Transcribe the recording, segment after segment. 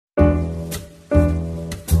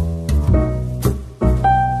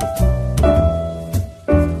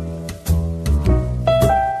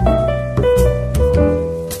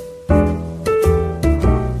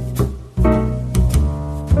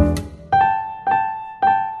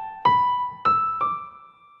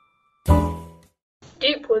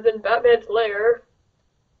Batman's lair.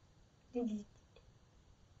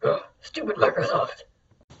 Ugh, stupid Microsoft.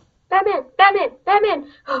 Batman! Batman! Batman!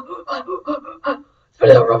 Spit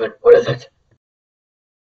it out, Robin. What is it?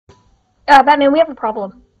 Batman, we have a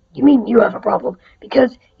problem. You mean you have a problem?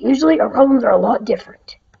 Because usually our problems are a lot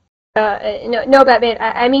different. No, Batman,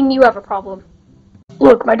 I mean you have a problem.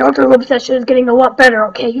 Look, my Dr. Lib session is getting a lot better,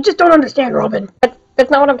 okay? You just don't understand, Robin. That's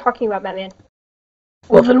not what I'm talking about, Batman.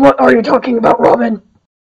 Well, then what are you talking about, Robin?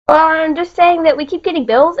 Well, I'm just saying that we keep getting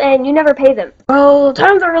bills and you never pay them. Well,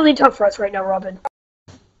 times are really tough for us right now, Robin.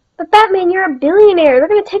 But Batman, you're a billionaire. They're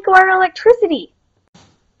gonna take away our electricity.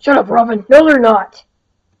 Shut up, Robin. No, they're not.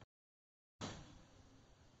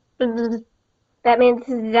 Batman, this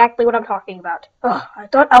is exactly what I'm talking about. Oh, I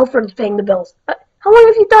thought Alfred was paying the bills. How long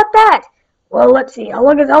have you thought that? Well, let's see. How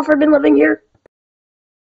long has Alfred been living here?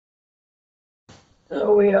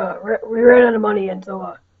 So we ran out of money, and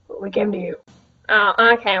so we came to you. Oh,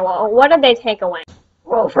 okay. Well, what did they take away?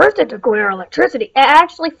 Well, first they took away our electricity.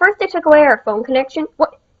 Actually, first they took away our phone connection.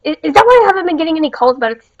 What? Is that why I haven't been getting any calls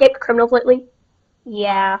about escaped criminals lately?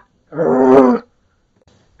 Yeah. Now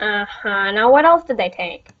what else did they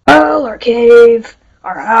take? Well, our cave,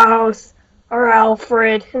 our house, our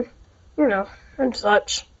Alfred, and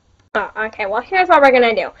such. Oh, okay. Well, here's what we're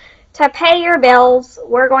gonna do. To pay your bills,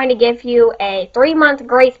 we're going to give you a 3-month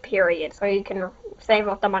grace period so you can save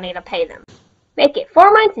up the money to pay them. Make it 4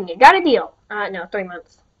 months and you got a deal. No, 3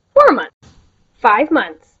 months. 4 months. 5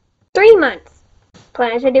 months. 3 months.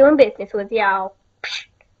 Pleasure doing business with y'all.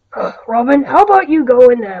 Robin, how about you go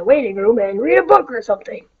in the waiting room and read a book or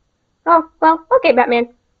something? Oh, well, okay,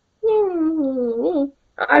 Batman.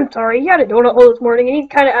 I'm sorry, he had a donut hole this morning and he's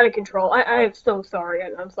kind of out of control. I am so sorry.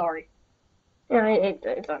 I'm sorry. Yeah,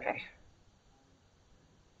 it's okay.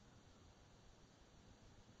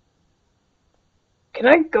 Can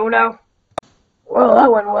I go now? Well, that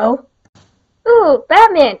went well. Ooh,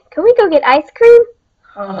 Batman, can we go get ice cream?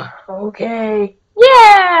 Okay.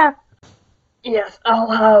 Yeah! Yes, I'll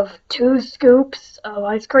have 2 scoops of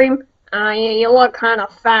ice cream. You look kind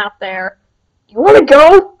of fat there. You want to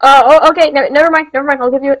go? Oh, okay, never mind,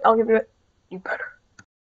 I'll give you it. You better.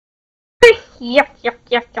 Yuck.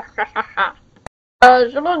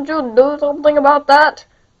 Shouldn't you do something about that?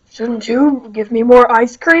 Shouldn't you give me more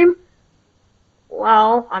ice cream?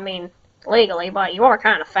 Well, I mean, legally, but you are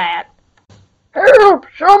kind of fat. Help!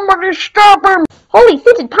 Somebody stop him! Holy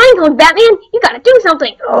scented pine cone, Batman! You gotta do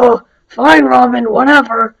something! Oh, fine, Robin,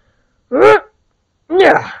 whatever.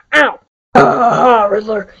 Yeah, ow.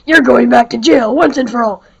 Riddler, you're going back to jail once and for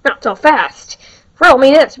all. Not so fast. Riddle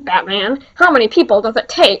me this, Batman. How many people does it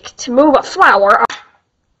take to move a flower?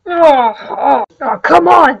 Oh, come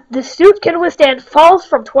on. The suit can withstand falls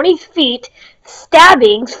from 20 feet,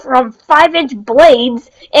 stabbings from 5-inch blades,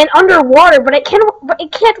 and underwater, but it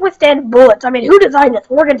can't withstand bullets. I mean, who designed this?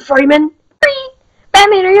 Morgan Freeman?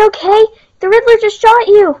 Batman, are you okay? The Riddler just shot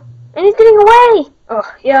you, and he's getting away. Oh,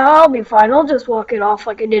 yeah, I'll be fine. I'll just walk it off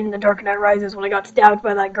like I did in The Dark Knight Rises when I got stabbed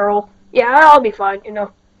by that girl. Yeah, I'll be fine, Batman,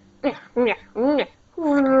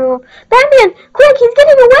 quick, he's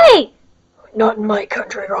getting away! Not in my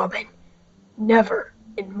country, Robin. Never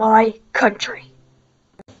in my country.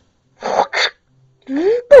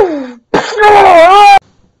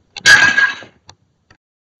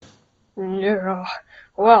 Yeah,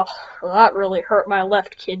 well, that really hurt my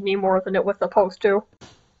left kidney more than it was supposed to.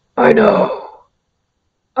 I know.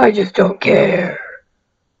 I just don't care.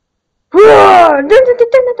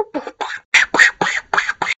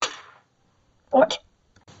 What?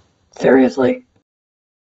 Seriously?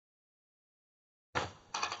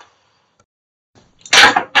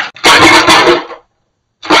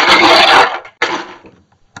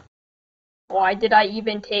 Why did I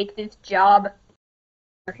even take this job?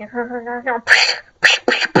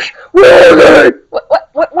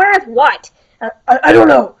 Where's what? I don't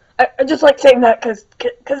know. I just like saying that because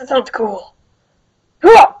it sounds cool.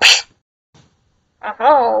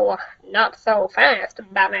 Oh, not so fast,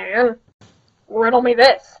 Batman. Riddle me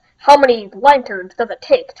this. How many lanterns does it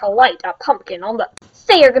take to light a pumpkin on the...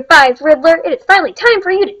 Say your goodbyes, Riddler. It is finally time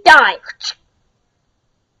for you to die.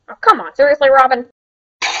 Oh, come on, seriously, Robin?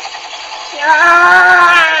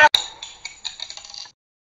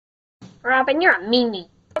 Robin, you're a meanie.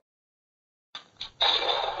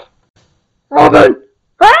 Robin!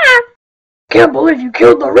 Can't believe you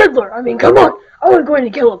killed the Riddler. I mean, come on. I was going to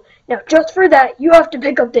kill him. Now, just for that, you have to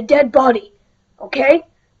pick up the dead body. Okay?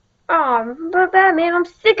 Aw, but Batman, I'm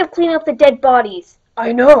sick of cleaning up the dead bodies.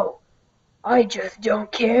 I know. I just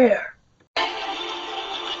don't care.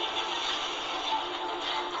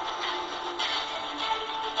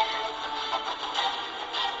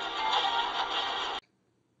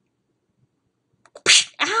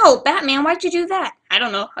 Whoa, Batman, why'd you do that? I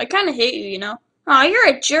don't know. I kind of hate you, you know? Aw, you're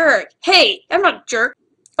a jerk. Hey, I'm not a jerk.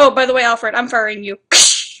 Oh, by the way, Alfred, I'm firing you.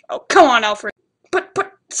 Oh, come on, Alfred. But,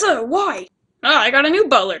 sir, why? Oh, I got a new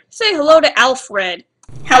butler. Say hello to Alfred.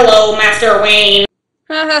 Hello, Master Wayne.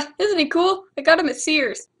 Haha, isn't he cool? I got him at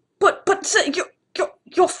Sears. But, sir,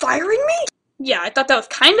 you're firing me? Yeah, I thought that was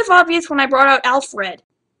kind of obvious when I brought out Alfred.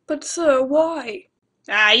 But, sir, why?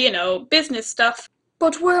 Ah, you know, business stuff.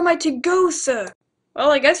 But where am I to go, sir? Well,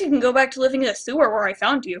 I guess you can go back to living in a sewer where I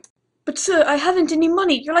found you. But, sir, I haven't any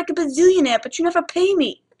money. You're like a bazillionaire, but you never pay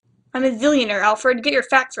me. I'm a zillionaire, Alfred. Get your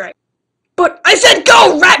facts right. But I said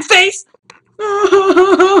go, rat face!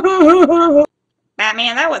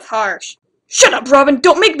 Batman, that was harsh. Shut up, Robin.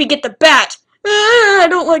 Don't make me get the bat. I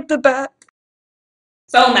don't like the bat.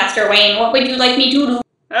 So, Master Wayne, what would you like me to do?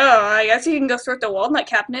 Oh, I guess you can go sort the walnut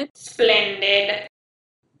cabinet. Splendid.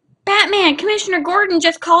 Batman, Commissioner Gordon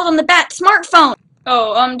just called on the Bat smartphone.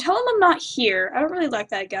 Oh, tell him I'm not here. I don't really like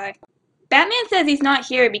that guy. Batman says he's not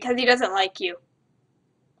here because he doesn't like you.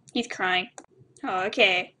 He's crying. Oh,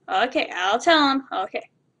 okay, I'll tell him. Okay.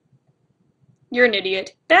 You're an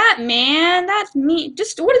idiot. Batman, that's me.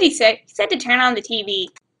 Just, what did he say? He said to turn on the TV.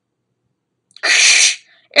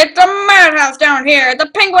 It's a madhouse down here.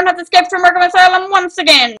 The Penguin has escaped from Arkham Asylum once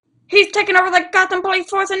again. He's taken over the Gotham police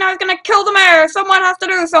force and now he's gonna kill the mayor. Someone has to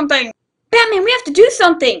do something. Batman, we have to do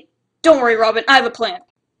something. Don't worry, Robin. I have a plan.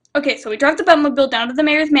 Okay, so we drive the Batmobile down to the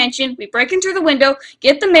mayor's mansion. We break in through the window,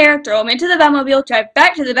 get the mayor, throw him into the Batmobile, drive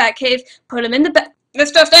back to the Batcave, put him in the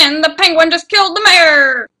This just in, the Penguin just killed the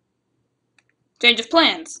mayor. Change of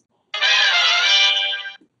plans.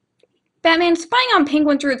 Batman, spying on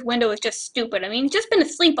Penguin through his window is just stupid. I mean, he's just been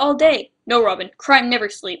asleep all day. No, Robin, crime never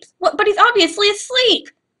sleeps. What? But he's obviously asleep.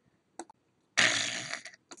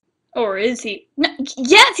 Or is he? No,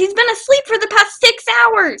 yes, he's been asleep for the past 6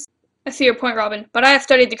 hours. I see your point, Robin, but I have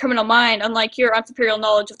studied the criminal mind, unlike your unsuperior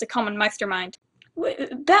knowledge of the common Meistermind.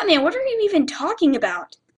 Batman, what are you even talking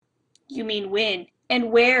about? You mean when?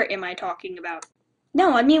 And where am I talking about?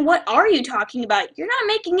 No, I mean, what are you talking about? You're not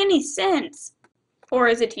making any sense. Or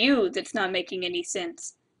is it you that's not making any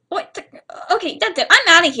sense? What? Okay, that's it. I'm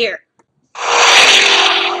out of here.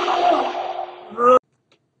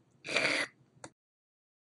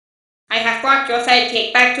 I have brought your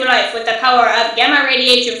sidekick back to life with the power of gamma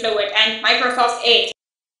radiation fluid and Microsoft Edge.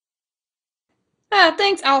 Ah,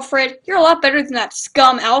 thanks, Alfred. You're a lot better than that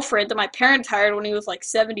scum Alfred that my parents hired when he was like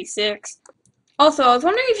 76. Also, I was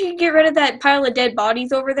wondering if you could get rid of that pile of dead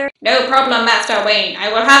bodies over there. No problem, Master Wayne.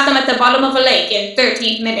 I will have them at the bottom of a lake in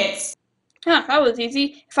 13 minutes. Huh, that was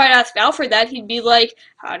easy. If I'd asked Alfred that, he'd be like,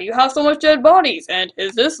 how do you have so much dead bodies? And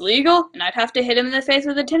is this legal? And I'd have to hit him in the face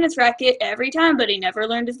with a tennis racket every time, but he never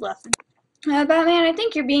learned his lesson. Batman, I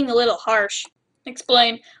think you're being a little harsh.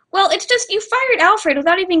 Explain. Well, it's just you fired Alfred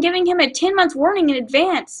without even giving him a 10-month warning in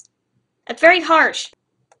advance. That's very harsh.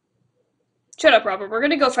 Shut up, Robert. We're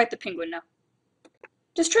gonna go fight the Penguin now.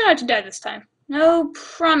 Just try not to die this time. No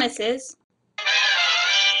promises.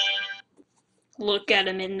 Look at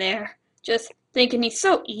him in there. Just thinking he's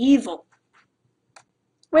so evil.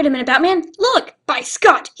 Wait a minute, Batman. Look! By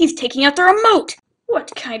Scott! He's taking out the remote!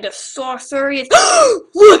 What kind of sorcery is...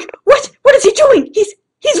 Look! What is he doing?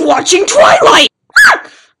 He's watching Twilight! Ah!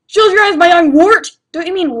 Shield your eyes, my young wart! Don't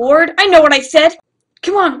you mean ward? I know what I said.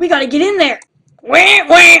 Come on, we gotta get in there. Wah,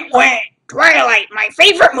 wah, wah. Twilight, my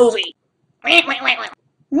favorite movie. Wah, wah, wah, wah.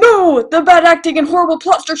 No! The bad acting and horrible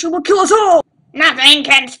plot structure will kill us all! Nothing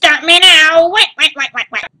can stop me now. Wah, wah, wah, wah,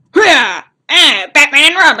 wah. Yeah.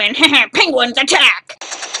 Batman and Robin. Penguins attack.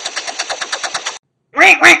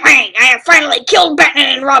 Wah, wah, wah. I have finally killed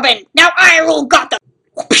Batman and Robin. Now I rule Gotham.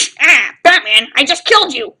 Batman, I just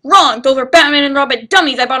killed you. Wrong! Those are Batman and Robin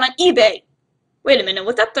dummies I bought on eBay. Wait a minute,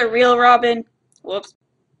 was that the real Robin? Whoops.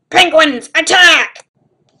 Penguins attack.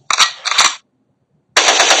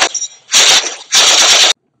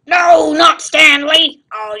 No, not Stanley!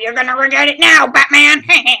 Oh, you're gonna regret it now, Batman!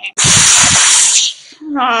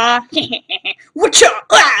 Whatcha?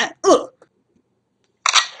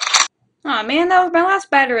 Aw, man, that was my last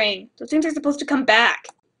battering. Those things are supposed to come back.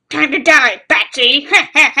 Time to die, Batsy!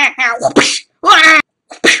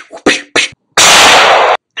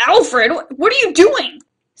 Alfred, what are you doing?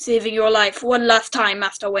 Saving your life one last time,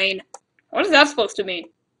 Master Wayne. What is that supposed to mean?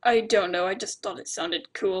 I don't know, I just thought it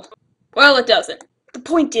sounded cool. Well, it doesn't. The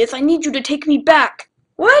point is, I need you to take me back.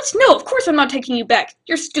 What? No, of course I'm not taking you back.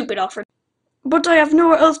 You're stupid, Alfred. But I have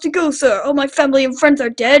nowhere else to go, sir. All my family and friends are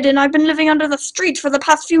dead, and I've been living under the streets for the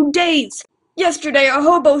past few days. Yesterday, a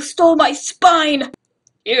hobo stole my spine.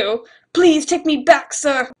 Ew. Please take me back,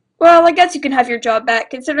 sir. Well, I guess you can have your job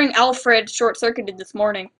back, considering Alfred short-circuited this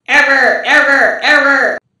morning. Error! Error!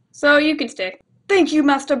 Error! So you can stay. Thank you,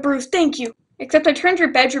 Master Bruce, thank you. Except I turned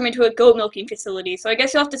your bedroom into a goat milking facility, so I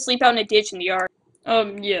guess you'll have to sleep out in a ditch in the yard.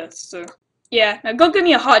 Yes, sir. Yeah, now go get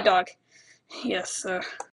me a hot dog. Yes, sir.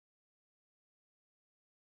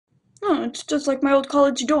 Oh, it's just like my old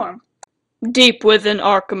college dorm. Deep within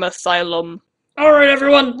Arkham Asylum. Alright,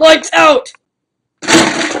 everyone, lights out!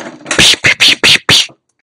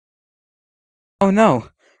 Oh no,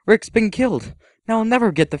 Rick's been killed. Now I'll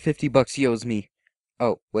never get the $50 he owes me.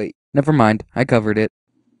 Oh, wait, never mind. I covered it.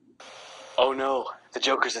 Oh no, the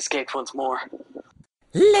Joker's escaped once more.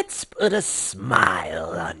 Let's put a smile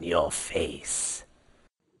on your face.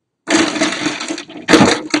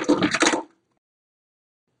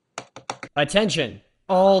 Attention!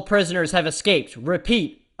 All prisoners have escaped.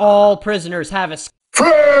 Repeat, all prisoners have escaped. Freeze!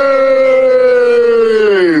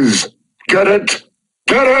 Get it?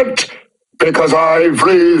 Get it? Because I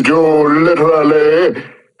freezed you literally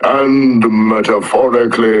and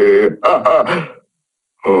metaphorically.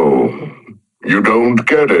 Oh, you don't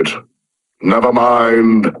get it. Never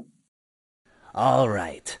mind. All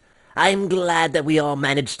right. I'm glad that we all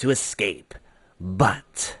managed to escape.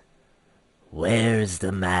 But where's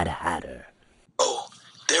the Mad Hatter? Oh,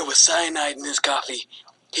 there was cyanide in his coffee.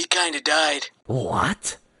 He kinda died.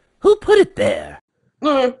 What? Who put it there?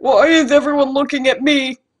 Why is everyone looking at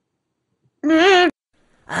me?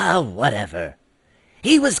 Whatever.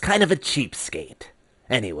 He was kind of a cheapskate.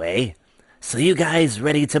 Anyway, so you guys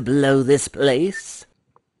ready to blow this place?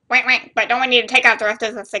 Wait, but don't we need to take out the rest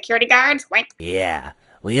of the security guards? Wait. Yeah,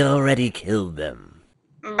 we already killed them.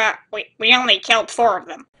 But we only killed 4 of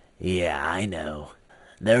them. Yeah, I know.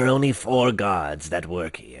 There are only 4 guards that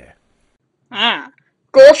work here.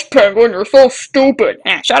 Gosh, Penguin, you're so stupid.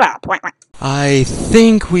 Shut up. Wait. I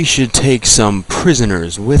think we should take some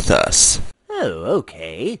prisoners with us. Oh,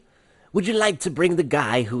 okay. Would you like to bring the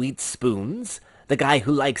guy who eats spoons? The guy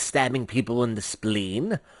who likes stabbing people in the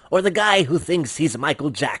spleen? Or the guy who thinks he's Michael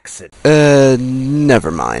Jackson?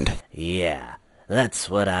 Never mind. Yeah, that's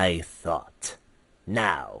what I thought.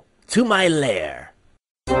 Now, to my lair.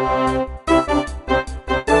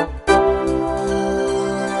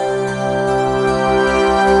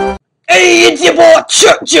 Hey, it's your boy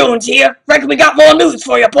Chuck Jones here. Reckon we got more news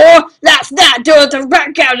for you, boy. Last night, down at the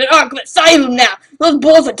Rat Cabin at Arkham Asylum now. Those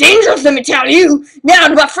boys are dangerous, let me tell you. Now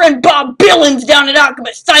to my friend Bob Billings down at Arkham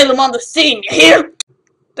Asylum on the scene, you hear?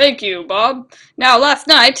 Thank you, Bob. Now, last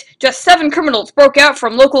night, just 7 criminals broke out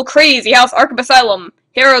from local crazy house Arkham Asylum.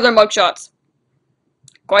 Here are their mugshots.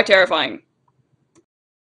 Quite terrifying.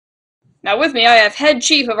 Now with me, I have head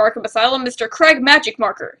chief of Arkham Asylum, Mr. Craig Magic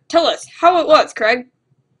Marker. Tell us how it was, Craig.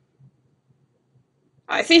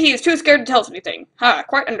 I see he is too scared to tell us anything.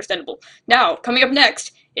 Quite understandable. Now, coming up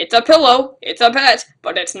next, it's a pillow, it's a pet,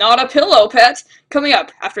 but it's not a pillow pet. Coming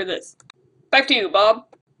up after this. Back to you, Bob.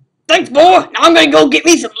 Thanks, boy. Now I'm gonna go get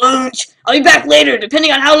me some lunch. I'll be back later,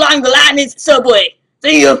 depending on how long the line is at Subway.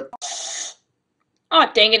 See ya.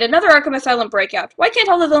 Aw, dang it, another Arkham Asylum breakout. Why can't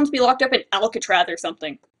all the villains be locked up in Alcatraz or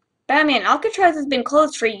something? Batman, Alcatraz has been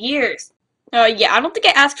closed for years. Yeah, I don't think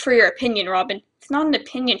I asked for your opinion, Robin. It's not an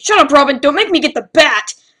opinion. Shut up, Robin! Don't make me get the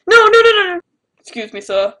bat! No! Excuse me,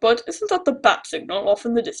 sir, but isn't that the bat signal off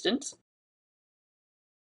in the distance?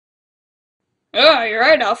 Oh, you're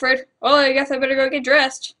right, Alfred. Well, I guess I better go get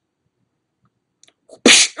dressed.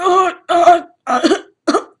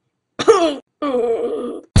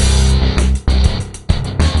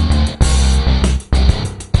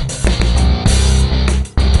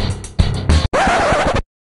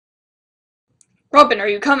 Robin, are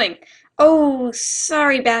you coming? Oh,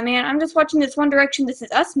 sorry, Batman. I'm just watching this One Direction This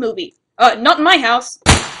Is Us movie. Not in my house.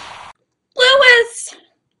 Lewis!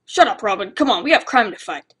 Shut up, Robin. Come on, we have crime to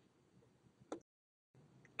fight.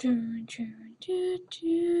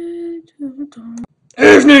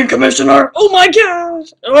 Evening, Commissioner. Oh my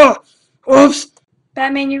gosh. Oh, whoops.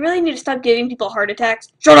 Batman, you really need to stop giving people heart attacks.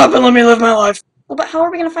 Shut up and let me live my life. Well, but how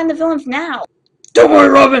are we gonna find the villains now? Don't worry,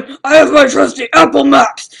 Robin. I have my trusty Apple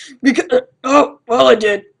Maps. Because I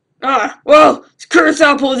did. Well, it's Curse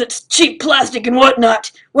Apple with its cheap plastic and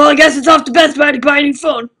whatnot. Well, I guess it's off to Best Buy to buy a new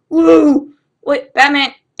phone. Woo! Wait,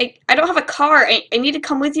 Batman, I don't have a car. I need to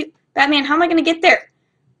come with you. Batman, how am I gonna get there?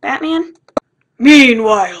 Batman?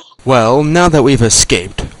 Meanwhile. Well, now that we've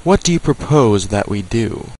escaped, what do you propose that we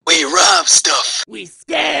do? We rob stuff. We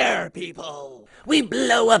scare people. We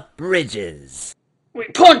blow up bridges. We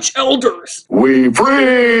punch elders. We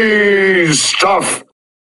freeze stuff.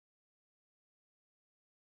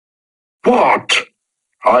 What?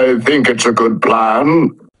 I think it's a good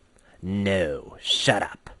plan. No, shut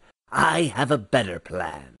up. I have a better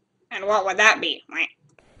plan. And what would that be?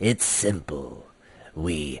 It's simple.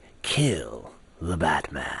 We kill the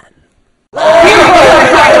Batman.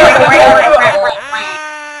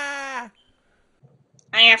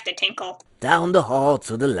 I have to tinkle. Down the hall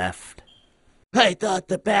to the left. I thought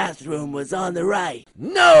the bathroom was on the right.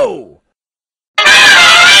 No!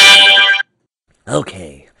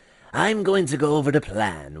 Okay, I'm going to go over the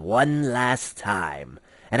plan one last time,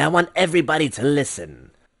 and I want everybody to listen.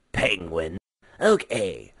 Penguin.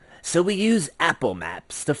 Okay, so we use Apple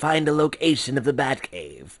Maps to find the location of the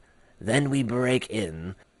Batcave. Then we break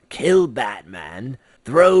in, kill Batman,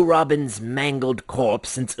 throw Robin's mangled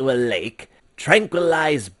corpse into a lake,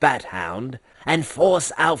 tranquilize Bathound, and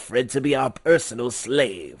force Alfred to be our personal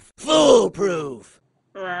slave. Foolproof!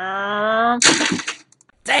 Dang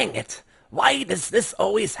it! Why does this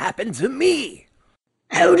always happen to me?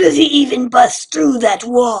 How does he even bust through that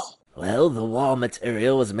wall? Well, the wall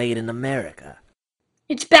material was made in America.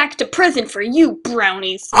 It's back to prison for you,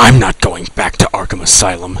 brownies. I'm not going back to Arkham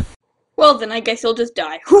Asylum. Well, then I guess you'll just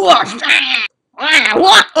die.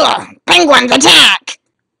 Penguins attack!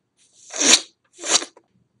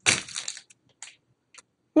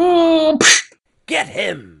 Get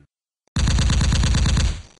him!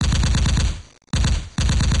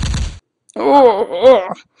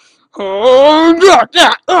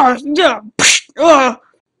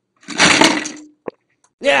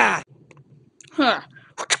 Yeah.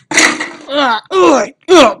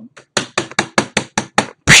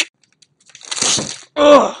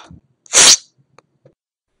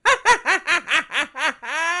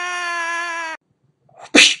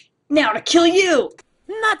 Now to kill you!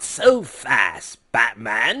 Not so fast,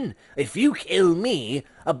 Batman. If you kill me,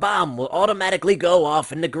 a bomb will automatically go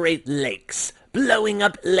off in the Great Lakes, blowing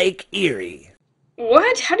up Lake Erie.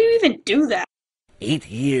 What? How do you even do that? 8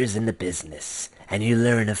 years in the business, and you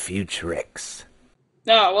learn a few tricks.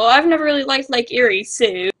 Oh, well, I've never really liked Lake Erie, so...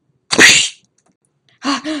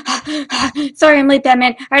 Sorry I'm late,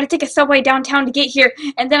 Batman. I had to take a subway downtown to get here,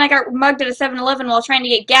 and then I got mugged at a 7-Eleven while trying to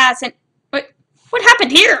get gas, and... What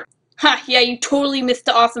happened here? Yeah, you totally missed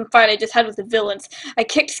the awesome fight I just had with the villains. I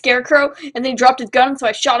kicked Scarecrow, and then he dropped his gun, so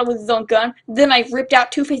I shot him with his own gun. Then I ripped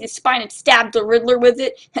out Two-Face's spine and stabbed the Riddler with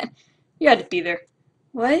it. You had to be there.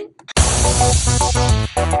 What?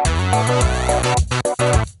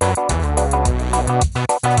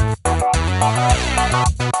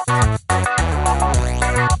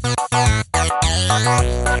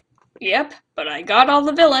 Yep, but I got all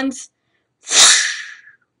the villains.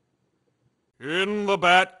 In the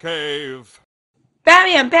Batcave.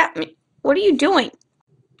 Batman, what are you doing?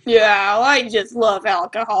 Yeah, I just love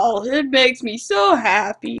alcohol. It makes me so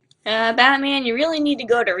happy. Batman, you really need to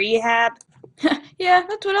go to rehab. Yeah,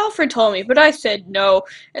 that's what Alfred told me, but I said no.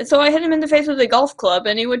 And so I hit him in the face with a golf club,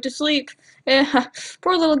 and he went to sleep.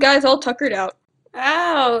 Poor little guy's all tuckered out.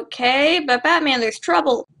 Okay, but Batman, there's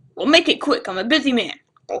trouble. Well, make it quick. I'm a busy man.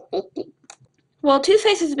 Well,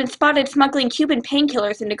 Two-Face has been spotted smuggling Cuban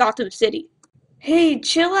painkillers into Gotham City. Hey,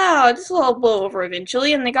 chill out. This will all blow over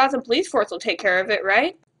eventually, and the Gotham Police Force will take care of it,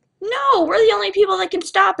 right? No, we're the only people that can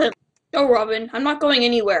stop him. No, Robin, I'm not going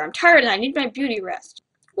anywhere. I'm tired and I need my beauty rest.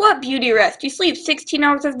 What beauty rest? You sleep 16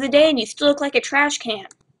 hours of the day and you still look like a trash can.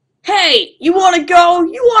 Hey, you want to go?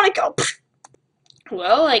 You want to go?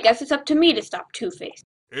 Well, I guess it's up to me to stop Two-Face.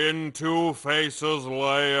 In Two-Face's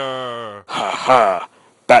lair. Ha ha!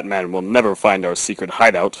 Batman will never find our secret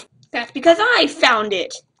hideout. That's because I found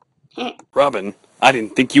it. Robin, I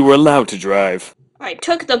didn't think you were allowed to drive. I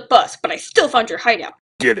took the bus, but I still found your hideout.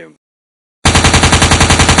 Get him.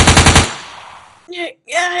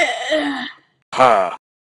 Ha!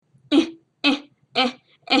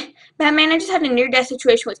 Batman, I just had a near-death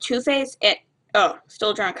situation with Two-Face and... Oh,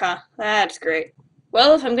 still drunk, huh? That's great.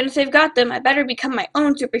 Well, if I'm gonna save Gotham, I better become my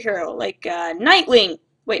own superhero, like, Nightwing.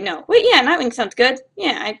 Wait, no. Wait, yeah, Nightwing sounds good.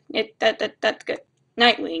 Yeah, that's good.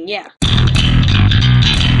 Nightwing, yeah.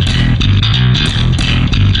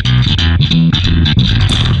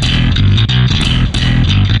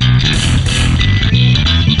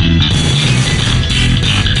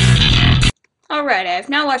 Alright, I have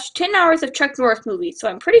now watched 10 hours of Chuck Norris movies, so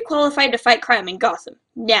I'm pretty qualified to fight crime in Gotham.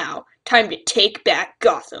 Now, time to take back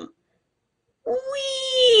Gotham.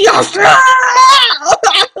 Whee!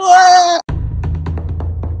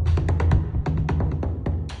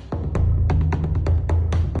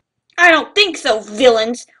 I don't think so,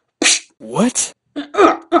 villains! What?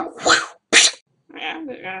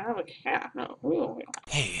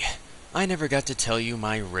 Hey, I never got to tell you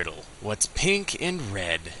my riddle. What's pink and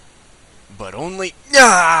red? But only...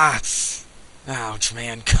 Ah! Ouch,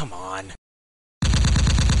 man, come on.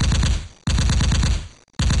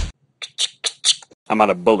 I'm out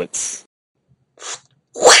of bullets.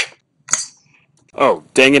 Oh,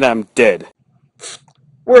 dang it, I'm dead.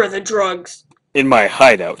 Where are the drugs? In my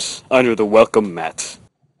hideout, under the welcome mat.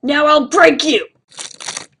 Now I'll break you!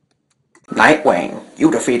 Nightwing, you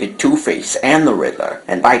defeated Two-Face and the Riddler,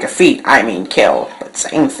 and by defeat I mean kill, but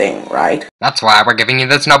same thing, right? That's why we're giving you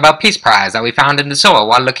this Nobel Peace Prize that we found in the sewer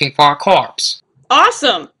while looking for a corpse.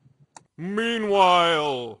 Awesome!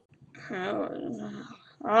 Meanwhile...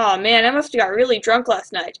 Oh man, I must have got really drunk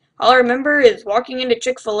last night. All I remember is walking into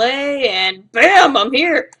Chick-fil-A and BAM! I'm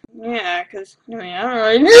here! Yeah, cause, I mean,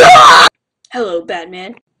 I don't know. Hello,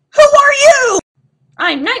 Batman. Who are you?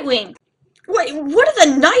 I'm Nightwing. Wait, what is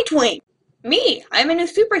a Nightwing? Me, I'm a new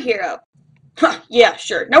superhero. Huh, yeah,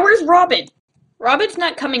 sure. Now where's Robin? Robin's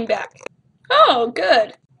not coming back. Oh,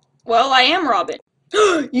 good. Well, I am Robin.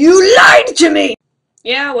 You lied to me!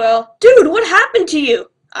 Yeah, well, dude, what happened to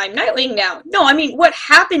you? I'm Nightwing now. No, I mean, what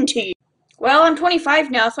happened to you? Well, I'm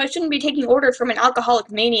 25 now, so I shouldn't be taking orders from an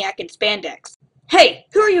alcoholic maniac in spandex. Hey,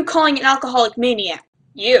 who are you calling an alcoholic maniac?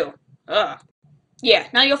 You. Ugh. Yeah,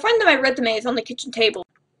 now you'll find that my resume is on the kitchen table.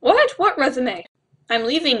 What? What resume? I'm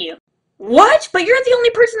leaving you. What? But you're the only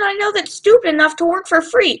person I know that's stupid enough to work for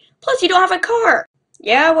free. Plus, you don't have a car.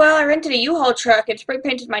 Yeah, well, I rented a U-Haul truck and spray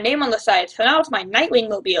painted my name on the side, so now it's my Nightwing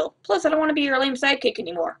mobile. Plus, I don't want to be your lame sidekick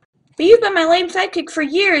anymore. But you've been my lame sidekick for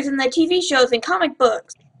years in the TV shows and comic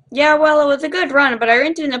books. Yeah, well, it was a good run, but I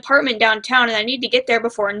rented an apartment downtown and I need to get there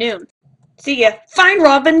before noon. See ya. Fine,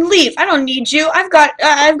 Robin, leave. I don't need you. I've got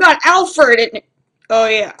Alfred and... Oh,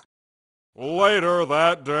 yeah. Later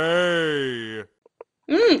that day.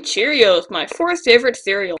 Cheerios, my fourth favorite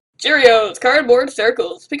cereal. Cheerios, cardboard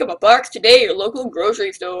circles. Pick up a box today at your local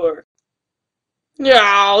grocery store.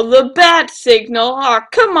 Oh, the bat signal. Oh,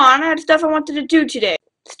 come on, I had stuff I wanted to do today.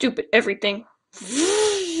 Stupid everything.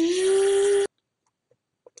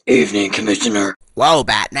 Evening, Commissioner. Whoa,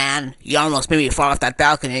 Batman. You almost made me fall off that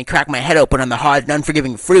balcony and crack my head open on the hard and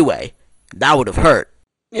unforgiving freeway. That would have hurt.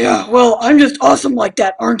 Yeah, well, I'm just awesome like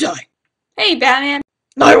that, aren't I? Hey, Batman.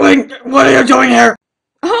 Nightwing, what are you doing here?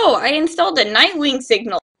 Oh, I installed a Nightwing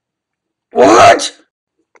signal. What?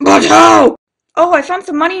 But how? Oh, I found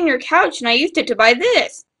some money in your couch and I used it to buy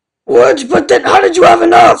this. What? But then how did you have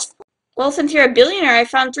enough? Well, since you're a billionaire, I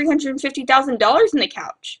found $350,000 in the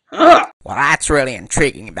couch. Ugh. Well, that's really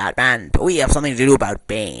intriguing, Batman, but we have something to do about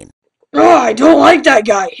Bane. Oh, I don't like that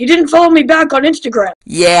guy. He didn't follow me back on Instagram.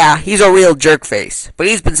 Yeah, he's a real jerkface, but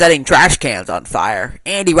he's been setting trash cans on fire,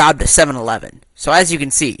 and he robbed a 7-Eleven. So as you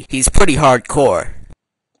can see, he's pretty hardcore.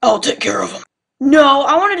 I'll take care of him. No,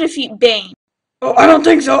 I want to defeat Bane. Oh, I don't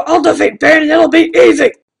think so. I'll defeat Bane and it'll be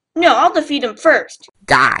easy. No, I'll defeat him first.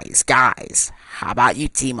 Guys, how about you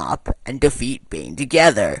team up and defeat Bane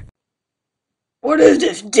together? What is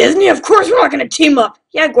this, Disney? Of course we're not gonna team up.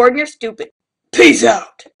 Yeah, Gordon, you're stupid. Peace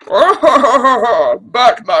out.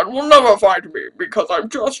 Batman will never find me because I'm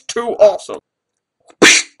just too awesome.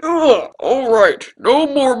 Alright, no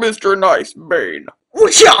more Mr. Nice, Bane.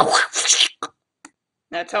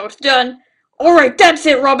 That's how it's done. Alright, that's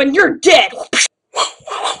it, Robin, you're dead.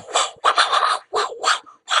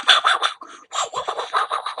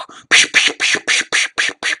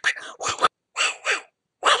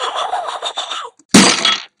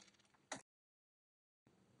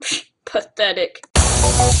 Pathetic.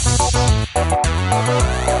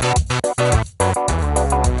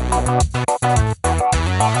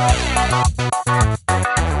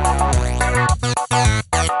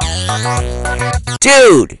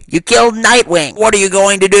 Dude, you killed Nightwing. What are you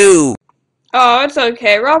going to do? Oh, it's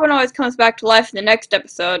okay. Robin always comes back to life in the next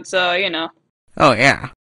episode, so, you know. Oh, yeah.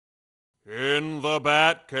 In the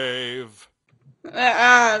Batcave.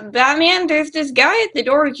 Batman, there's this guy at the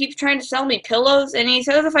door who keeps trying to sell me pillows, and he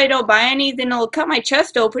says if I don't buy any, then he'll cut my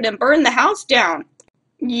chest open and burn the house down.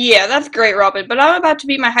 Yeah, that's great, Robin, but I'm about to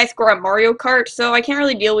beat my high score on Mario Kart, so I can't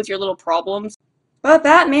really deal with your little problems. But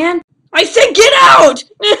Batman, I said get out!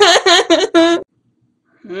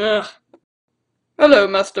 Ugh. Hello,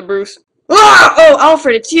 Master Bruce. Ah! Oh,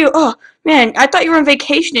 Alfred, it's you. Oh, man, I thought you were on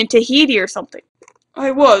vacation in Tahiti or something. I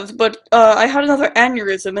was, but, I had another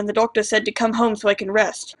aneurysm and the doctor said to come home so I can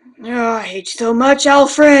rest. Oh, I hate you so much,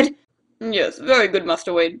 Alfred! Yes, very good,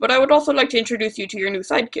 Master Wayne, but I would also like to introduce you to your new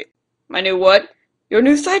sidekick. My new what? Your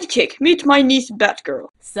new sidekick. Meet my niece, Batgirl.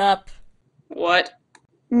 Sup? What?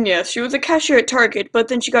 Yes, she was a cashier at Target, but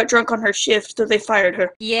then she got drunk on her shift, so they fired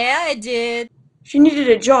her. Yeah, I did. She needed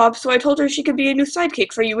a job, so I told her she could be a new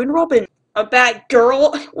sidekick for you and Robin. A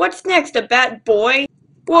Batgirl? What's next, a Batboy?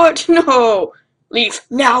 What? No! Leave,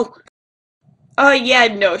 now! Yeah,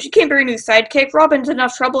 no, she can't be her new sidekick. Robin's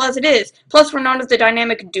enough trouble as it is. Plus, we're known as the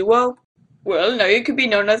dynamic duo. Well, now you could be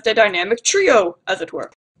known as the dynamic trio, as it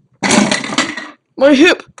were. My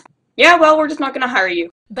hip! Yeah, well, we're just not gonna hire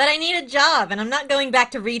you. But I need a job, and I'm not going back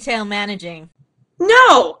to retail managing.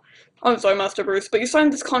 No! I'm sorry, Master Bruce, but you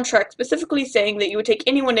signed this contract specifically saying that you would take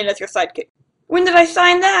anyone in as your sidekick. When did I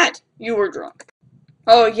sign that? You were drunk.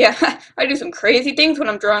 Oh yeah, I do some crazy things when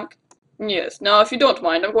I'm drunk. Yes, now if you don't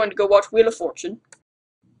mind, I'm going to go watch Wheel of Fortune.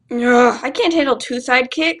 Ugh, I can't handle 2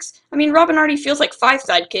 sidekicks. I mean, Robin already feels like 5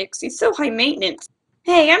 sidekicks. He's so high maintenance.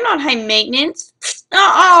 Hey, I'm not high maintenance.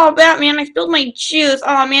 Oh, Batman, I spilled my juice.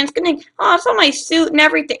 Oh, man, it's on my suit and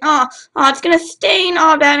everything. Oh, it's gonna stain.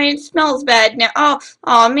 Oh, Batman, it smells bad now.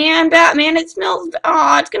 Oh, man, Batman, it smells.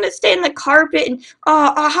 Oh, it's gonna stain the carpet. And,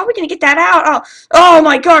 how are we gonna get that out? Oh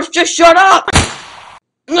my gosh, just shut up.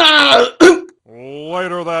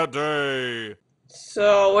 Later that day.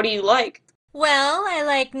 So, what do you like? Well, I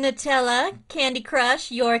like Nutella, Candy Crush,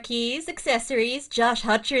 Yorkies, accessories, Josh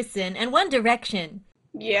Hutcherson, and One Direction.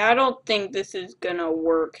 Yeah, I don't think this is gonna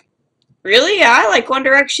work. Really? Yeah, I like One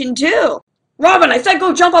Direction too. Robin, I said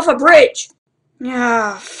go jump off a bridge.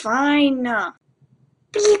 Yeah, fine.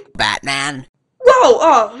 Batman. Whoa!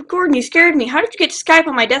 Oh, Gordon, you scared me. How did you get Skype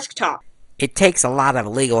on my desktop? It takes a lot of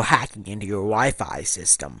illegal hacking into your Wi-Fi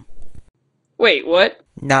system. Wait, what?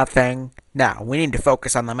 Nothing. Now, we need to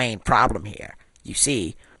focus on the main problem here. You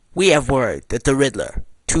see, we have word that the Riddler,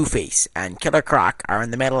 Two-Face, and Killer Croc are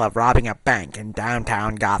in the middle of robbing a bank in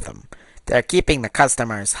downtown Gotham. They're keeping the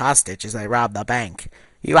customers hostage as they rob the bank.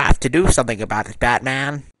 You have to do something about it,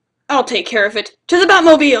 Batman. I'll take care of it. To the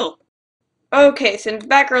Batmobile! Okay, since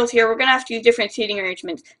Batgirl's here, we're gonna have to use different seating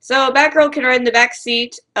arrangements. So Batgirl can ride in the back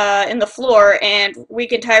seat, in the floor, and we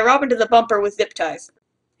can tie Robin to the bumper with zip ties.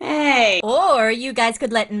 Hey! Or you guys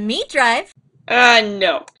could let me drive.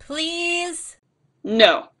 No. Please?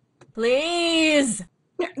 No. Please?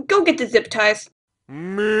 Go get the zip ties.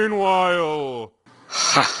 Meanwhile...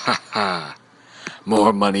 Ha ha ha.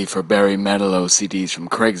 More money for Barry Manilow CDs from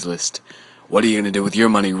Craigslist. What are you gonna do with your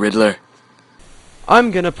money, Riddler? I'm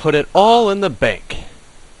gonna put it all in the bank.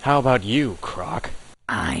 How about you, Croc?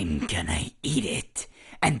 I'm gonna eat it,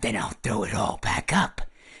 and then I'll throw it all back up,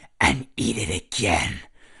 and eat it again.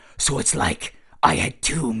 So it's like I had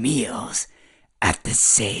 2 meals at the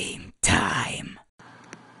same time.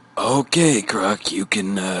 Okay, Croc, you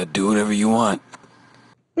can do whatever you want.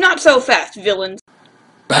 Not so fast, villains.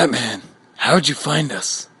 Batman, how'd you find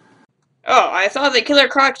us? Oh, I saw that Killer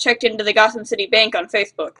Croc checked into the Gotham City Bank on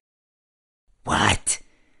Facebook. What?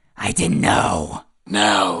 I didn't know.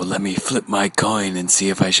 Now, let me flip my coin and see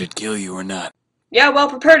if I should kill you or not. Yeah, well,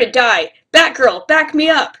 prepare to die. Batgirl, back me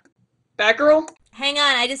up. Batgirl? Hang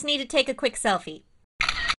on, I just need to take a quick selfie. Oh,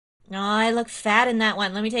 I look fat in that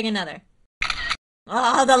one. Let me take another.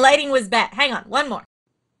 Oh, the lighting was bad. Hang on, one more.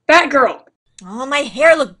 Batgirl! Oh, my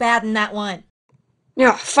hair looked bad in that one.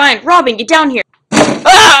 Yeah, fine. Robin, get down here.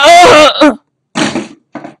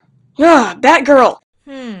 Yeah, Batgirl.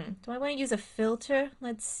 Do I want to use a filter?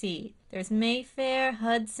 Let's see. There's Mayfair,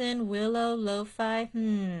 Hudson, Willow, Lo-Fi.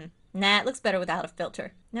 Nah, it looks better without a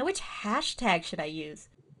filter. Now, which hashtag should I use?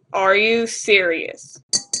 Are you serious?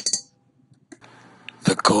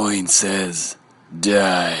 The coin says,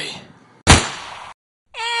 die.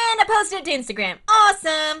 And I posted it to Instagram.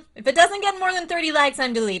 Awesome! If it doesn't get more than 30 likes,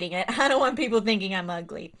 I'm deleting it. I don't want people thinking I'm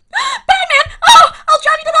ugly. Batman! Oh! I'll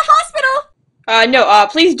drive you to the hospital! No,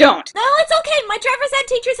 please don't. No, it's okay. My driver's ed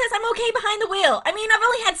teacher says I'm okay behind the wheel. I mean, I've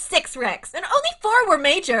only had 6 wrecks, and only 4 were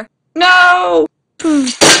major. No!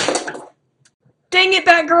 Dang it,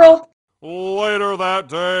 Batgirl! Later that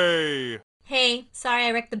day. Hey, sorry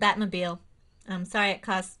I wrecked the Batmobile. I'm sorry it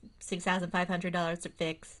cost $6,500 to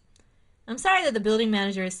fix. I'm sorry that the building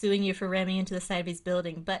manager is suing you for ramming into the side of his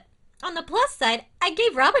building, but on the plus side, I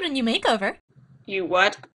gave Robin a new makeover. You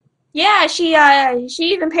what? Yeah, she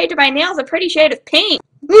even painted my nails a pretty shade of pink.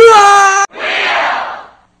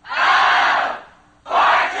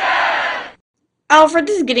 Alfred,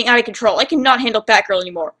 this is getting out of control. I cannot handle Batgirl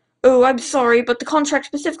anymore. Oh, I'm sorry, but the contract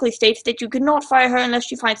specifically states that you cannot fire her unless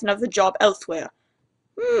she finds another job elsewhere.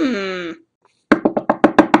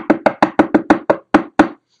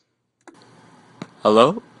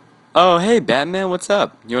 Hello? Oh, hey, Batman, what's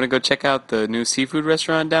up? You wanna go check out the new seafood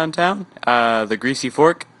restaurant downtown? The Greasy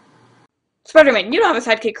Fork? Spider-Man, you don't have a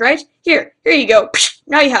sidekick, right? Here you go.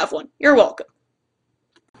 Now you have one. You're welcome.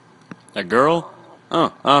 A girl?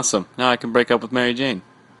 Oh, awesome. Now I can break up with Mary Jane.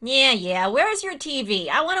 Yeah, where's your TV?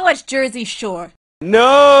 I want to watch Jersey Shore.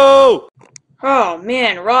 No! Oh,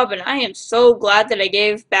 man, Robin, I am so glad that I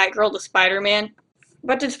gave Batgirl to Spider-Man.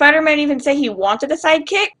 But did Spider-Man even say he wanted a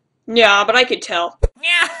sidekick? Yeah, but I could tell.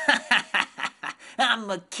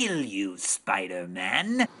 I'ma kill you,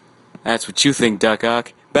 Spider-Man. That's what you think, Duck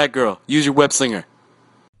Ock. Batgirl, use your web slinger.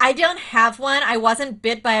 I don't have one. I wasn't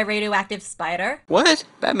bit by a radioactive spider. What?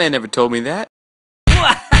 Batman never told me that.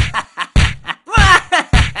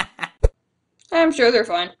 I'm sure they're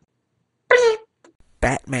fine.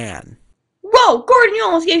 Batman. Whoa, Gordon, you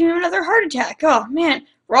almost gave him another heart attack. Oh, man.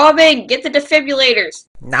 Robin, get the defibrillators.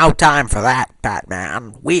 No time for that,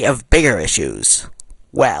 Batman. We have bigger issues.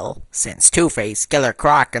 Well, since Two-Face, Killer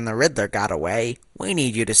Croc, and the Riddler got away, we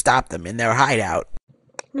need you to stop them in their hideout.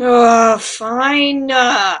 Fine.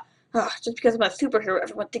 Just because I'm a superhero,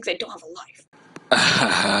 everyone thinks I don't have a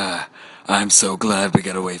life. I'm so glad we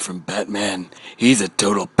got away from Batman. He's a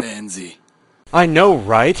total pansy. I know,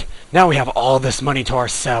 right? Now we have all this money to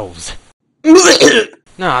ourselves.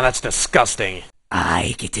 Nah, that's disgusting.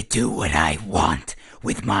 I get to do what I want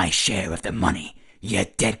with my share of the money, you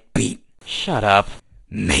deadbeat. Shut up.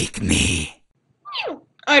 Make me.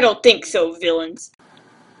 I don't think so, villains.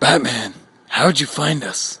 Batman, how'd you find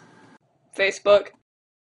us? Facebook.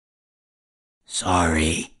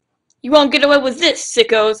 Sorry. You won't get away with this,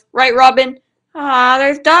 sickos. Right, Robin?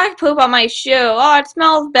 There's dog poop on my shoe. Oh, it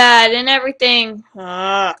smells bad and everything.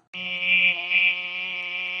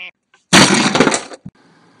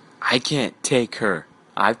 I can't take her.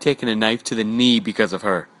 I've taken a knife to the knee because of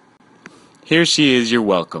her. Here she is, you're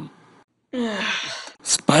welcome.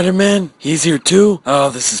 Spider-Man? He's here too? Oh,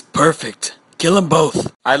 this is perfect. Kill them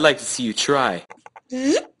both. I'd like to see you try.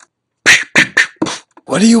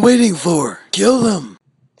 What are you waiting for? Kill them.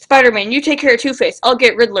 Spider-Man, you take care of Two-Face. I'll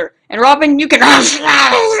get Riddler. And Robin, you can...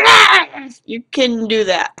 You can do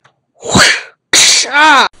that.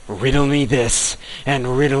 Riddle me this,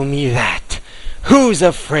 and riddle me that. Who's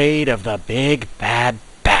afraid of the big bad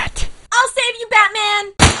bat? I'll save you,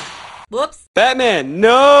 Batman! Whoops. Batman,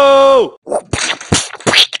 no!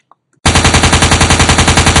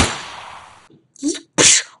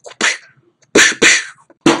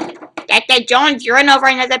 That Jones, you're running over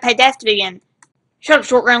another pedestrian. Shut up,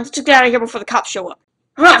 short round. Let's just get out of here before the cops show up.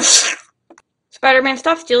 Spider-Man,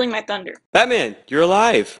 stop stealing my thunder. Batman, you're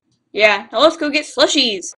alive. Yeah, now let's go get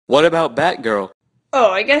slushies. What about Batgirl?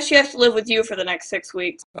 Oh, I guess she has to live with you for the next 6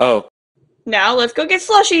 weeks. Oh. Now let's go get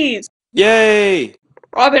slushies. Yay!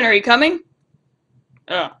 Robin, are you coming?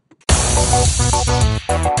 Oh.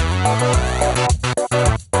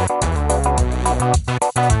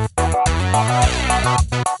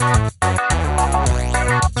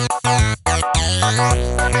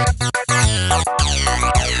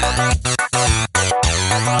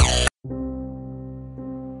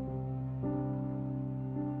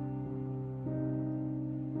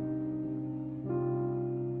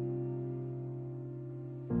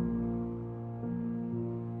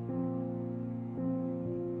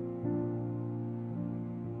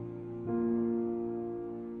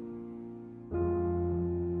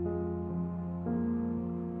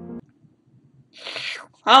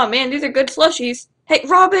 Oh man, these are good slushies. Hey,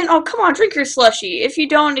 Robin, oh come on, drink your slushie. If you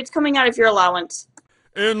don't, it's coming out of your allowance.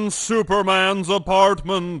 In Superman's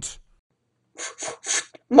apartment.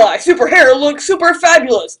 My super hair looks super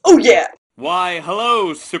fabulous. Oh yeah. Why,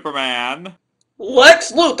 hello, Superman.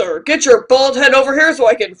 Lex Luthor, get your bald head over here so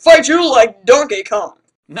I can fight you like Donkey Kong.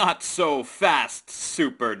 Not so fast,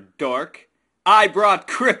 super dork. I brought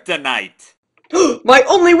kryptonite. My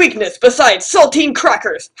only weakness besides saltine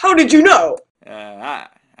crackers. How did you know?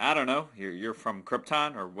 I don't know. You're from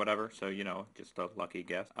Krypton or whatever, so you know, just a lucky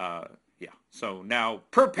guess. Yeah. So now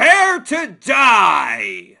prepare to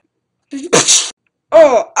die.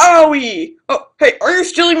 Oh, owie! Oh, hey, are you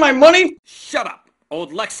stealing my money? Shut up.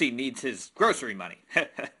 Old Lexi needs his grocery money.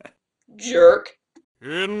 Jerk.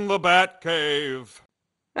 In the Batcave.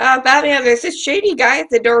 Batman, there's this shady guy at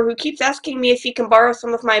the door who keeps asking me if he can borrow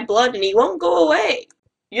some of my blood and he won't go away.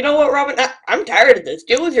 You know what, Robin? I'm tired of this.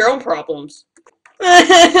 Deal with your own problems.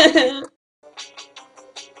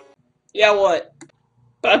 Yeah, what?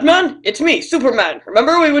 Batman? It's me, Superman.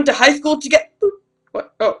 Remember we went to high school to get... Boop.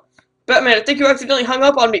 What? Oh. Batman, I think you accidentally hung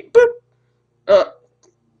up on me. Boop.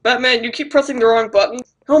 Batman, you keep pressing the wrong button.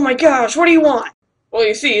 Oh my gosh, what do you want? Well,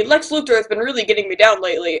 you see, Lex Luthor has been really getting me down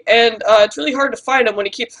lately, and it's really hard to find him when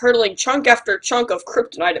he keeps hurtling chunk after chunk of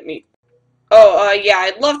kryptonite at me. Oh, yeah,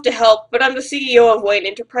 I'd love to help, but I'm the CEO of Wayne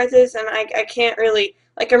Enterprises, and I can't really...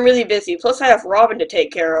 Like, I'm really busy. Plus, I have Robin to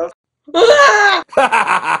take care of.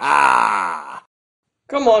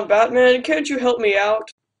 Come on, Batman, can't you help me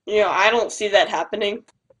out? You know, I don't see that happening.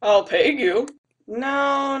 I'll pay you.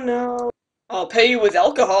 No. I'll pay you with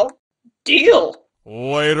alcohol. Deal.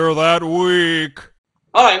 Later that week.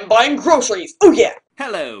 I'm buying groceries. Oh, yeah.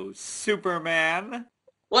 Hello, Superman.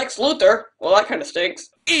 Lex Luthor? Well, that kind of stinks.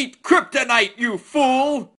 Eat kryptonite, you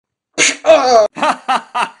fool!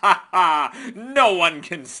 No one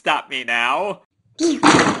can stop me now.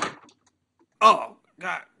 Oh,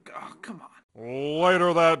 God. Oh, come on.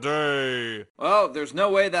 Later that day. Well, there's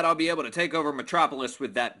no way that I'll be able to take over Metropolis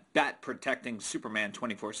with that bat protecting Superman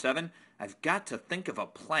 24/7. I've got to think of a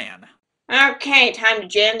plan. Okay, time to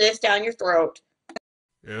jam this down your throat.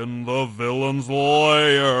 In the villain's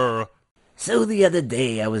lair. So the other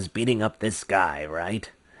day I was beating up this guy,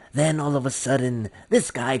 right? Then all of a sudden,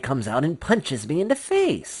 this guy comes out and punches me in the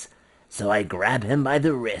face. So I grab him by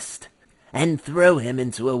the wrist and throw him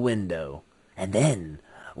into a window. And then,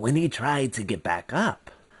 when he tried to get back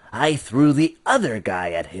up, I threw the other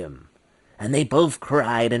guy at him. And they both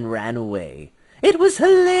cried and ran away. It was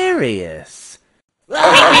hilarious.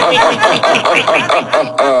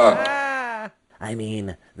 I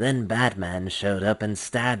mean, then Batman showed up and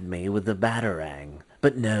stabbed me with the Batarang.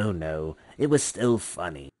 But no, it was still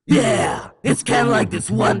funny. Yeah, it's kind of like this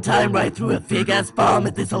one time where I threw a fake-ass bomb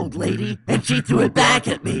at this old lady, and she threw it back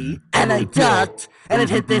at me, and I ducked, and it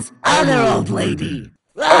hit this other old lady.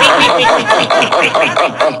 And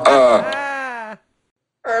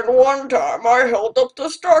one time I held up the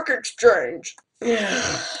stock exchange.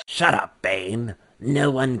 Shut up, Bane. No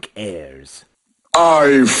one cares.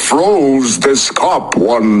 I froze this cop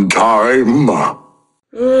one time.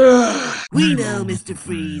 We know, Mr.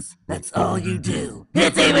 Freeze. That's all you do.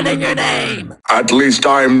 It's even in your name. At least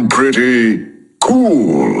I'm pretty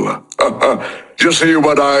cool. You see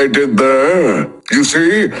what I did there? You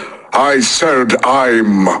see? I said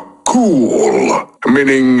I'm cool.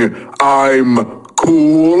 Meaning I'm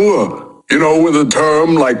cool. You know, with a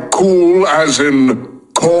term like cool as in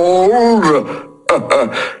cold.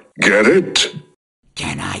 Get it?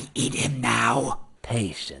 Can I eat him now?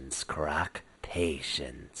 Patience, Croc.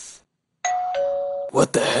 Patience.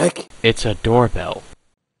 What the heck? It's a doorbell.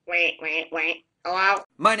 Wait. Hello?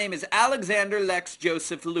 My name is Alexander Lex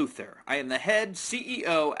Joseph Luthor. I am the head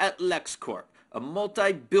CEO at LexCorp, a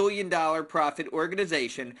multi-billion-dollar profit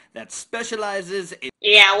organization that specializes in...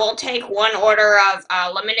 Yeah, we'll take one order of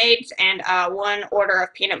lemonades and one order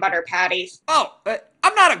of peanut butter patties. Oh,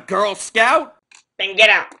 I'm not a Girl Scout. Then get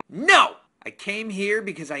out. No! I came here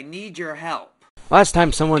because I need your help. Last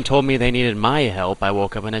time someone told me they needed my help, I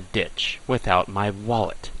woke up in a ditch without my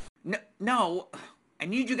wallet. No, I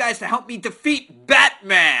need you guys to help me defeat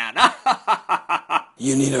Batman!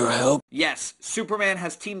 You need our help? Yes, Superman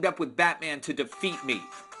has teamed up with Batman to defeat me.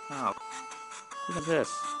 Oh, look at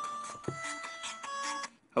this.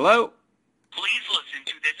 Hello? Please listen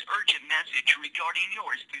to this urgent message regarding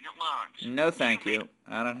your student loans. No, thank you.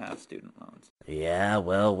 I don't have student loans. Yeah,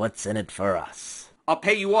 well, what's in it for us? I'll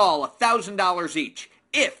pay you all $1,000 each,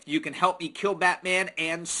 if you can help me kill Batman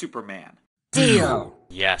and Superman. Deal!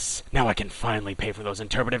 Yes, now I can finally pay for those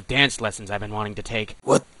interpretive dance lessons I've been wanting to take.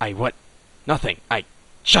 What? What? Nothing.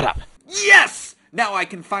 Shut up! Yes! Now I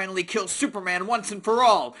can finally kill Superman once and for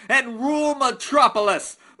all, and rule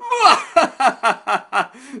Metropolis!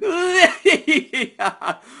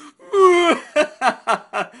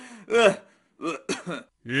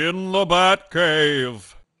 In the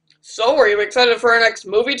Batcave. So, are you excited for our next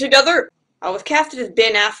movie together? I was casted as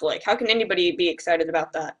Ben Affleck. How can anybody be excited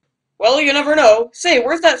about that? Well, you never know. Say,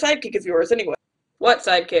 where's that sidekick of yours anyway? What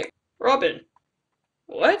sidekick? Robin.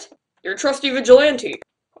 What? Your trusty vigilante.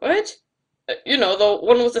 What? You know, the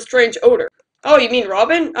one with the strange odor. Oh, you mean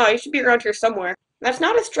Robin? Oh, you should be around here somewhere. That's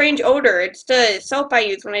not a strange odor. It's the soap I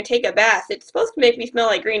use when I take a bath. It's supposed to make me smell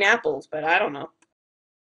like green apples, but I don't know.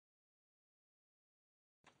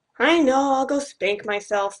 I know, I'll go spank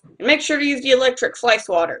myself. And make sure to use the electric slice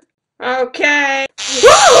water. Okay.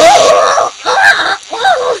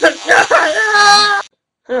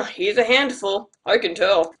 He's a handful. I can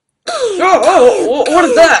tell. What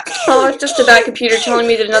is that? Oh, it's just a bad computer telling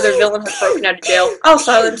me that another villain has broken out of jail. I'll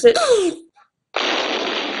silence it.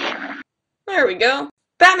 There we go.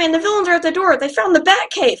 Batman, the villains are at the door. They found the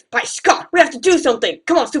Batcave. By Scott, we have to do something.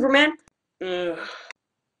 Come on, Superman.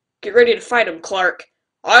 Get ready to fight him, Clark.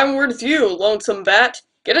 I'm with you, lonesome bat.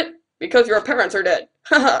 Get it? Because your parents are dead.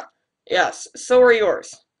 Haha. Yes, so are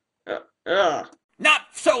yours. Not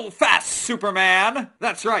so fast, Superman!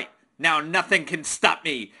 That's right. Now nothing can stop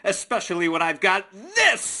me, especially when I've got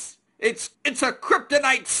this! It's a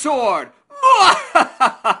kryptonite sword!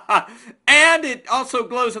 And it also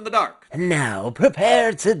glows in the dark. Now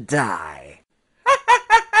prepare to die.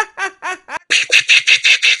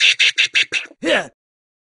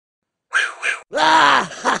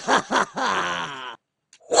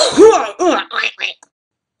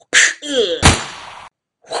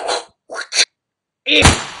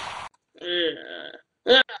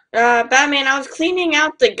 Batman, I was cleaning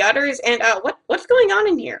out the gutters and, what's going on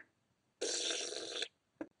in here?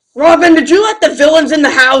 Robin, did you let the villains in the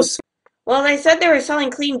house? Well, they said they were selling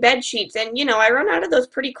clean bed sheets, and, you know, I run out of those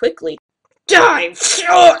pretty quickly. Die!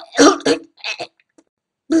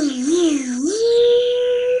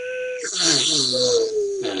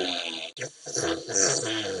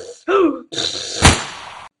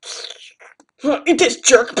 Eat this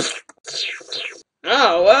jerk!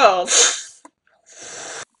 Oh, well.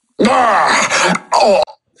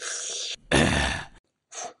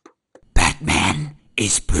 Batman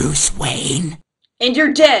is Bruce Wayne. And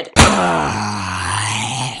you're dead.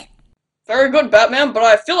 Very good, Batman, but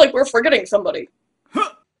I feel like we're forgetting somebody.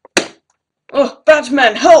 Oh,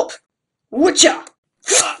 Batman, help! Witcha!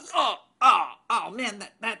 Oh, man,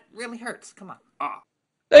 that really hurts. Come on. Oh.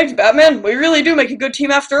 Thanks, Batman. We really do make a good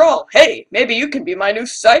team after all. Hey, maybe you can be my new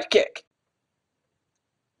sidekick.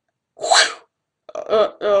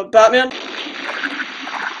 Batman?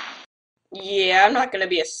 Yeah, I'm not gonna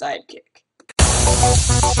be a sidekick.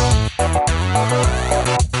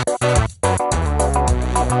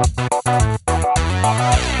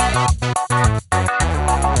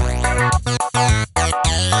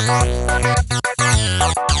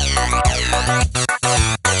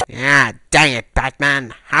 Ah, dang it,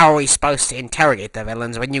 Batman. How are we supposed to interrogate the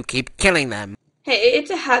villains when you keep killing them? Hey,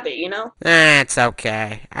 it's a habit, you know? It's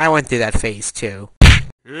okay. I went through that phase too.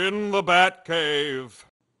 In the Batcave.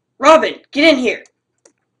 Robin, get in here.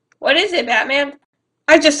 What is it, Batman?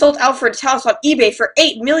 I just sold Alfred's house on eBay for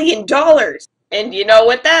 $8 million. And you know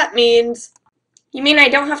what that means. You mean I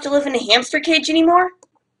don't have to live in a hamster cage anymore?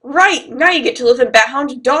 Right, now you get to live in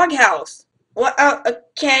Bat-Hound's doghouse. What?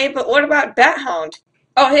 Okay, but what about Bat-Hound?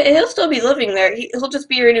 Oh, he'll still be living there. He'll just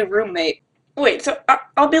be your new roommate. Wait, so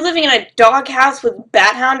I'll be living in a doghouse with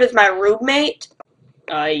Bat-Hound as my roommate?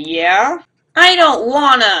 Yeah? I don't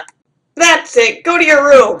wanna. That's it, go to your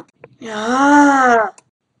room. Ah.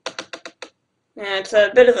 Yeah, it's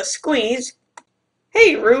a bit of a squeeze.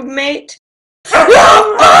 Hey, roommate.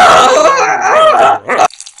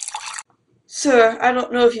 Sir, I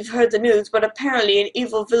don't know if you've heard the news, but apparently an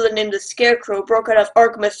evil villain named the Scarecrow broke out of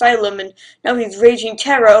Arkham Asylum and now he's raging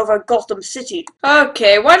terror over Gotham City.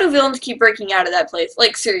 Okay, why do villains keep breaking out of that place?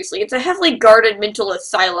 Like, seriously, it's a heavily guarded mental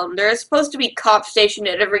asylum. There is supposed to be cops stationed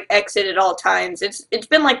at every exit at all times. It's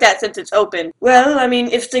been like that since it's opened. Well, I mean,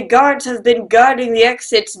 if the guards have been guarding the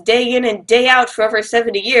exits day in and day out for over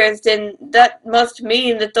 70 years, then that must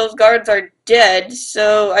mean that those guards are dead,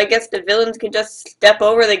 so I guess the villains can just step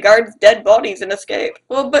over the guards' dead bodies and escape.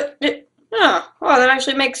 Well, but... well, that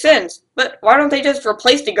actually makes sense. But why don't they just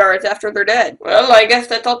replace the guards after they're dead? Well, I guess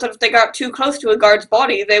they thought that if they got too close to a guard's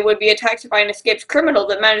body, they would be attacked by an escaped criminal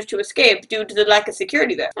that managed to escape due to the lack of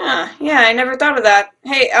security there. Yeah, I never thought of that.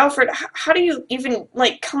 Hey, Alfred, how do you even,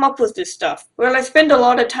 like, come up with this stuff? Well, I spend a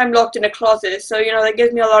lot of time locked in a closet, so, you know, that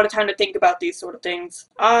gives me a lot of time to think about these sort of things.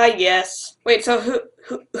 Yes. Wait, so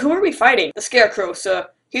who are we fighting? The Scarecrow, sir.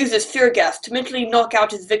 He uses fear gas to mentally knock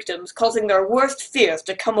out his victims, causing their worst fears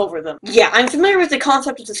to come over them. Yeah, I'm familiar with the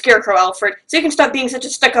concept of the Scarecrow, Alfred, so you can stop being such a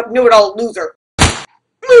stuck-up know-it-all loser.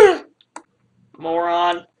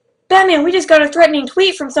 Moron. Batman, we just got a threatening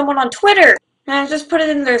tweet from someone on Twitter! And just put it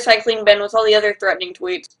in the recycling bin with all the other threatening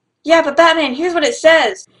tweets. Yeah, but Batman, here's what it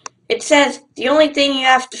says. It says, the only thing you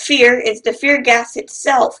have to fear is the fear gas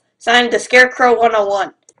itself. Signed, the Scarecrow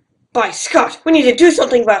 101. By Scott, we need to do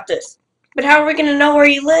something about this. But how are we going to know where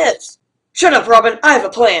he lives? Shut up, Robin. I have a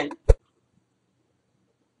plan.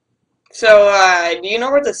 So, do you know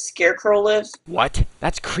where the Scarecrow lives? What?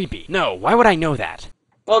 That's creepy. No, why would I know that?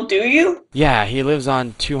 Well, do you? Yeah, he lives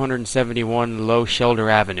on 271 Low Shelter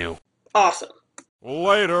Avenue. Awesome.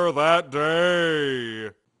 Later that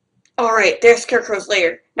day. Alright, there's Scarecrow's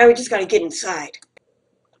lair. Now we just gotta get inside.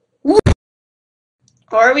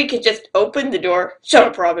 Or we could just open the door. Shut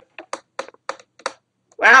up, Robin.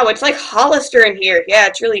 Wow, it's like Hollister in here. Yeah,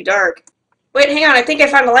 it's really dark. Wait, hang on. I think I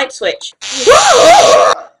found a light switch.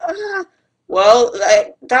 Well,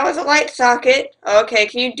 that was a light socket. Okay,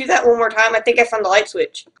 can you do that one more time? I think I found the light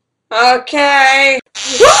switch. Okay.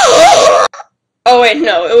 Oh, wait,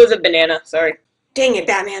 no. It was a banana. Sorry. Dang it,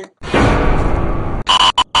 Batman.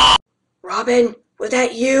 Robin, was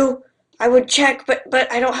that you? I would check,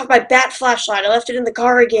 but I don't have my bat flashlight. I left it in the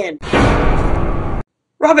car again.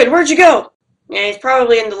 Robin, where'd you go? Yeah, he's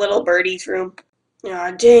probably in the little birdie's room.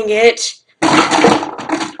 Aw, dang it.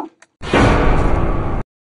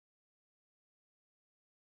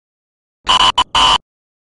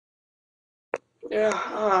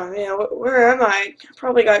 Oh, man, where am I? I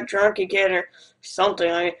probably got drunk again or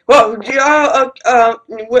something. Whoa,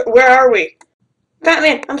 where are we?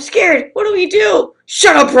 Batman, I'm scared. What do we do?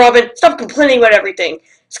 Shut up, Robin. Stop complaining about everything.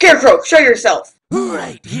 Scarecrow, show yourself.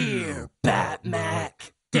 Right here,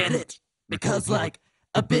 Batmac. Get it? Because, like,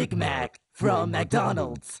 a Big Mac from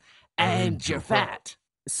McDonald's, and you're fat.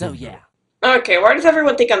 So yeah. Okay, why does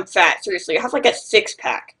everyone think I'm fat? Seriously, I have like a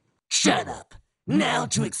six-pack. Shut up. Now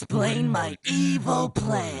to explain my evil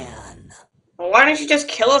plan. Well, why don't you just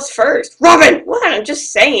kill us first? Robin! What? I'm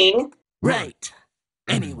just saying. Right.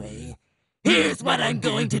 Anyway, here's what I'm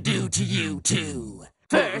going to do to you two.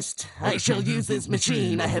 First, I shall use this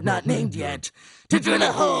machine I have not named yet to drill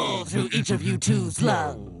a hole through each of you two's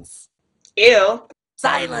lungs. Ew.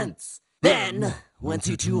 Silence! Then, once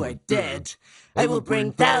you two are dead, I will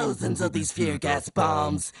bring thousands of these fear gas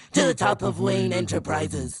bombs to the top of Wayne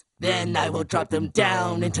Enterprises. Then I will drop them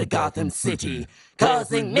down into Gotham City,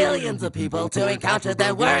 causing millions of people to encounter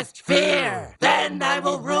their worst fear. Then I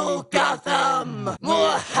will rule Gotham!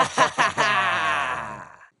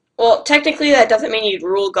 Well, technically that doesn't mean you'd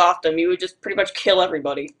rule Gotham. You would just pretty much kill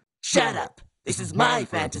everybody. Shut up! This is my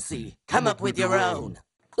fantasy. Come up with your own.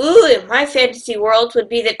 Ooh, my fantasy world would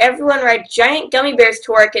be that everyone rides giant gummy bears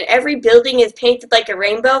to work and every building is painted like a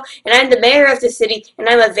rainbow and I'm the mayor of the city and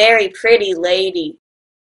I'm a very pretty lady.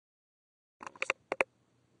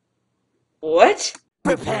 What?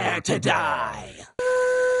 Prepare to die.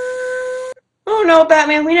 Oh no,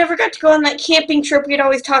 Batman, we never got to go on that camping trip we'd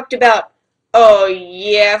always talked about. Oh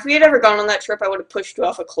yeah, if we had ever gone on that trip, I would have pushed you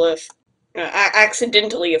off a cliff.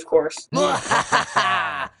 Accidentally, of course.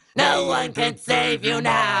 No one can save you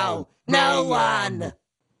now! No one!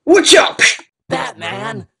 Watch out!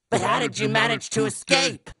 Batman, but how did you manage to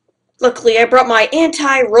escape? Luckily, I brought my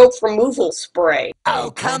anti-rope removal spray.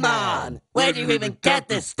 Oh, come on! Where do you even get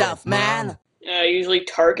this stuff, man? Usually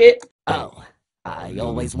Target. Oh, I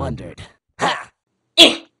always wondered. Ha!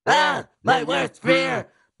 My worst fear!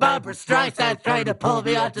 Barbara Streisand tried to pull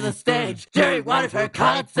me onto the stage during one of her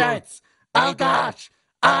concerts! Oh gosh!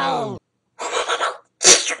 Oh!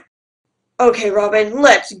 Okay, Robin,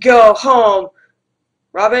 let's go home.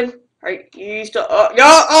 Robin, are you still?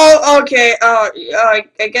 Oh, okay. I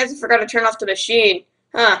guess I forgot to turn off the machine.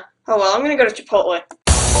 Huh. Oh well, I'm gonna go to Chipotle.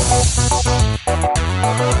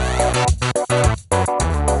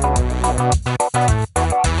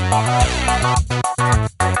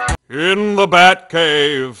 In the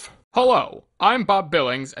Batcave. Hello, I'm Bob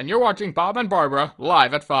Billings, and you're watching Bob and Barbara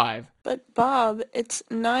live at 5. But Bob, it's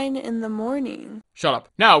 9 in the morning. Shut up.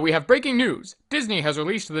 Now we have breaking news. Disney has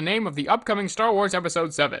released the name of the upcoming Star Wars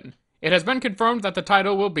Episode 7. It has been confirmed that the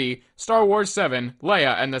title will be Star Wars 7,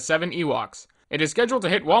 Leia and the 7 Ewoks. It is scheduled to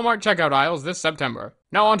hit Walmart checkout aisles this September.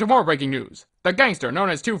 Now on to more breaking news. The gangster known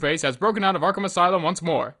as Two-Face has broken out of Arkham Asylum once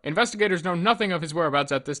more. Investigators know nothing of his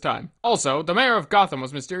whereabouts at this time. Also, the mayor of Gotham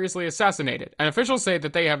was mysteriously assassinated, and officials say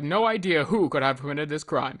that they have no idea who could have committed this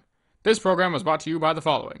crime. This program was brought to you by the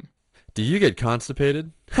following. Do you get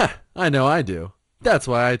constipated? Ha! I know I do. That's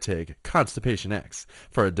why I take Constipation X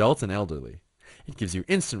for adults and elderly. It gives you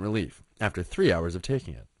instant relief after 3 hours of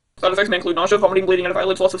taking it. Side effects may include nausea, vomiting, bleeding out of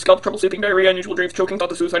eyelids, loss of scalp, trouble sleeping, diarrhea, unusual dreams, choking,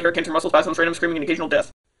 thoughts of suicide, hair cancer, muscle spasms, random screaming, and occasional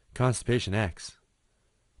death. Constipation X.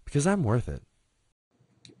 Because I'm worth it.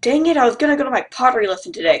 Dang it, I was gonna go to my pottery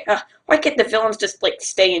lesson today. Why can't the villains just,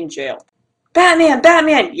 stay in jail?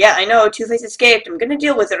 Batman! Yeah, I know, Two-Face escaped. I'm gonna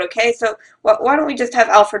deal with it, okay? So, why don't we just have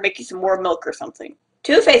Alfred make you some more milk or something?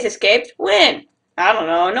 Two-Face escaped? When? I don't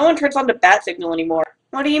know. No one turns on the bat signal anymore.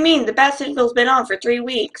 What do you mean? The bat signal's been on for 3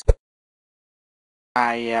 weeks.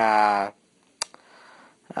 I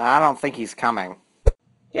don't think he's coming.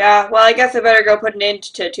 Yeah, well, I guess I better go put an end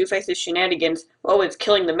to Two-Face's shenanigans. Oh, it's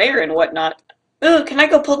killing the mayor and whatnot. Ooh, can I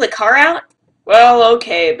go pull the car out? Well,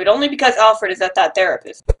 okay, but only because Alfred is at that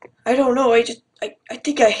therapist. I don't know, I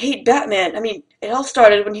think I hate Batman. I mean, it all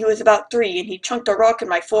started when he was about 3 and he chunked a rock in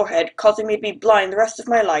my forehead, causing me to be blind the rest of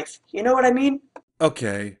my life. You know what I mean?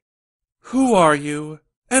 Okay. Who are you?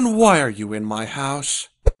 And why are you in my house?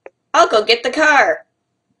 I'll go get the car.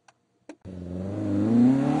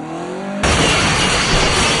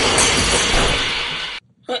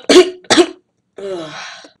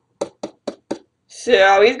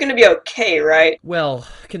 So, he's gonna be okay, right? Well,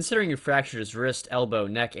 considering you fractured his wrist, elbow,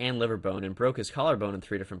 neck, and liver bone, and broke his collarbone in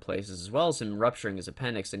 3 different places, as well as him rupturing his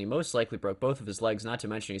appendix, and he most likely broke both of his legs, not to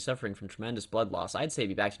mention he's suffering from tremendous blood loss, I'd say he'd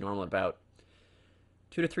be back to normal in about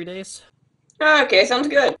 2 to 3 days. Okay, sounds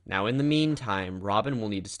good. Now, in the meantime, Robin will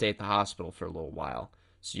need to stay at the hospital for a little while,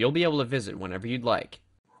 so you'll be able to visit whenever you'd like.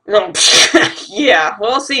 Yeah,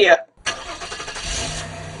 we'll see ya.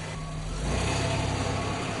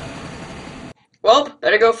 Well,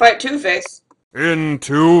 better go fight Two-Face. In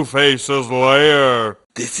Two-Face's lair.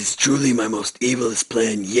 This is truly my most evilest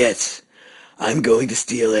plan yet. I'm going to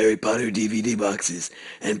steal Harry Potter DVD boxes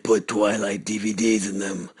and put Twilight DVDs in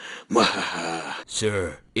them. Mwahaha.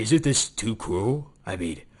 Sir, isn't this too cruel? I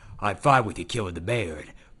mean, I'm fine with you killing the mayor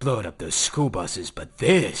and blowing up those school buses, but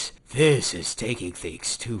this is taking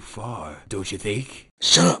things too far, don't you think?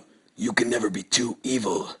 Shut up! You can never be too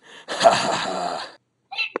evil. Ha ha ha.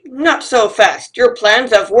 Not so fast. Your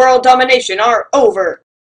plans of world domination are over.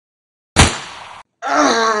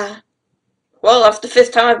 Ah. Well, that's the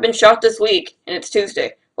 5th time I've been shot this week, and it's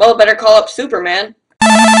Tuesday. Well, better call up Superman.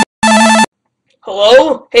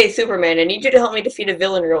 Hello? Hey, Superman, I need you to help me defeat a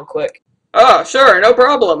villain real quick. Oh, sure, no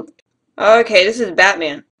problem. Okay, this is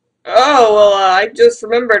Batman. Oh, well, I just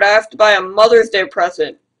remembered I have to buy a Mother's Day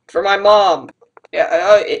present for my mom.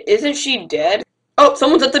 Yeah, isn't she dead? Oh,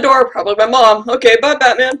 someone's at the door, probably my mom. Okay, bye,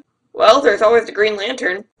 Batman. Well, there's always the Green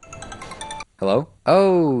Lantern. Hello?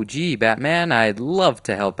 Oh, gee, Batman, I'd love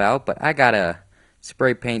to help out, but I gotta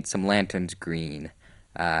spray paint some lanterns green.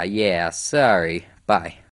 Yeah, sorry.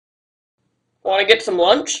 Bye. Want to get some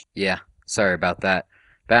lunch? Yeah, sorry about that.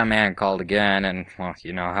 Batman called again, and, well,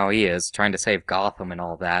 you know how he is, trying to save Gotham and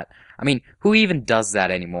all that. I mean, who even does that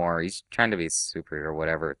anymore? He's trying to be a superhero or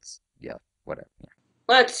whatever. Yeah, whatever. Yeah.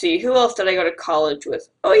 Let's see, who else did I go to college with?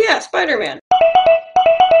 Oh yeah, Spider-Man.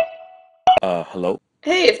 Hello?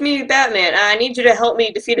 Hey, it's me, Batman. I need you to help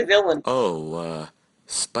me defeat a villain. Oh,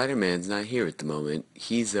 Spider-Man's not here at the moment.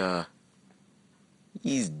 He's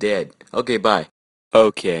dead. Okay, bye.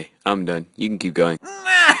 Okay, I'm done. You can keep going.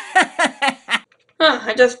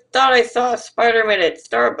 I just thought I saw Spider-Man at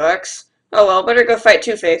Starbucks. Oh well, better go fight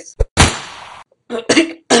Two-Face.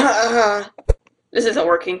 This isn't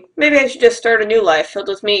working. Maybe I should just start a new life filled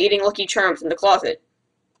with me eating Lucky Charms in the closet.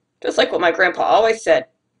 Just like what my grandpa always said.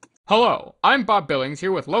 Hello, I'm Bob Billings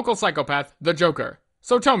here with local psychopath, the Joker.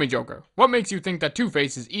 So tell me, Joker, what makes you think that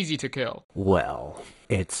Two-Face is easy to kill? Well,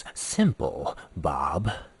 it's simple,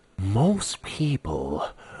 Bob. Most people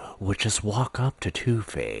would just walk up to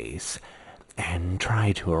Two-Face and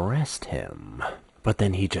try to arrest him, but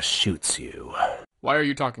then he just shoots you. Why are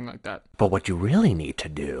you talking like that? But what you really need to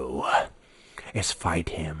do is fight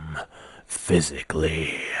him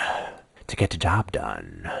physically to get the job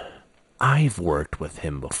done. I've worked with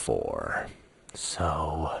him before,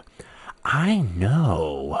 so I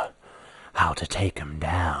know how to take him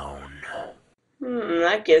down.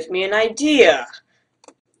 That gives me an idea.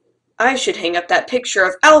 I should hang up that picture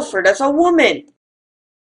of Alfred as a woman.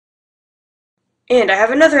 And I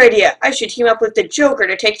have another idea. I should team up with the Joker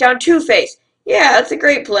to take down Two-Face. Yeah, that's a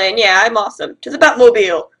great plan. Yeah, I'm awesome. To the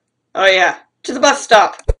Batmobile. Oh yeah, to the bus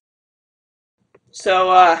stop.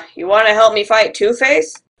 So, you want to help me fight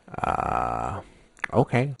Two-Face?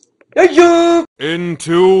 Okay. In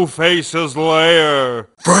Two-Face's lair.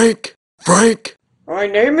 Frank! Frank! My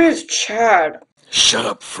name is Chad. Shut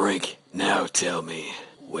up, Frank. Now tell me,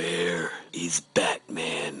 where is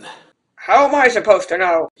Batman? How am I supposed to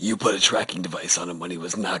know? You put a tracking device on him when he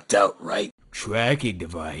was knocked out, right? Tracking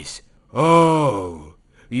device? Oh,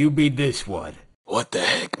 you mean this one? What the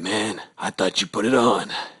heck, man? I thought you put it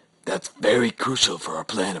on. That's very crucial for our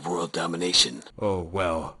plan of world domination. Oh,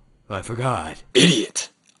 well, I forgot. Idiot!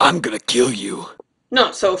 I'm gonna kill you.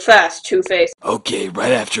 Not so fast, Two-Face. Okay,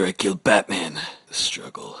 right after I kill Batman. The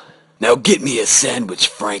struggle. Now get me a sandwich,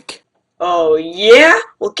 Frank. Oh, yeah?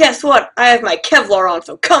 Well, guess what? I have my Kevlar on,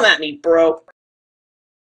 so come at me, bro.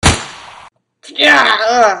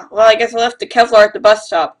 Yeah, well, I guess I left the Kevlar at the bus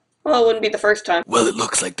stop. Well, it wouldn't be the first time. Well, it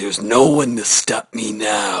looks like there's no one to stop me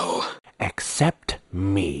now. Except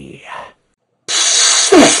me.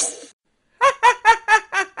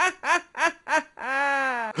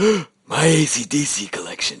 My AC/DC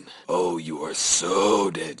collection. Oh, you are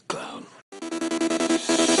so dead, clown.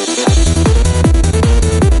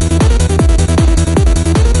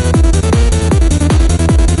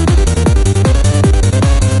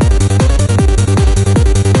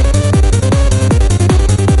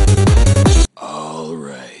 All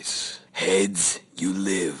right. Heads, you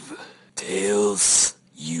live. Tails,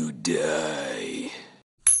 you die.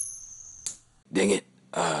 Dang it.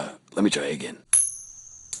 Let me try again.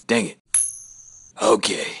 Dang it.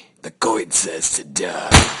 Okay, the coin says to die.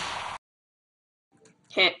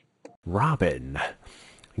 Robin,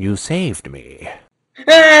 you saved me.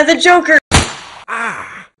 The Joker!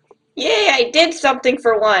 Yay, I did something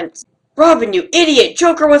for once. Robin, you idiot!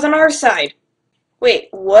 Joker was on our side. Wait,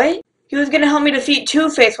 what? He was gonna help me defeat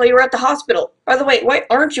Two-Face while you were at the hospital. By the way, why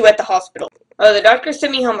aren't you at the hospital? Oh, the doctor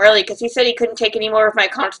sent me home early because he said he couldn't take any more of my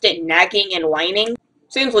constant nagging and whining.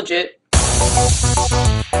 Seems legit.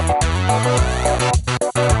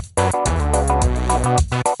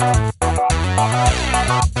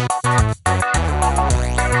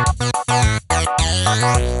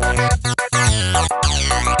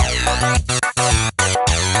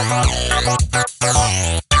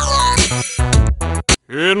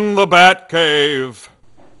 In Batcave.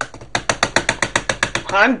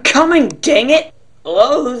 I'm coming, dang it!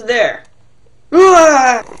 Hello, who's there?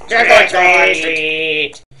 Trick or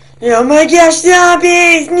treat! Oh my gosh,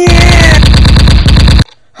 zombies! Yeah!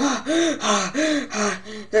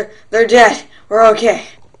 They're dead. We're okay.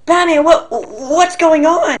 Batman, what's going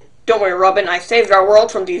on? Don't worry, Robin. I saved our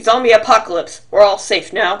world from the zombie apocalypse. We're all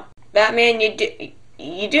safe now. Batman,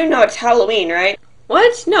 you do know it's Halloween, right?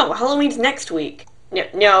 What? No, Halloween's next week.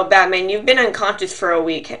 No, Batman, you've been unconscious for a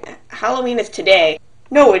week. Halloween is today.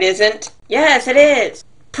 No, it isn't. Yes, it is.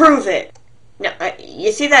 Prove it. No,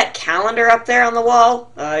 you see that calendar up there on the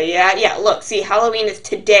wall? Yeah, look, see, Halloween is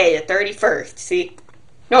today, the 31st, see?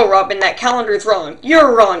 No, Robin, that calendar's wrong.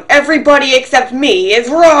 You're wrong. Everybody except me is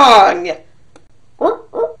wrong!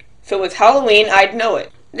 If it was Halloween, I'd know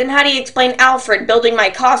it. Then how do you explain Alfred building my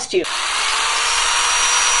costume?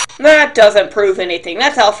 That doesn't prove anything.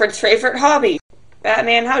 That's Alfred's favorite hobby.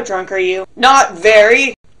 Batman, how drunk are you? Not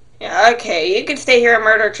very. Yeah, okay, you can stay here and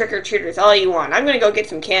murder trick-or-treaters all you want. I'm gonna go get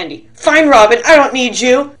some candy. Fine, Robin, I don't need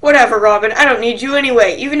you. Whatever, Robin, I don't need you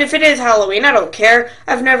anyway. Even if it is Halloween, I don't care.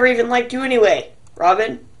 I've never even liked you anyway.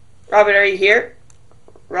 Robin? Robin, are you here?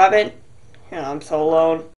 Robin? Yeah, I'm so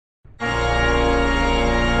alone.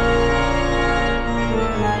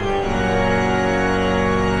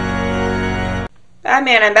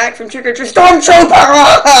 Batman, I'm back from trick-or-treat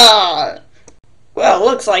Stormtrooper! Well,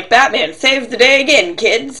 looks like Batman saved the day again,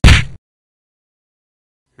 kids.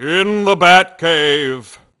 In the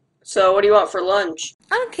Batcave. So, what do you want for lunch?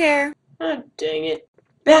 I don't care. Oh, dang it.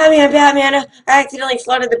 Batman, I accidentally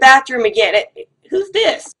flooded the bathroom again. Who's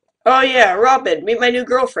this? Oh yeah, Robin, meet my new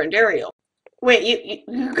girlfriend, Ariel. Wait,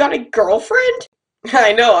 you got a girlfriend?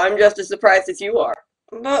 I know, I'm just as surprised as you are.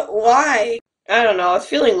 But why? I don't know, I was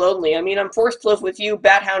feeling lonely. I mean, I'm forced to live with you,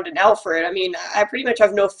 Bathound, and Alfred. I mean, I pretty much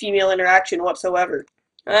have no female interaction whatsoever.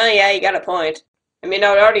 Oh yeah, you got a point. I mean,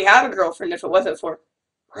 I would already have a girlfriend if it wasn't for...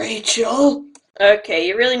 Rachel? Okay,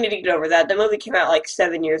 you really need to get over that. The movie came out like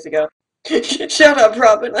 7 years ago. Shut up,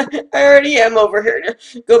 Robin. I already am over here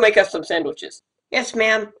to go make us some sandwiches. Yes,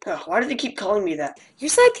 ma'am. Why do they keep calling me that? Your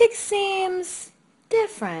sidekick seems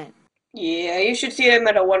different. Yeah, you should see him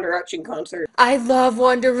at a One Direction concert. I love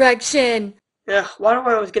One Direction. Ugh, why do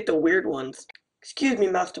I always get the weird ones? Excuse me,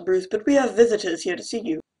 Master Bruce, but we have visitors here to see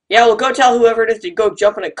you. Yeah, well, go tell whoever it is to go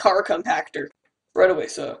jump in a car compactor. Right away,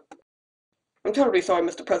 sir. I'm terribly sorry,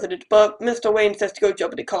 Mr. President, but Mr. Wayne says to go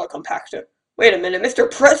jump in a car compactor. Wait a minute,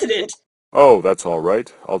 Mr. President! Oh, that's all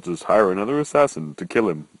right. I'll just hire another assassin to kill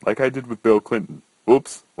him, like I did with Bill Clinton.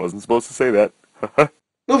 Oops, wasn't supposed to say that.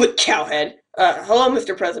 Move it, cowhead. Hello,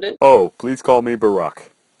 Mr. President. Oh, please call me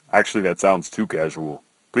Barack. Actually, that sounds too casual.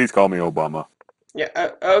 Please call me Obama.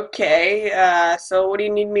 Yeah, okay, so what do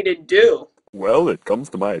you need me to do? Well, it comes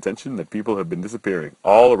to my attention that people have been disappearing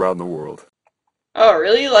all around the world. Oh,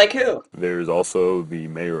 really? Like who? There's also the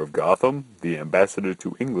mayor of Gotham, the ambassador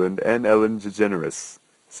to England, and Ellen DeGeneres.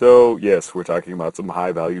 So, yes, we're talking about some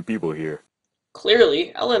high-value people here.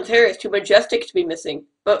 Clearly, Ellen's hair is too majestic to be missing.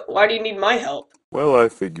 But why do you need my help? Well, I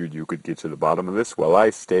figured you could get to the bottom of this while I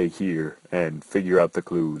stay here and figure out the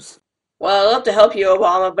clues. Well, I'd love to help you,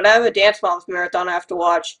 Obama, but I have a Dance Moms marathon I have to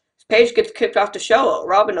watch. If Paige gets kicked off the show,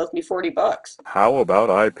 Robin owes me $40. How about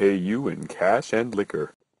I pay you in cash and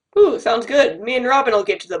liquor? Ooh, sounds good. Me and Robin will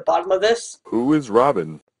get to the bottom of this. Who is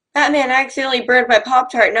Robin? Batman accidentally burned my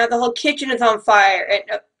Pop-Tart. Now the whole kitchen is on fire.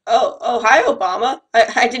 And hi, Obama.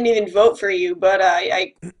 I didn't even vote for you, but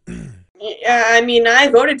I mean, I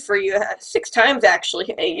voted for you 6 times,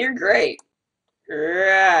 actually. Hey, you're great.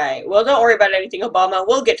 Right. Well, don't worry about anything, Obama.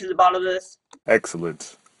 We'll get to the bottom of this.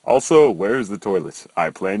 Excellent. Also, where's the toilet? I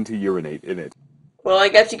plan to urinate in it. Well, I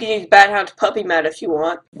guess you can use Bathound's puppy mat if you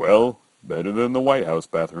want. Well, better than the White House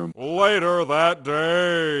bathroom. Later that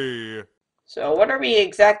day. So what are we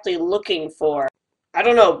exactly looking for? I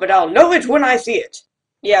don't know, but I'll know it when I see it.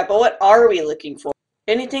 Yeah, but what are we looking for?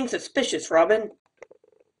 Anything suspicious, Robin?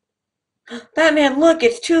 Batman, look,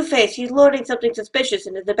 it's Two-Face. He's loading something suspicious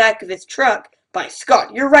into the back of his truck. By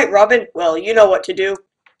Scott, you're right, Robin. Well, you know what to do.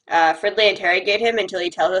 Friendly interrogate him until he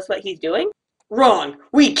tells us what he's doing? Wrong.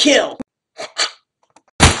 We kill.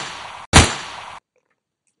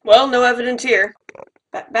 Well, no evidence here.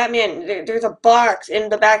 Batman, there's a box in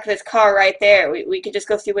the back of his car right there. We could just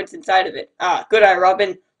go see what's inside of it. Ah, good eye,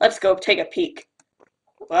 Robin. Let's go take a peek.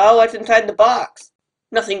 Well, what's inside the box?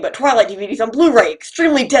 Nothing but Twilight DVDs on Blu-ray.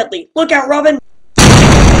 Extremely deadly. Look out, Robin!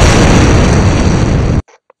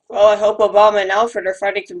 Well, I hope Obama and Alfred are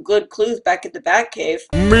finding some good clues back at the Batcave.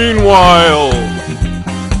 Meanwhile...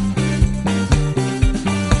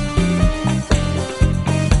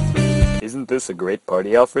 Isn't this a great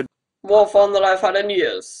party, Alfred? More fun than I've had in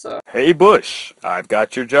years, so. Hey, Bush, I've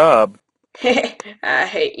got your job. I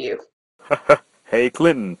hate you. Hey,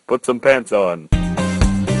 Clinton, put some pants on.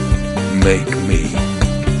 Make me.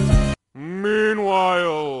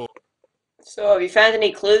 Meanwhile. So, have you found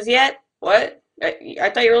any clues yet? What? I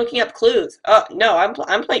thought you were looking up clues. Oh, no,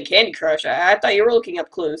 I'm playing Candy Crush. I thought you were looking up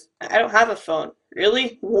clues. I don't have a phone.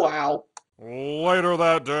 Really? Wow. Later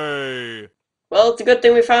that day. Well, it's a good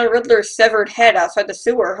thing we found Riddler's severed head outside the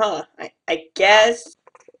sewer, huh? I guess.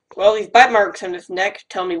 Well, these bite marks on his neck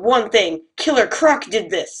tell me one thing. Killer Croc did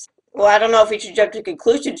this. Well, I don't know if we should jump to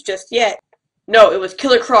conclusions just yet. No, it was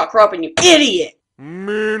Killer Croc, Robin, you idiot!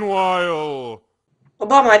 Meanwhile.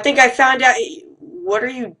 Obama, I think I found out... What are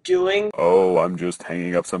you doing? Oh, I'm just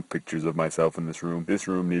hanging up some pictures of myself in this room. This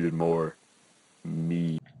room needed more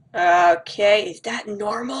me. Okay, is that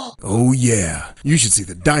normal? Oh yeah, you should see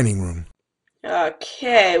the dining room.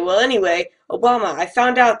 Okay, well anyway, Obama, I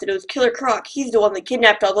found out that it was Killer Croc. He's the one that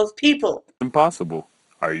kidnapped all those people. Impossible.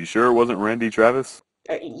 Are you sure it wasn't Randy Travis?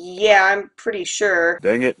 Yeah, I'm pretty sure.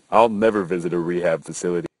 Dang it, I'll never visit a rehab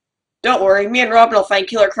facility. Don't worry, me and Robin will find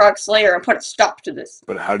Killer Croc's lair and put a stop to this.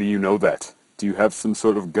 But how do you know that? Do you have some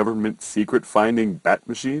sort of government secret finding bat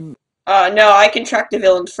machine? No, I can track the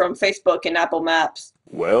villains from Facebook and Apple Maps.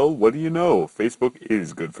 Well, what do you know? Facebook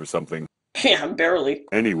is good for something. Yeah, barely.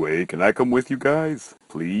 Anyway, can I come with you guys?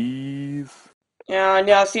 Please?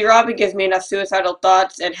 No, see, Robin gives me enough suicidal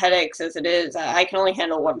thoughts and headaches as it is. I can only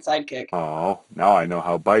handle one sidekick. Oh, now I know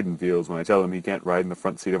how Biden feels when I tell him he can't ride in the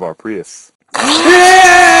front seat of our Prius.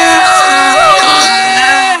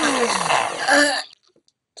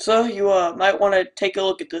 So, you might want to take a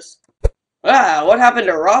look at this. What happened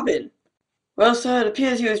to Robin? Well, sir, it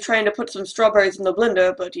appears he was trying to put some strawberries in the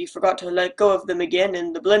blender, but he forgot to let go of them again,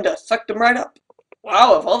 and the blender sucked them right up.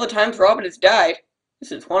 Wow, of all the times Robin has died,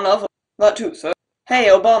 this is one of them. Not two, sir. Hey,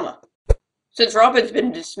 Obama. Since Robin's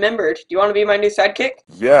been dismembered, do you want to be my new sidekick?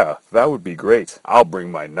 Yeah, that would be great. I'll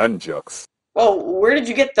bring my nunchucks. Well, where did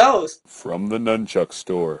you get those? From the nunchuck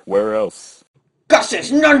store. Where else?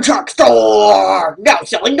 Gus's Nunchuck Store! Now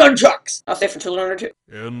selling nunchucks! I'll stay for children or two.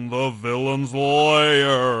 In the villain's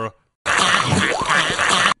lair.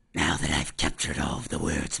 Now that I've captured all of the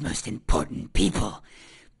world's most important people,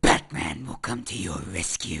 Batman will come to your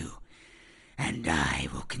rescue, and I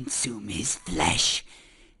will consume his flesh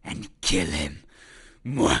and kill him.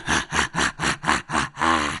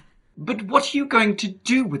 But what are you going to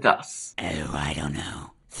do with us? Oh, I don't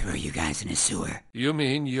know. Throw you guys in a sewer. You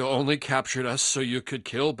mean you only captured us so you could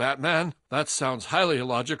kill Batman? That sounds highly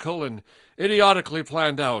illogical and idiotically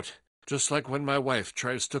planned out. Just like when my wife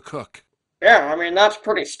tries to cook. Yeah, I mean, that's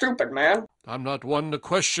pretty stupid, man. I'm not one to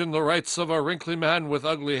question the rights of a wrinkly man with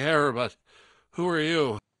ugly hair, but who are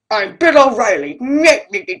you? I'm Bill O'Reilly.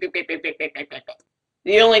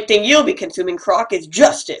 The only thing you'll be consuming, Croc, is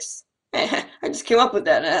justice. I just came up with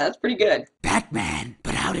that. That's pretty good. Batman,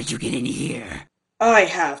 but how did you get in here? I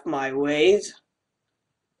have my ways.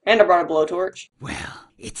 And I brought a blowtorch. Well,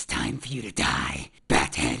 it's time for you to die,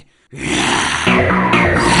 Bathead.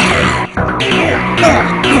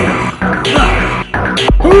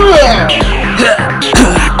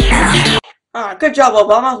 Good job,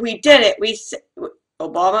 Obama. We did it.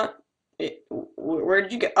 Obama? Where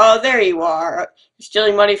did you go? Oh, there you are. You're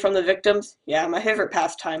stealing money from the victims? Yeah, my favorite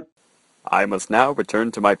pastime. I must now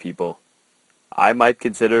return to my people. I might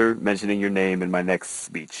consider mentioning your name in my next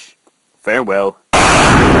speech. Farewell.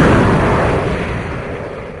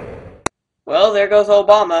 Well, there goes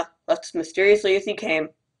Obama. Left as mysteriously as he came.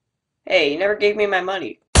 Hey, you never gave me my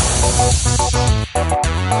money.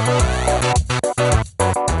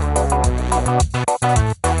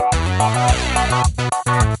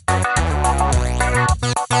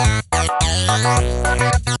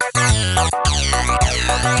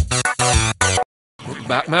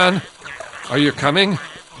 Batman? Are you coming?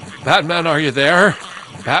 Batman, are you there?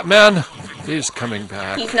 Batman? He's coming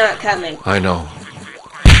back. He's not coming. I know.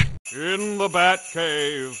 In the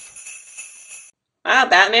Batcave. Wow,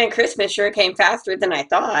 Batman Christmas sure came faster than I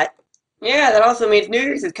thought. Yeah, that also means New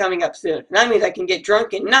Year's is coming up soon. That means I can get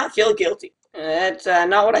drunk and not feel guilty. That's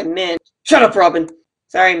not what I meant. Shut up, Robin.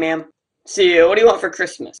 Sorry, ma'am. See, what do you want for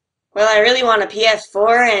Christmas? Well, I really want a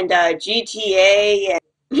PS4 and GTA and...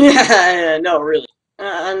 Yeah, no, really.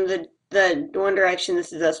 And the One Direction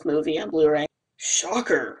This Is Us movie on Blu-ray.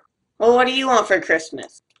 Shocker. Well, what do you want for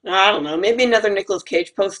Christmas? I don't know, maybe another Nicolas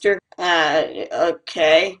Cage poster?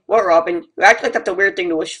 Okay. What, Robin? You act like that's a weird thing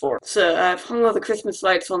to wish for. So, I've hung all the Christmas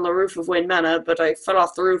lights on the roof of Wayne Manor, but I fell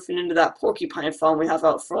off the roof and into that porcupine farm we have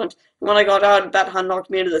out front. And when I got out, Bat Hunt knocked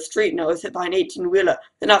me into the street and I was hit by an 18-wheeler.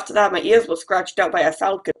 Then after that, my ears were scratched out by a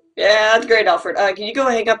falcon. Yeah, that's great, Alfred. Can you go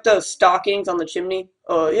hang up those stockings on the chimney?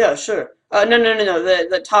 Oh, yeah, sure. No.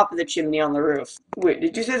 The top of the chimney on the roof. Wait,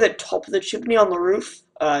 did you say the top of the chimney on the roof?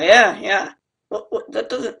 Yeah. What, that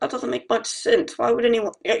doesn't make much sense. Why would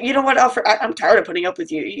anyone? You know what, Alfred? I'm tired of putting up with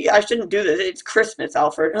you. I shouldn't do this. It's Christmas,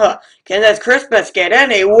 Alfred. Can this Christmas get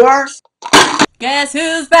any worse? Guess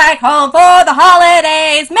who's back home for the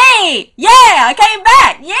holidays? Me! Yeah, I came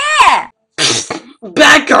back! Yeah!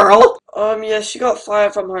 Batgirl! Yes, she got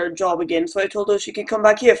fired from her job again, so I told her she could come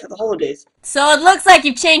back here for the holidays. So it looks like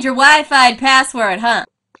you've changed your Wi-Fi password, huh?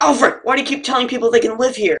 Alfred, why do you keep telling people they can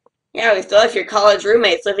live here? Yeah, we still have your college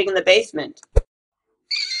roommates living in the basement.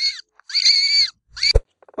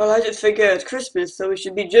 Well, I just figure it's Christmas, so we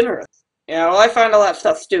should be generous. Yeah, well, I find all that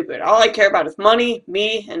stuff stupid. All I care about is money,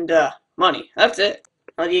 me, and, money. That's it.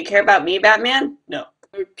 Well, do you care about me, Batman? No.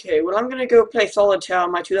 Okay, well, I'm gonna go play Solitaire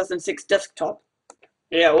on my 2006 desktop.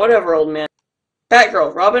 Yeah, whatever, old man.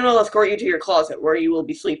 Batgirl, Robin will escort you to your closet, where you will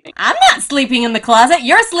be sleeping. I'm not sleeping in the closet.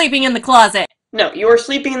 You're sleeping in the closet. No, you are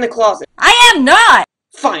sleeping in the closet. I am not!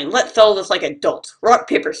 Fine, let's settle this like adults. Rock,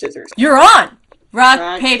 paper, scissors. You're on!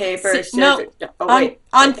 Rock, paper, scissors. No, oh,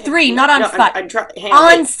 on 3, not on 5.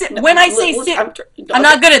 When I say sit, I'm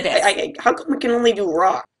not good at this. How come we can only do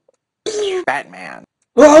rock? Batman.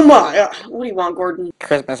 Oh my! What do you want, Gordon?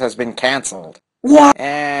 Christmas has been cancelled. What?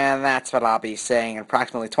 And that's what I'll be saying in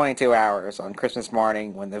approximately 22 hours on Christmas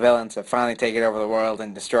morning when the villains have finally taken over the world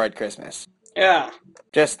and destroyed Christmas. Yeah.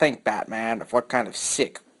 Just think, Batman, of what kind of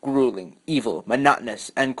sick, grueling, evil, monotonous,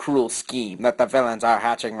 and cruel scheme that the villains are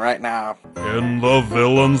hatching right now. In the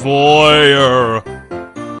villain's lair.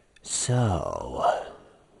 So,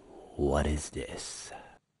 what is this?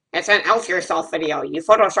 It's an elf yourself video. You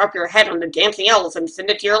Photoshop your head on the dancing elves and send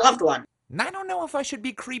it to your loved one. I don't know if I should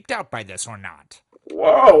be creeped out by this or not.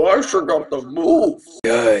 Wow, I sure got the move.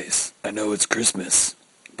 Guys, I know it's Christmas,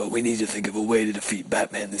 but we need to think of a way to defeat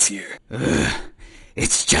Batman this year.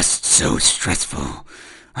 It's just so stressful.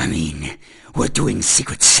 I mean, we're doing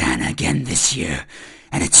Secret Santa again this year,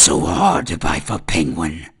 and it's so hard to buy for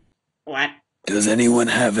Penguin. What? Does anyone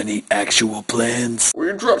have any actual plans?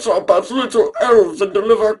 We dress up as little elves and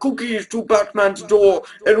deliver cookies to Batman's door,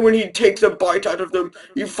 and when he takes a bite out of them,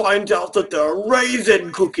 he finds out that they're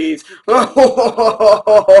raisin cookies. No?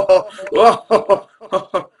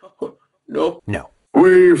 No.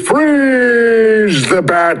 We freeze the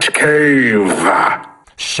Batcave.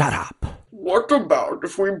 Shut up. What about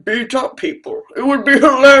if we beat up people? It would be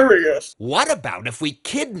hilarious. What about if we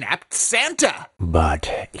kidnapped Santa? But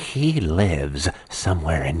he lives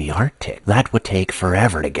somewhere in the Arctic. That would take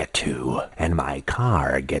forever to get to, and my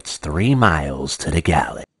car gets 3 miles to the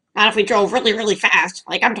gallon. Not if we drove really, really fast.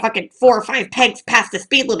 Like, I'm talking 4 or 5 pegs past the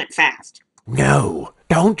speed limit fast. No,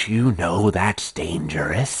 don't you know that's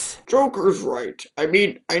dangerous? Joker's right. I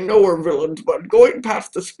mean, I know we're villains, but going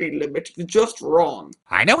past the speed limit is just wrong.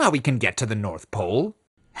 I know how we can get to the North Pole.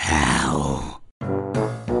 How?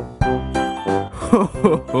 Ho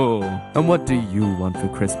ho ho! And what do you want for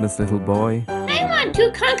Christmas, little boy? I want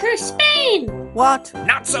to conquer Spain! What?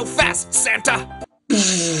 Not so fast, Santa! You're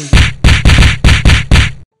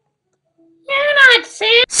not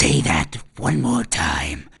Santa! Say that one more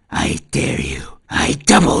time. I dare you. I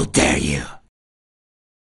double dare you.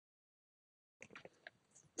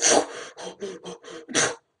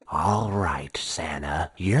 All right,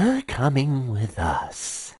 Santa, you're coming with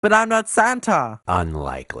us. But I'm not Santa.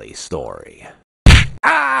 Unlikely story.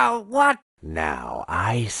 Ow, what? Now,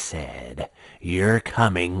 I said, you're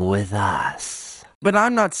coming with us. But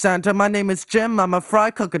I'm not Santa. My name is Jim. I'm a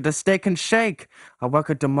fry cook at the Steak and Shake. I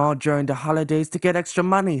work at the mall during the holidays to get extra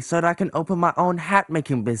money so that I can open my own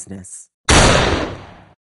hat-making business.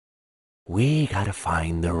 We gotta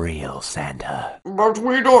find the real Santa. But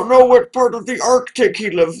we don't know what part of the Arctic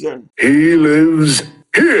he lives in. He lives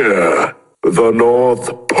here, the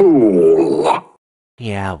North Pole.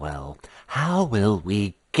 Yeah, well, how will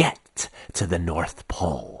we get to the North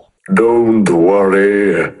Pole? Don't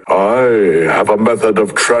worry, I have a method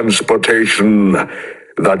of transportation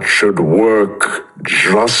that should work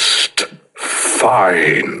just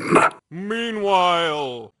fine.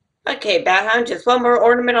 Meanwhile... Okay, Bathound, just one more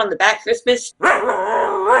ornament on the back Christmas. No,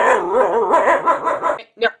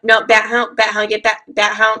 Bathound, get back,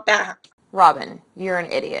 Bathound. Robin, you're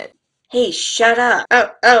an idiot. Hey, shut up.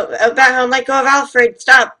 Oh, Bathound, let go of Alfred.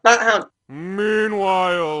 Stop, Bathound.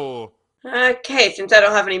 Meanwhile... Okay, since I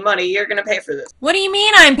don't have any money, you're gonna pay for this. What do you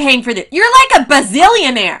mean I'm paying for this? You're like a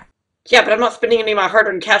bazillionaire! Yeah, but I'm not spending any of my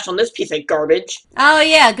hard-earned cash on this piece of garbage. Oh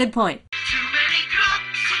yeah, good point.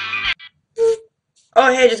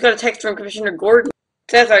 Oh hey, I just got a text from Commissioner Gordon.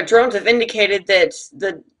 It says our drones have indicated that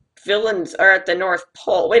the villains are at the North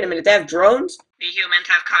Pole. Wait a minute, they have drones? The humans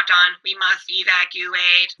have caught on. We must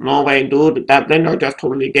evacuate. No way, dude. That blender just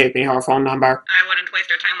totally gave me her phone number. I wouldn't waste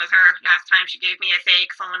your time with her. Last time she gave me a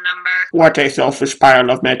fake phone number. What a selfish pile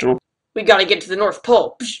of metal. We gotta get to the North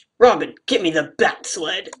Pole. Psh, Robin, get me the bat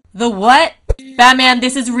sled. The what? Batman,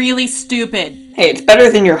 this is really stupid. Hey, it's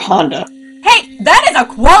better than your Honda. Hey, that is a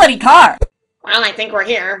quality car! Well, I think we're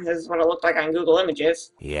here. This is what it looked like on Google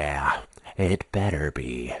Images. Yeah, it better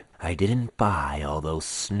be. I didn't buy all those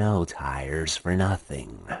snow tires for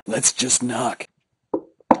nothing. Let's just knock.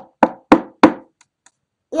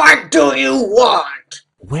 What do you want?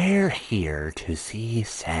 We're here to see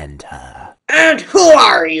Santa. And who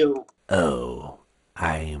are you? Oh,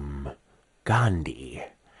 I'm Gandhi.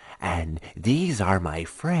 And these are my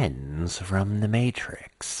friends from the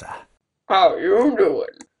Matrix. How you doing?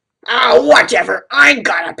 Oh, whatever. I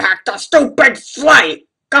gotta pack the stupid flight.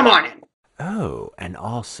 Come on in. Oh, and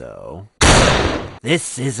also,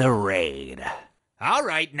 this is a raid. All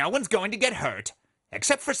right, no one's going to get hurt.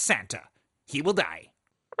 Except for Santa. He will die.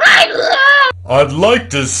 I'd like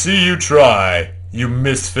to see you try, you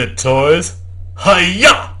misfit toys.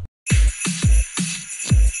 Hi-ya!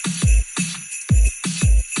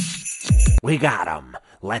 We got 'em.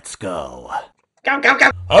 Let's go. Go, go, go.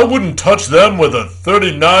 I wouldn't touch them with a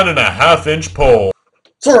 39.5-inch pole.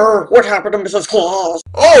 Sir, what happened to Mrs. Claus?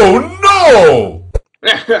 Oh, no!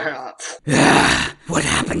 What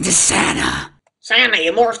happened to Santa? Santa,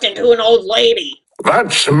 you morphed into an old lady.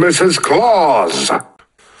 That's Mrs. Claus.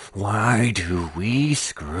 Why do we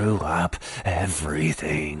screw up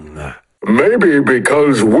everything? Maybe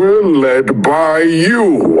because we're led by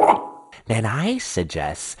you. Then I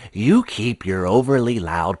suggest you keep your overly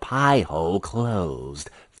loud pie hole closed.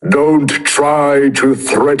 Don't try to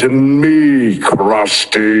threaten me,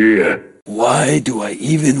 Krusty. Why do I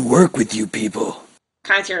even work with you people?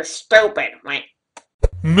 'Cause you're stupid. Wait.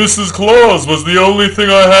 Mrs. Claus was the only thing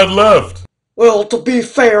I had left. Well, to be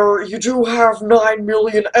fair, you do have 9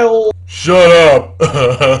 million L. Shut up!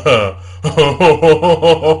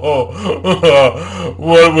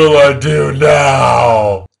 What will I do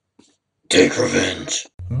now? Take revenge.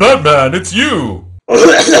 Batman, it's you!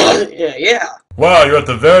 Yeah. Wow, you're at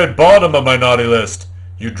the very bottom of my naughty list.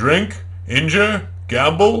 You drink, injure,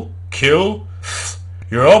 gamble, kill.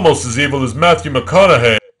 You're almost as evil as Matthew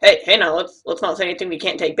McConaughey. Hey, now, let's not say anything we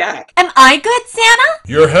can't take back. Am I good, Santa?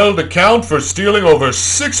 You're held account for stealing over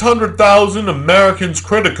 600,000 Americans'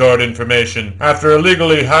 credit card information after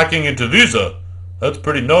illegally hacking into Visa. That's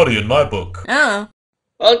pretty naughty in my book. Oh.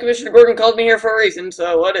 Well, Commissioner Gordon called me here for a reason,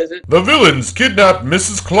 so what is it? The villains kidnapped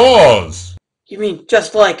Mrs. Claus. You mean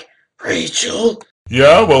just like Rachel?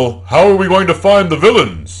 Yeah, well, how are we going to find the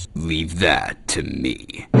villains? Leave that to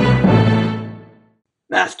me.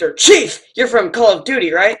 Master Chief! You're from Call of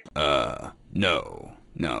Duty, right? No.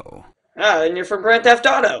 Ah, and you're from Grand Theft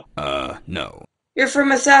Auto. No. You're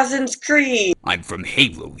from Assassin's Creed. I'm from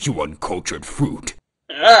Halo, you uncultured fruit.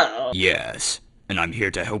 Oh. Yes, and I'm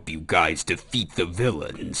here to help you guys defeat the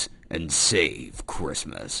villains and save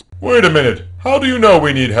Christmas. Wait a minute. How do you know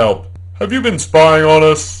we need help? Have you been spying on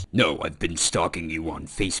us? No, I've been stalking you on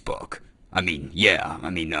Facebook.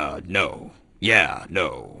 No. Yeah,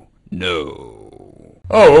 no.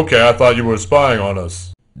 Oh, okay, I thought you were spying on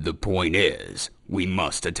us. The point is, we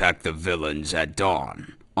must attack the villains at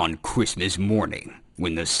dawn, on Christmas morning,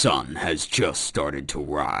 when the sun has just started to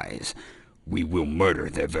rise. We will murder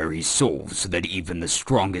their very souls so that even the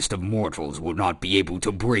strongest of mortals will not be able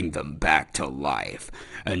to bring them back to life,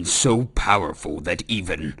 and so powerful that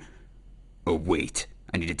even... Oh, wait,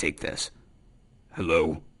 I need to take this.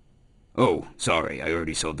 Hello? Oh, sorry, I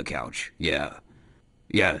already sold the couch. Yeah,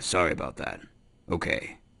 sorry about that.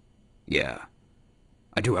 Okay. Yeah.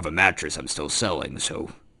 I do have a mattress I'm still selling, so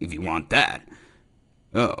if you want that...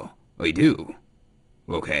 Oh, you do?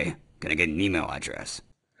 Okay, can I get an email address?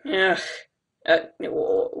 Yeah.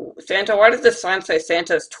 Santa, why does this sign say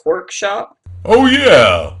Santa's Twerk Shop? Oh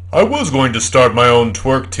yeah, I was going to start my own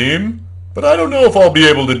twerk team, but I don't know if I'll be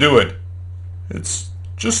able to do it. It's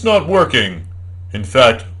just not working. In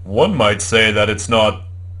fact, one might say that it's not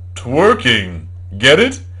twerking. Get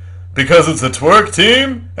it? Because it's a twerk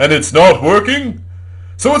team, and it's not working?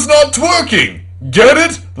 So it's not twerking! Get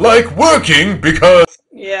it? Like working, because...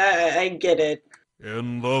 Yeah, I get it.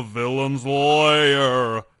 In the villain's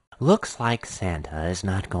lair. Looks like Santa is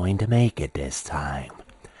not going to make it this time.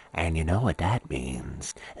 And you know what that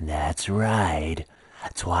means. That's right.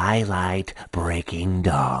 Twilight breaking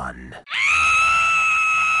dawn.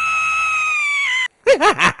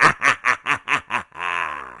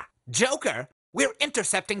 Joker, we're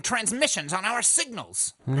intercepting transmissions on our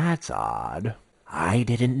signals. That's odd. I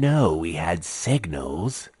didn't know we had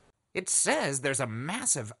signals. It says there's a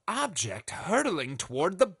massive object hurtling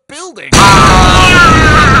toward the building.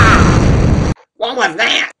 What was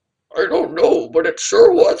that? I don't know, but it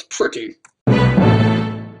sure was pretty.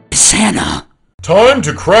 Santa! Time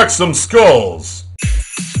to crack some skulls!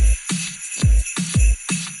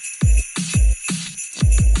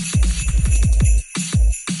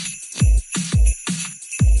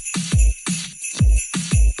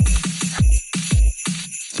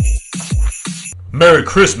 Merry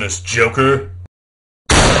Christmas, Joker!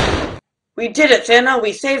 We did it, Santa.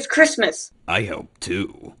 We saved Christmas. I helped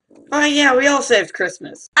too. Oh yeah, we all saved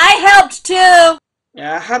Christmas. I helped too!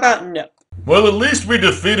 Yeah, how about no? Well, at least we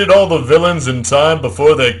defeated all the villains in time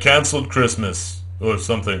before they canceled Christmas. Or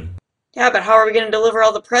something. Yeah, but how are we going to deliver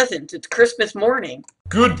all the presents? It's Christmas morning.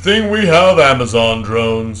 Good thing we have Amazon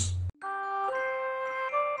drones.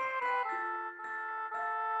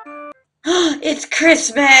 It's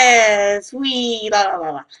Christmas! Wee la la la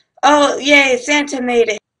la. Oh, yay, Santa made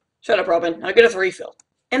it. Shut up, Robin. I'll get us a refill.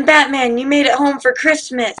 And Batman, you made it home for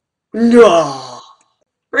Christmas. No!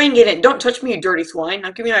 Bring it in. Don't touch me, you dirty swine.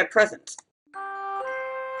 Now give me my presents. Yay!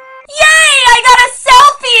 I got a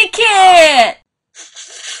selfie kit!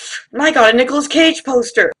 And I got a Nicolas Cage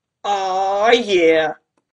poster. Aw, yeah.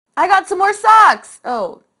 I got some more socks.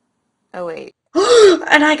 Oh wait.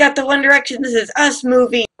 And I got the One Direction This Is Us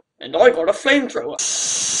movie. And I got a flamethrower.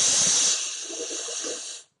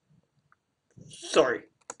 Sorry.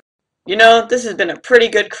 You know, this has been a pretty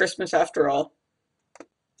good Christmas after all.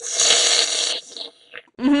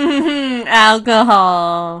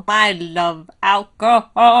 Alcohol. I love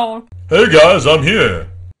alcohol. Hey guys, I'm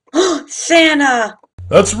here. Santa!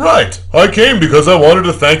 That's right. I came because I wanted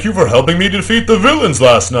to thank you for helping me defeat the villains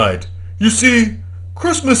last night. You see,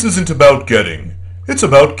 Christmas isn't about getting, it's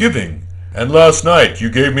about giving. And last night you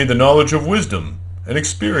gave me the knowledge of wisdom and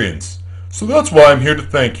experience. So that's why I'm here to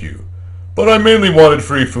thank you. But I mainly wanted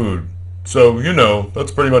free food. So, you know,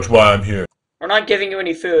 that's pretty much why I'm here. We're not giving you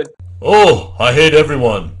any food. Oh, I hate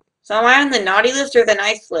everyone. So am I on the naughty list or the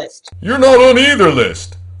nice list? You're not on either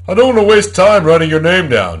list. I don't want to waste time writing your name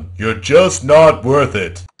down. You're just not worth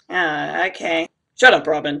it. Ah, okay. Shut up,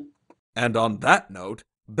 Robin. And on that note,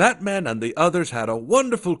 Batman and the others had a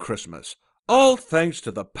wonderful Christmas, all thanks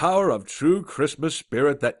to the power of true Christmas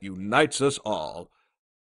spirit that unites us all.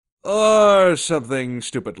 Or something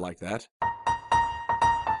stupid like that.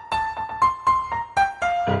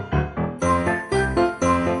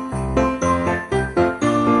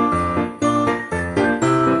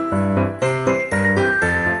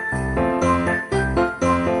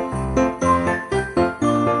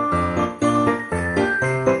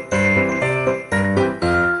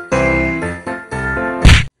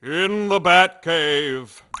 In the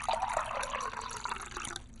Batcave.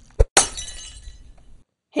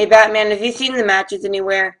 Hey, Batman, have you seen the matches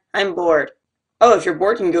anywhere? I'm bored. Oh, if you're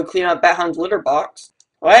bored, you can go clean up Bat-Hound's litter box.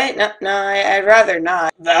 What? No, I'd rather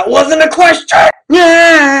not. That wasn't a question!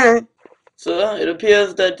 Yeah! So, it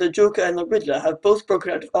appears that the Joker and the Riddler have both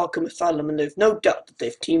broken out of Arkham Asylum, and there's no doubt that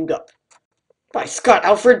they've teamed up. By Scott,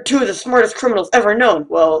 Alfred, two of the smartest criminals ever known.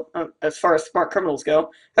 Well, as far as smart criminals go.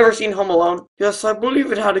 Ever seen Home Alone? Yes, I believe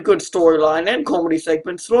it had a good storyline and comedy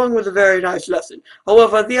segments, along with a very nice lesson.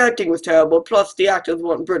 However, the acting was terrible, plus the actors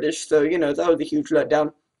weren't British, so, you know, that was a huge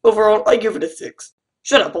letdown. Overall, I give it a 6.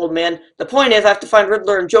 Shut up, old man. The point is I have to find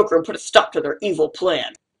Riddler and Joker and put a stop to their evil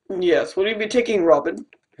plan. Yes, will you be taking Robin?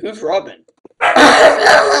 Who's Robin?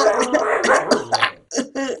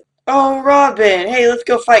 Oh, Robin! Hey, let's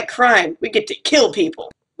go fight crime. We get to kill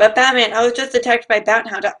people. But Batman, I was just attacked by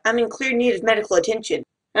Bat-Hound. I'm in clear need of medical attention.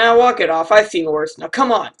 Now walk it off. I've seen worse. Now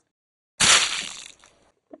come on.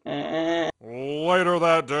 Later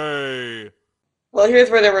that day. Well,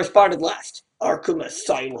 here's where they were spotted last. Arkham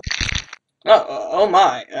Asylum. Oh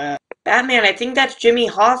my. Batman, I think that's Jimmy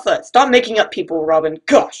Hoffa. Stop making up people, Robin.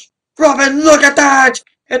 Gosh. Robin, look at that!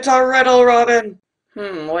 It's a riddle, Robin.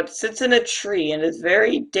 What sits in a tree and is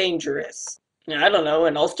very dangerous? I don't know,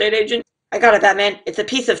 an Allstate agent? I got it, Batman. It's a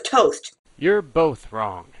piece of toast. You're both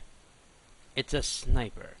wrong. It's a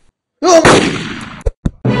sniper.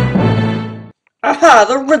 Aha,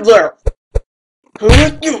 the Riddler! Who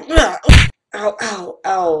is you? Ow, ow,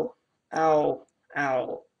 ow, ow,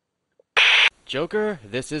 ow. Joker,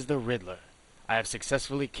 this is the Riddler. I have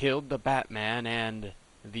successfully killed the Batman and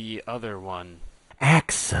the other one.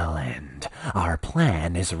 Excellent. Our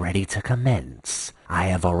plan is ready to commence. I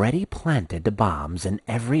have already planted bombs in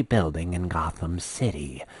every building in Gotham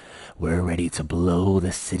City. We're ready to blow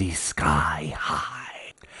the city sky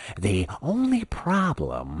high. The only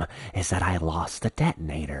problem is that I lost the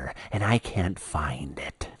detonator and I can't find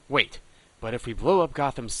it. Wait, But if we blow up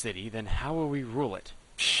Gotham City, then how will we rule it?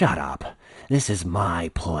 Shut up. This is my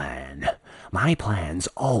plan. My plans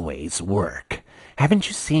always work. Haven't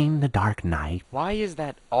you seen The Dark Knight? Why is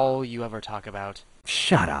that all you ever talk about?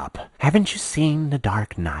 Shut up. Haven't you seen The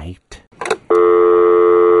Dark Knight?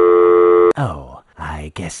 Oh,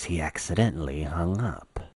 I guess he accidentally hung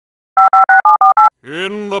up.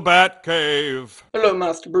 In the Batcave. Hello,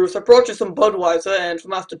 Master Bruce. I brought you some Budweiser, and for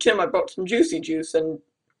Master Tim I brought some Juicy Juice, and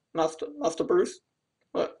Master Bruce?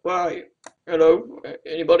 Where are you? Hello?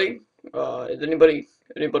 Anybody? Is anybody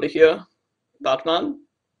here? Batman?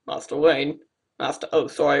 Master Wayne? Oh,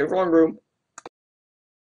 sorry, wrong room.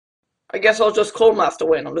 I guess I'll just call Master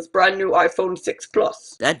Wayne on this brand new iPhone 6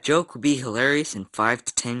 Plus. That joke will be hilarious in 5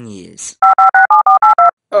 to 10 years.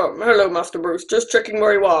 Oh, hello, Master Bruce. Just checking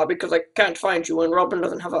where you are, because I can't find you, and Robin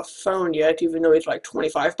doesn't have a phone yet, even though he's like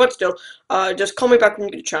 25. But still, just call me back when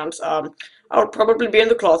you get a chance. I'll probably be in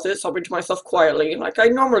the closet, sobbing to myself quietly, like I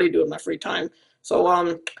normally do in my free time.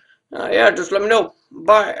 So, yeah, just let me know.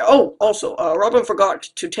 Bye. Oh, also, Robin forgot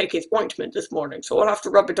to take his ointment this morning, so I'll have to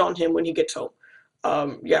rub it on him when he gets home.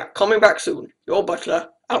 Yeah, coming back soon. Your butler,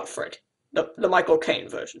 Alfred. The Michael Caine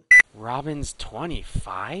version. Robin's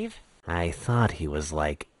 25? I thought he was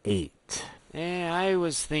like 8. I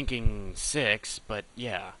was thinking 6, but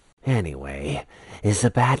yeah. Anyway, is the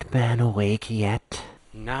Batman awake yet?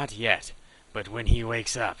 Not yet, but when he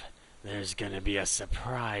wakes up, there's gonna be a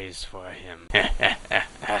surprise for him.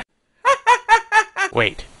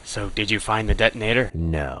 Wait, so did you find the detonator?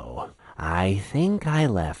 No. I think I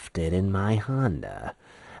left it in my Honda.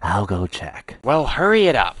 I'll go check. Well, hurry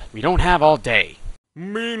it up. We don't have all day.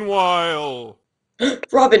 Meanwhile...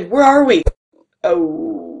 Robin, where are we?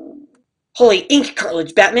 Oh... Holy ink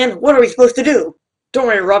cartilage, Batman! What are we supposed to do? Don't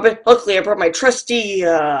worry, Robin. Luckily, I brought my trusty...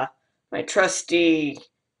 okay,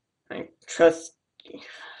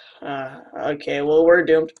 well, we're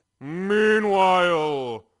doomed.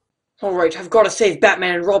 Meanwhile... Alright, I've got to save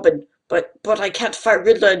Batman and Robin, but I can't fight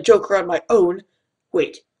Riddler and Joker on my own.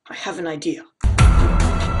 Wait, I have an idea.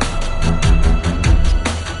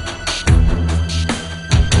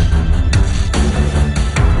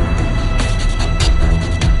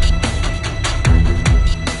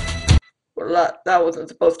 Well, that wasn't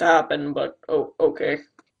supposed to happen, but oh, okay.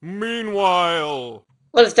 Meanwhile...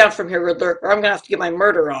 Let us down from here, Riddler, or I'm gonna have to get my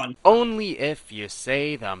murder on. Only if you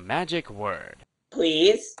say the magic word.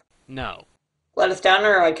 Please? No. Let us down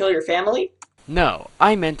or I kill your family? No,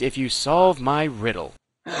 I meant if you solve my riddle.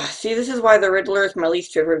 See, this is why the Riddler is my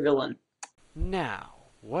least favorite villain. Now,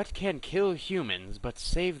 what can kill humans but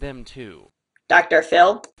save them too? Dr.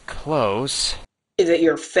 Phil? Close. Is it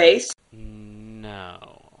your face?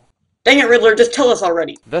 No. Dang it, Riddler, just tell us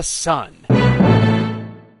already. The sun.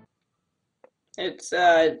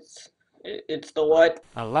 It's the what?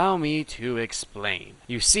 Allow me to explain.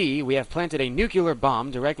 You see, we have planted a nuclear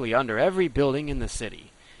bomb directly under every building in the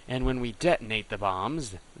city. And when we detonate the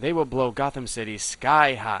bombs, they will blow Gotham City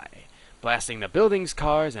sky high, blasting the buildings,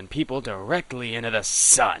 cars, and people directly into the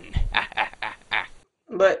sun.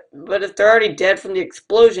 But if they're already dead from the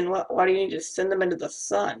explosion, why do you need to send them into the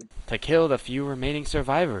sun? To kill the few remaining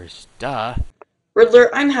survivors. Duh.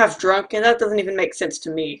 Riddler, I'm half drunk, and that doesn't even make sense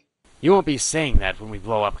to me. You won't be saying that when we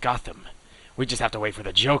blow up Gotham. We just have to wait for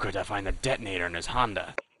the Joker to find the detonator in his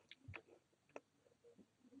Honda.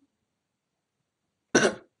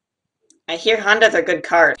 I hear Hondas are good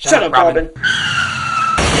cars. Shut up, Robin.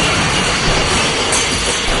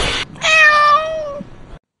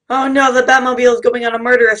 Oh no, the Batmobile is going on a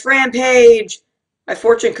murderous rampage! My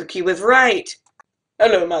fortune cookie was right.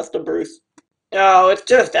 Hello, Master Bruce. Oh, it's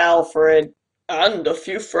just Alfred. And a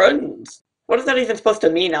few friends. What is that even supposed to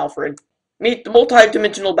mean, Alfred? Meet the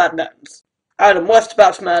multi-dimensional Batmans. Adam West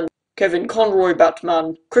Batman, Kevin Conroy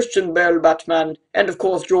Batman, Christian Bale Batman, and of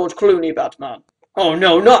course George Clooney Batman. Oh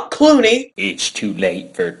no, not Clooney! It's too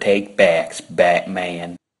late for take-backs,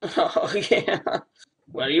 Batman. Oh yeah.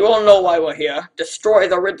 Well, you all know why we're here. Destroy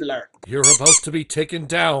the Riddler. You're about to be taken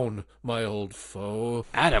down, my old foe.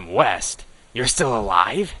 Adam West? You're still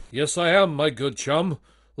alive? Yes, I am, my good chum.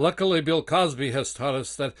 Luckily, Bill Cosby has taught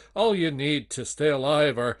us that all you need to stay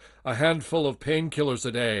alive are a handful of painkillers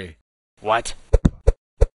a day. What?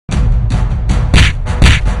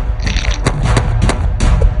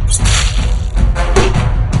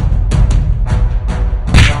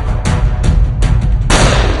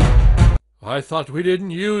 I thought we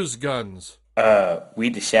didn't use guns. We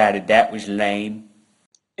decided that was lame.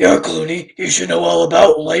 Yeah, Clooney, you should know all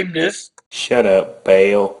about lameness. Shut up,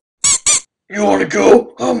 Bale. You wanna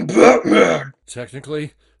go? I'm Batman.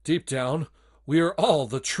 Technically, deep down, we are all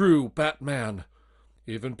the true Batman.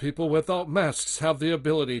 Even people without masks have the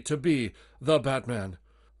ability to be the Batman.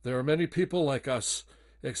 There are many people like us,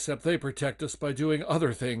 except they protect us by doing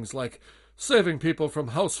other things like saving people from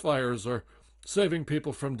house fires or saving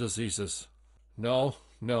people from diseases. No,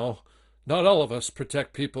 not all of us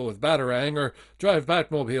protect people with Batarang or drive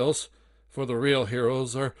Batmobiles, for the real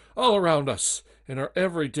heroes are all around us in our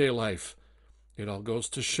everyday life. It all goes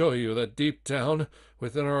to show you that deep down,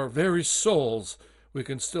 within our very souls, we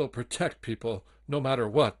can still protect people no matter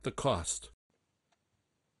what the cost.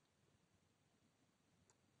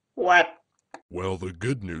 What? Well, the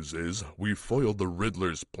good news is we foiled the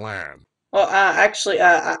Riddler's plan. Well, actually,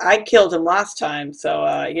 I killed him last time,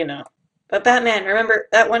 so, you know. But Batman, remember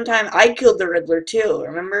that one time I killed the Riddler too,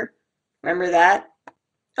 remember? Remember that?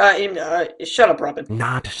 Shut up, Robin.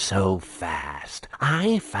 Not so fast.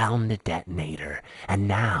 I found the detonator, and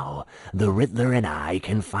now the Riddler and I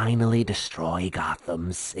can finally destroy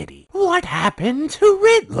Gotham City. What happened to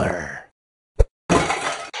Riddler?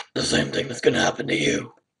 The same thing that's gonna happen to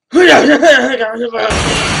you.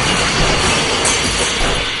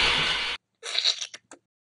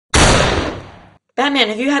 Batman,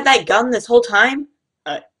 have you had that gun this whole time?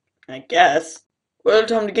 I guess. Well,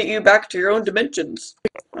 time to get you back to your own dimensions.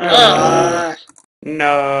 No.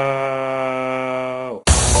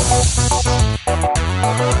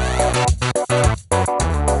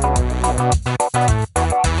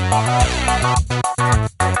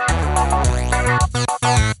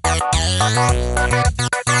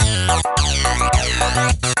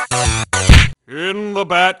 In the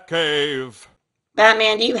Batcave.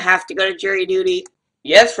 Batman, do you have to go to jury duty?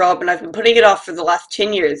 Yes, Robin, I've been putting it off for the last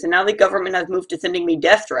 10 years, and now the government has moved to sending me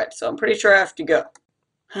death threats, so I'm pretty sure I have to go.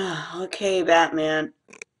 Okay, Batman.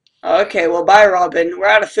 Okay, well, bye, Robin. We're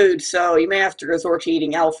out of food, so you may have to resort to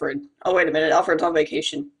eating Alfred. Oh, wait a minute, Alfred's on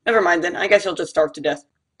vacation. Never mind then, I guess he'll just starve to death.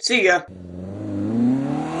 See ya.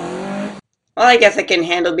 Well, I guess I can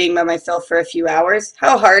handle being by myself for a few hours.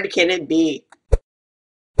 How hard can it be?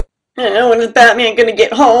 When is Batman gonna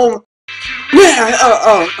get home?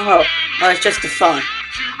 Oh, it's just a phone.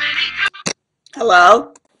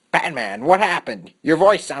 Hello? Batman, what happened? Your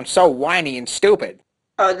voice sounds so whiny and stupid.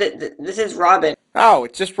 Oh, this is Robin. Oh,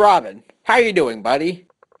 it's just Robin. How you doing, buddy?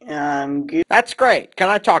 Good. That's great. Can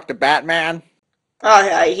I talk to Batman?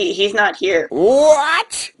 Oh, he's not here.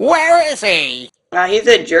 What? Where is he? He's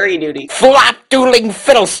at jury duty. Flap-doodling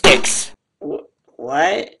fiddlesticks!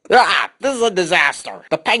 What? This is a disaster.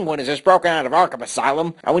 The Penguin has just broken out of Arkham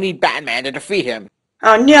Asylum, and we need Batman to defeat him.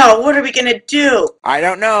 Oh no, what are we gonna do? I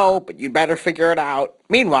don't know, but you'd better figure it out.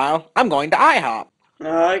 Meanwhile, I'm going to IHOP.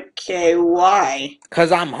 Okay, why?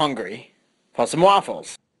 'Cause I'm hungry. For some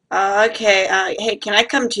waffles. Okay, hey, can I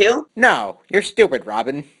come too? No, you're stupid,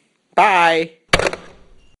 Robin. Bye.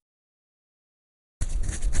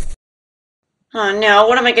 Oh no,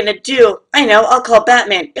 what am I gonna do? I know, I'll call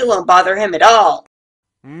Batman. It won't bother him at all.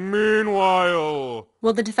 Meanwhile...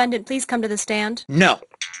 Will the defendant please come to the stand? No.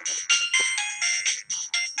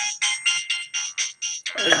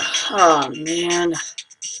 Oh, man.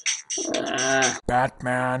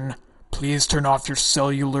 Batman, please turn off your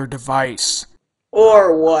cellular device.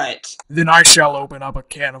 Or what? Then I shall open up a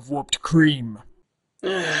can of whooped cream.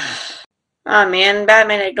 Oh man,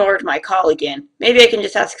 Batman ignored my call again. Maybe I can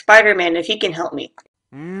just ask Spider-Man if he can help me.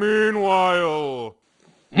 Meanwhile...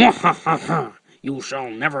 You shall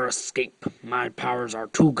never escape. My powers are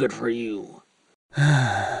too good for you.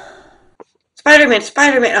 Spider-Man!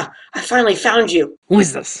 Oh, I finally found you. Who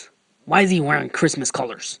is this? Why is he wearing Christmas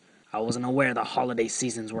colors? I wasn't aware the holiday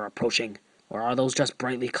seasons were approaching. Or are those just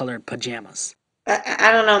brightly colored pajamas?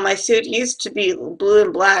 I don't know, my suit used to be blue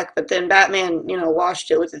and black, but then Batman, washed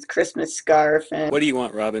it with his Christmas scarf and... What do you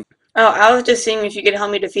want, Robin? Oh, I was just seeing if you could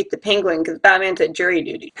help me defeat the Penguin, because Batman's at jury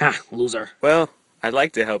duty. Ha, loser. Well, I'd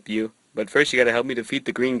like to help you, but first you gotta help me defeat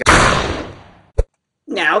the green guy.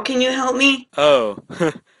 Now can you help me? Oh,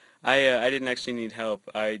 I didn't actually need help.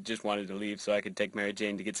 I just wanted to leave so I could take Mary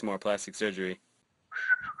Jane to get some more plastic surgery.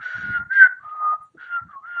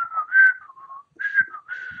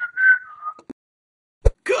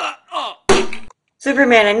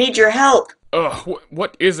 Superman, I need your help.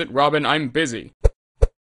 What is it, Robin? I'm busy.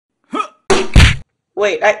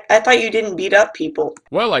 Wait, I thought you didn't beat up people.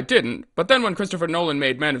 Well, I didn't, but then when Christopher Nolan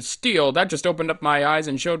made Man of Steel, that just opened up my eyes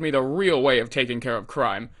and showed me the real way of taking care of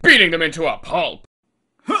crime. Beating them into a pulp!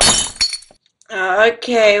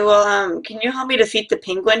 Okay, well, can you help me defeat the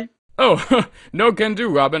Penguin? Oh, no can do,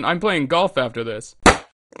 Robin. I'm playing golf after this.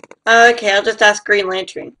 Okay, I'll just ask Green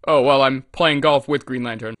Lantern. Oh, well, I'm playing golf with Green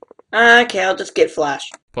Lantern. Okay, I'll just get Flash.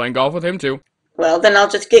 Playing golf with him, too. Well, then I'll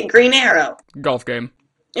just get Green Arrow. Golf game.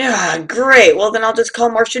 Yeah, great. Well, then I'll just call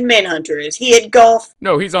Martian Manhunter. Is he at golf?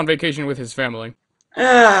 No, he's on vacation with his family.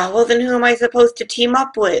 Well then who am I supposed to team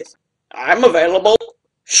up with? I'm available.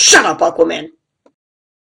 Shut up, Aquaman.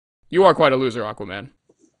 You are quite a loser, Aquaman.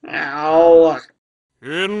 Ow.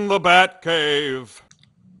 In the Batcave.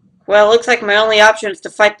 Well, looks like my only option is to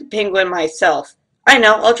fight the Penguin myself. I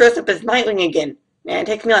know, I'll dress up as Nightwing again. Man, it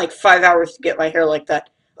takes me like 5 hours to get my hair like that.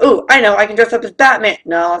 Ooh, I know, I can dress up as Batman.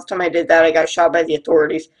 No, last time I did that, I got shot by the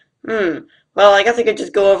authorities. Well, I guess I could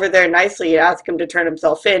just go over there nicely and ask him to turn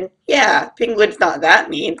himself in. Yeah, Penguin's not that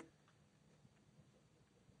mean.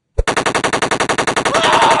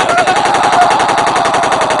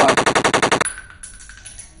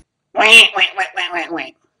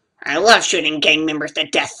 Wait. I love shooting gang members to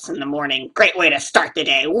death in the morning. Great way to start the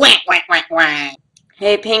day. Wait.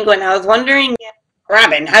 Hey, Penguin, I was wondering...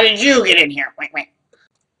 Robin, how did you get in here? Wait.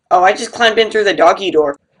 Oh, I just climbed in through the doggy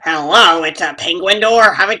door. Hello, it's a penguin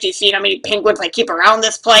door. Haven't you seen how many penguins I keep around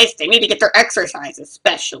this place? They need to get their exercise,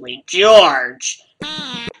 especially George.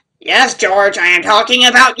 Yes, George, I am talking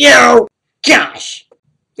about you! Gosh!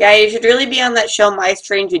 Yeah, you should really be on that show My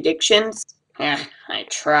Strange Addictions. I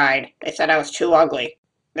tried. They said I was too ugly.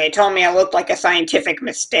 They told me I looked like a scientific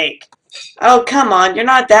mistake. Oh, come on, you're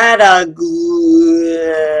not that ugly.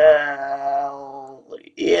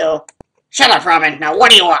 Ew. Shut up, Robin. Now, what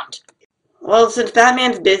do you want? Well, since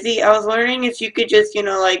Batman's busy, I was wondering if you could just,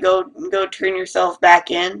 go turn yourself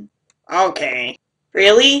back in. Okay.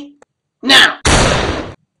 Really? Now!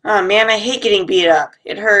 Oh, man, I hate getting beat up.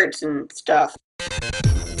 It hurts and stuff.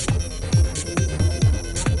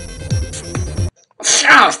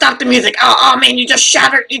 Oh, stop the music. Oh, man, you just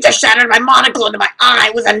shattered my monocle into my eye.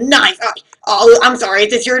 It was a knife. Oh, I'm sorry.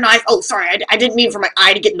 Is this your knife? Oh, sorry. I didn't mean for my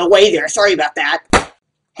eye to get in the way there. Sorry about that.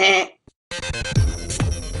 Heh.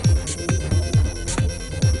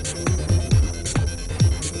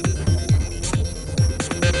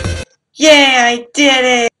 Yeah, I did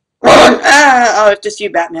it! Oh, it's just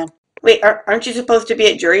you, Batman. Wait, aren't you supposed to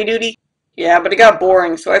be at jury duty? Yeah, but it got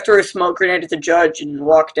boring, so I threw a smoke grenade at the judge and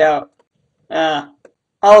walked out.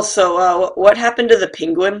 Also, what happened to the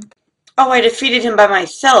Penguin? Oh, I defeated him by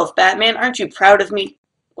myself, Batman. Aren't you proud of me?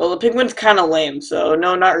 Well, the Penguin's kinda lame, so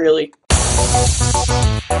no, not really.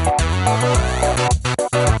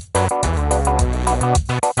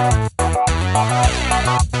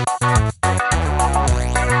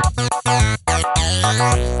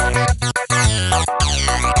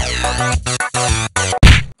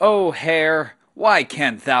 Oh, Hare, why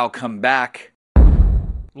can't thou come back?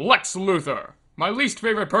 Lex Luthor, my least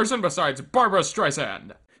favorite person besides Barbara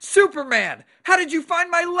Streisand. Superman, how did you find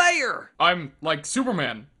my lair? I'm like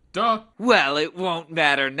Superman, duh. Well, it won't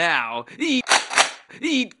matter now.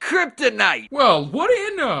 Eat kryptonite! Well, what do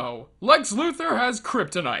you know? Lex Luthor has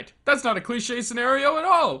kryptonite. That's not a cliche scenario at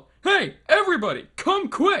all. Hey, everybody, come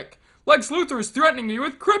quick! Lex Luthor is threatening me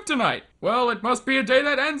with kryptonite. Well, it must be a day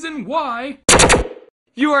that ends in Y.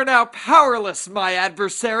 You are now powerless, my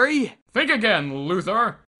adversary. Think again,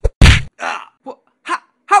 Luthor.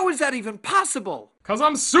 How is that even possible? 'Cause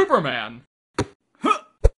I'm Superman.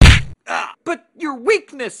 But your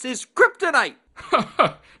weakness is kryptonite.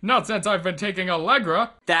 Not since I've been taking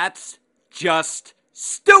Allegra. That's just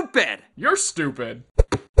stupid. You're stupid.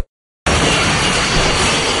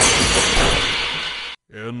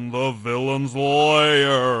 In the villain's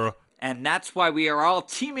lair. And that's why we are all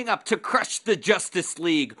teaming up to crush the Justice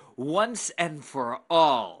League once and for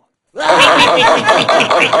all.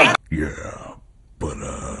 Yeah, but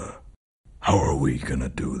how are we gonna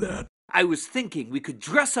do that? I was thinking we could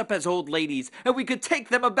dress up as old ladies and we could take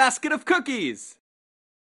them a basket of cookies.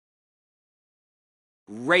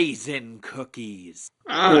 Raisin cookies.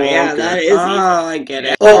 Oh, yeah, that is easy. Oh, I get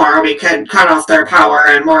it. Or we could cut off their power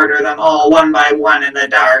and murder them all one by one in the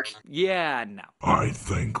dark. Yeah, no. I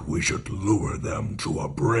think we should lure them to a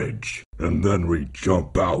bridge, and then we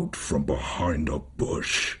jump out from behind a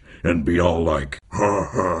bush and be all like, "Ha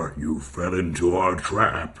ha, you fell into our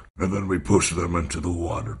trap." And then we push them into the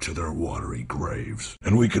water to their watery graves,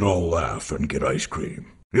 and we can all laugh and get ice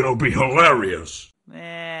cream. It'll be hilarious.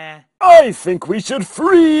 I think we should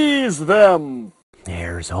freeze them.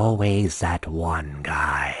 There's always that one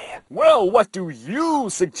guy. Well, what do you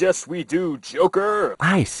suggest we do, Joker?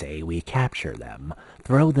 I say we capture them,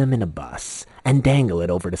 throw them in a bus, and dangle it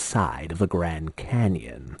over the side of the Grand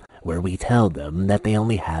Canyon, where we tell them that they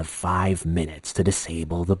only have 5 minutes to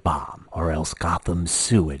disable the bomb, or else Gotham's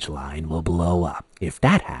sewage line will blow up. If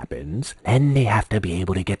that happens, then they have to be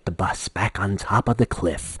able to get the bus back on top of the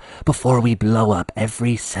cliff before we blow up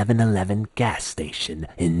every 7-Eleven gas station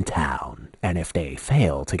in town. And if they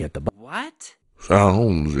fail to get the bus... What?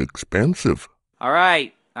 Sounds expensive. All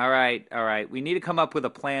right, All right. We need to come up with a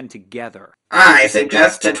plan together. I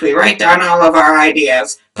suggest that we write down all of our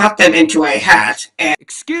ideas, pop them into a hat, and...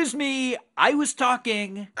 Excuse me, I was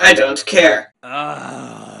talking. I don't care.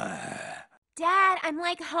 Dad, I'm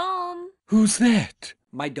like home. Who's that?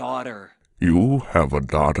 My daughter. You have a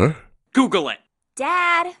daughter? Google it.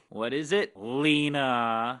 Dad. What is it?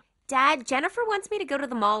 Lena. Dad, Jennifer wants me to go to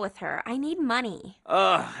the mall with her. I need money.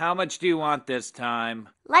 How much do you want this time?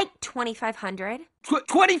 Like $2,500.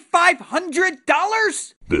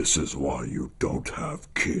 $2,500? This is why you don't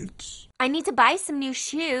have kids. I need to buy some new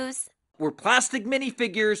shoes. We're plastic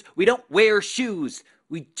minifigures. We don't wear shoes.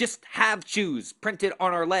 We just have shoes printed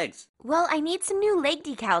on our legs. Well, I need some new leg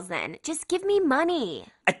decals then. Just give me money.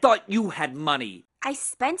 I thought you had money. I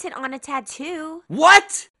spent it on a tattoo.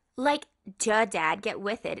 What? Like, duh, Dad, get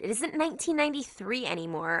with it. It isn't 1993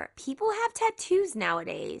 anymore. People have tattoos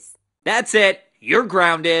nowadays. That's it. You're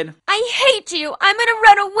grounded. I hate you. I'm gonna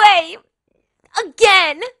run away.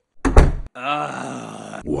 Again.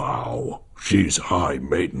 Wow, she's high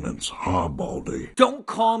maintenance, huh, Baldy? Don't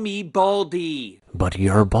call me Baldy. But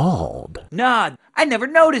you're bald. Nah, I never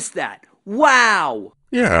noticed that. Wow.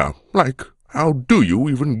 Yeah, like, how do you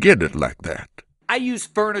even get it like that? I use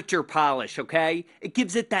furniture polish, okay? It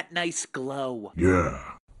gives it that nice glow.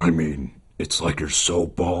 Yeah, I mean, it's like you're so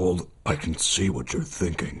bald, I can see what you're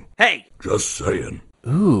thinking. Hey! Just saying.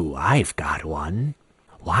 Ooh, I've got one.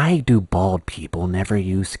 Why do bald people never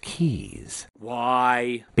use keys?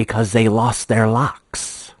 Why? Because they lost their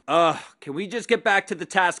locks. Can we just get back to the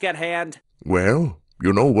task at hand? Well,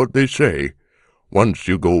 you know what they say. Once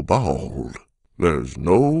you go bald, there's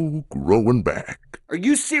no growing back. Are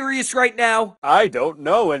you serious right now? I don't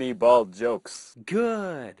know any bald jokes.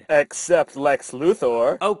 Good. Except Lex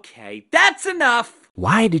Luthor. Okay, that's enough.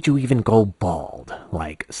 Why did you even go bald?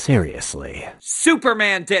 Like, seriously.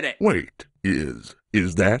 Superman did it. Wait, is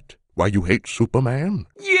that why you hate Superman?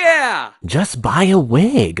 Yeah! Just buy a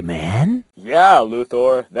wig, man. Yeah,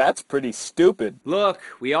 Luthor, that's pretty stupid. Look,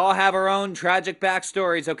 we all have our own tragic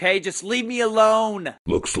backstories, okay? Just leave me alone.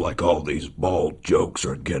 Looks like all these bald jokes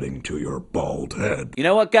are getting to your bald head. You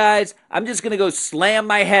know what, guys? I'm just gonna go slam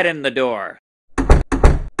my head in the door.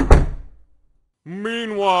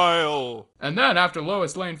 Meanwhile... And then, after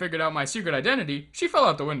Lois Lane figured out my secret identity, she fell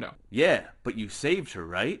out the window. Yeah, but you saved her,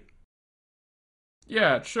 right?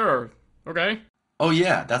 Yeah, sure. Okay. Oh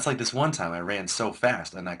yeah, that's like this one time I ran so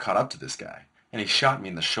fast and I caught up to this guy. And he shot me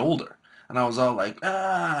in the shoulder. And I was all like,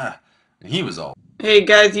 ah! And he was all... Hey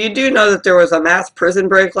guys, you do know that there was a mass prison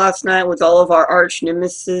break last night with all of our arch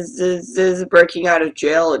nemesis breaking out of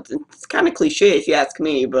jail? It's kind of cliche if you ask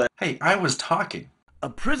me, but... Hey, I was talking. A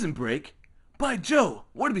prison break? By Joe,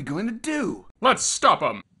 what are we going to do? Let's stop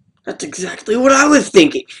him. That's exactly what I was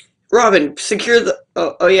thinking. Robin, secure the...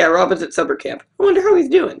 Oh yeah, Robin's at summer camp. I wonder how he's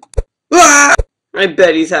doing. Ah! I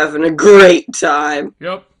bet he's having a great time.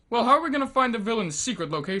 Yep. Well, how are we gonna find the villain's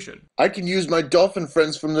secret location? I can use my dolphin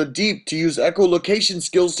friends from the deep to use echolocation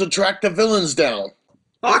skills to track the villains down.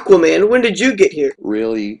 Aquaman, when did you get here?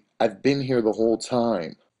 Really? I've been here the whole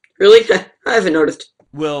time. Really? I haven't noticed.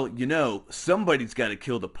 Well, you know, somebody's got to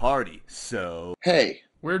kill the party, so... Hey.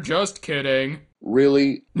 We're just kidding.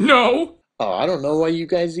 Really? No! Oh, I don't know why you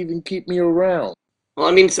guys even keep me around. Well,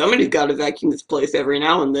 I mean, somebody's got to vacuum this place every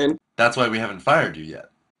now and then. That's why we haven't fired you yet.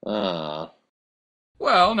 Well,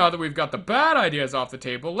 now that we've got the bad ideas off the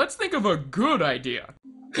table, let's think of a good idea.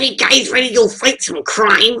 Hey guys, ready to go fight some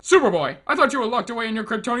crime? Superboy, I thought you were locked away in your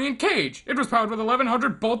Kryptonian cage. It was powered with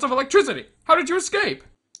 1,100 bolts of electricity. How did you escape?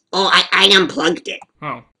 Oh, I unplugged it.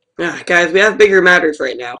 Oh. Guys, we have bigger matters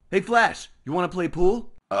right now. Hey, Flash, you want to play pool?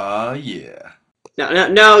 Yeah.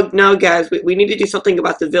 No, guys, we need to do something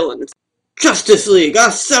about the villains. Justice League,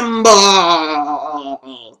 assemble!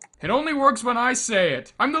 It only works when I say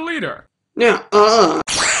it. I'm the leader. Yeah,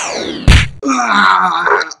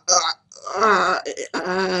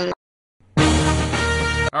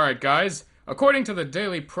 Alright, guys. According to the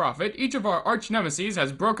Daily Prophet, each of our arch nemeses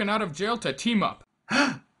has broken out of jail to team up.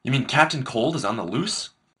 You mean Captain Cold is on the loose?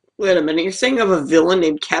 Wait a minute, you're saying of a villain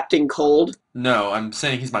named Captain Cold? No, I'm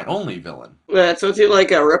saying he's my only villain. So is he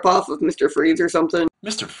like a ripoff of Mr. Freeze or something?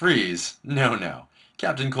 Mr. Freeze? No.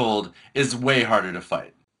 Captain Cold is way harder to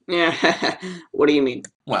fight. Yeah, what do you mean?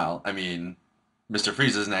 Well, I mean, Mr.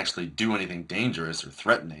 Freeze doesn't actually do anything dangerous or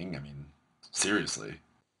threatening. I mean, seriously.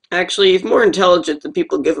 Actually, he's more intelligent than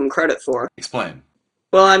people give him credit for. Explain.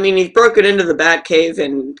 Well, I mean, he's broken into the Batcave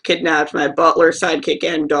and kidnapped my butler, sidekick,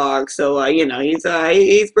 and dog, so, you know, he's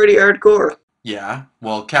pretty hardcore. Yeah,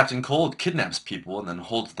 well, Captain Cold kidnaps people and then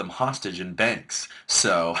holds them hostage in banks,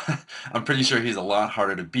 so I'm pretty sure he's a lot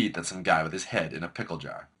harder to beat than some guy with his head in a pickle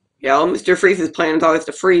jar. Yeah, well, Mr. Freeze's plan is always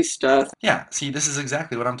to freeze stuff. Yeah, see, this is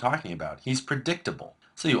exactly what I'm talking about. He's predictable,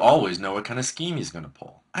 so you always know what kind of scheme he's going to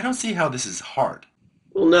pull. I don't see how this is hard.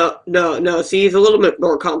 Well, no, see, he's a little bit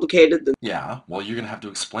more complicated than... Yeah, well, you're going to have to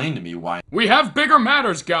explain to me why... We have bigger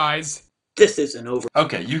matters, guys! This isn't over.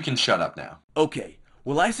 Okay, you can shut up now. Okay,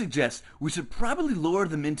 well, I suggest we should probably lure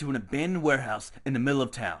them into an abandoned warehouse in the middle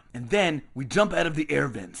of town. And then we jump out of the air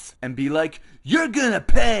vents and be like, "You're gonna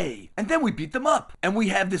pay!" And then we beat them up. And we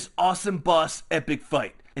have this awesome boss epic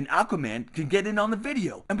fight. And Aquaman can get in on the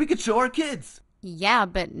video. And we could show our kids. Yeah,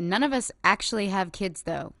 but none of us actually have kids,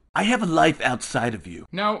 though. I have a life outside of you.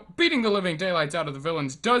 Now, beating the living daylights out of the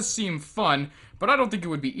villains does seem fun, but I don't think it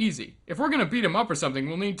would be easy. If we're gonna beat them up or something,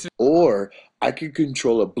 we'll need to... Or I could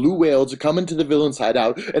control a blue whale to come into the villain's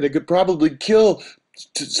hideout, and it could probably kill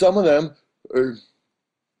some of them, or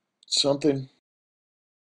something.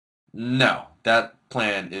 No, that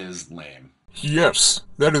plan is lame. Yes,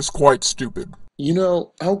 that is quite stupid. You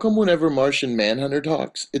know, how come whenever Martian Manhunter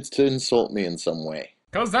talks, it's to insult me in some way?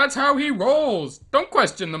 'Cause that's how he rolls! Don't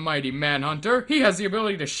question the mighty Manhunter. He has the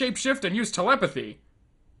ability to shapeshift and use telepathy.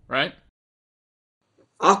 Right?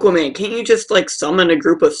 Aquaman, can't you just, like, summon a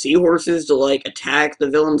group of seahorses to, like, attack the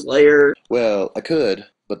villain's lair? Well, I could,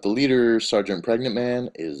 but the leader, Sergeant Pregnant Man,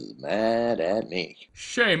 is mad at me.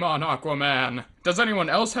 Shame on Aquaman. Does anyone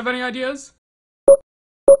else have any ideas?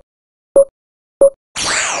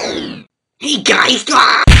 Hey guys,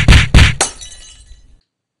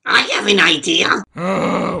 I have an idea.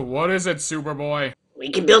 What is it, Superboy? We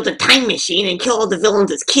can build a time machine and kill all the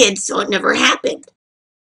villains as kids so it never happened.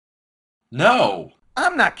 No!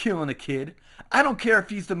 I'm not killing a kid. I don't care if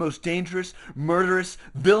he's the most dangerous, murderous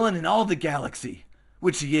villain in all the galaxy.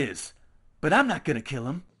 Which he is. But I'm not gonna kill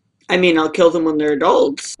him. I mean, I'll kill them when they're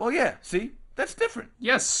adults. Well, yeah, see? That's different.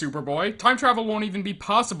 Yes, Superboy. Time travel won't even be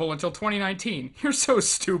possible until 2019. You're so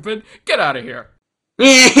stupid. Get out of here.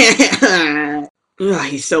 Ugh,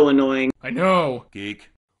 he's so annoying. I know.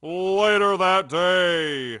 Geek. Later that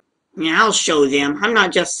day. Yeah, I'll show them. I'm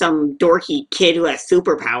not just some dorky kid who has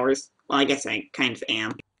superpowers. Well, I guess I kind of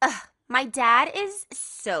am. Ugh, my dad is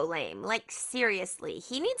so lame. Like, seriously.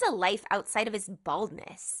 He needs a life outside of his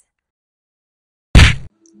baldness.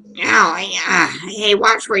 Ow, hey,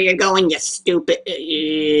 watch where you're going, you stupid...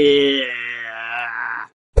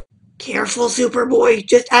 Careful, Superboy.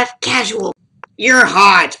 Just act casual. You're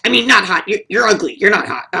hot. I mean, not hot. You're ugly. You're not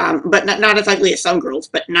hot. But not as ugly as some girls,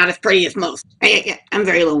 but not as pretty as most. I'm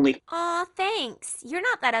very lonely. Aw, thanks. You're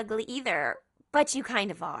not that ugly either. But you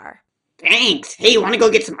kind of are. Thanks. Hey, you want to go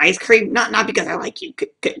get some ice cream? Not because I like you,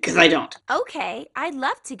 because I don't. Okay, I'd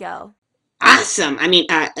love to go. Awesome. I mean,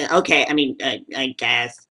 okay. I mean, I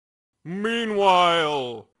guess.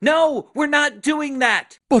 Meanwhile... No, we're not doing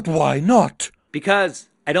that! But why not? Because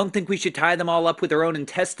I don't think we should tie them all up with their own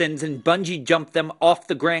intestines and bungee jump them off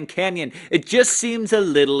the Grand Canyon. It just seems a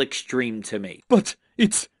little extreme to me. But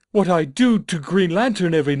it's what I do to Green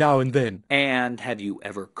Lantern every now and then. And have you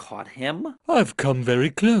ever caught him? I've come very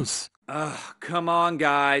close. Ugh, come on,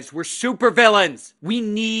 guys. We're supervillains. We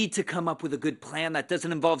need to come up with a good plan that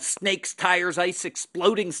doesn't involve snakes, tires, ice,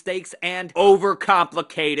 exploding stakes, and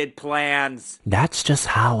overcomplicated plans. That's just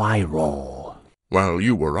how I roll. While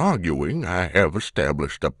you were arguing, I have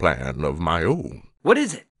established a plan of my own. What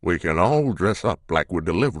is it? We can all dress up like we're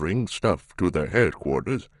delivering stuff to their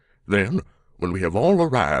headquarters. Then, when we have all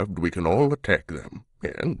arrived, we can all attack them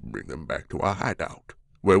and bring them back to our hideout,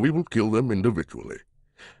 where we will kill them individually.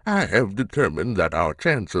 I have determined that our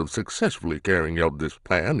chance of successfully carrying out this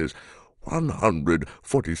plan is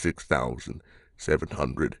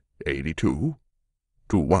 146,782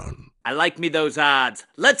 to 1. I like me those odds.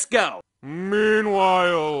 Let's go.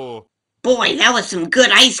 Meanwhile... Boy, that was some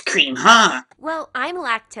good ice cream, huh? Well, I'm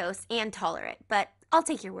lactose and tolerant, but I'll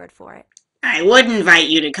take your word for it. I would invite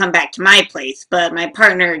you to come back to my place, but my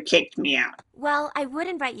partner kicked me out. Well, I would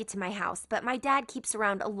invite you to my house, but my dad keeps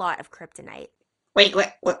around a lot of kryptonite. Wait,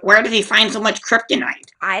 where did he find so much kryptonite?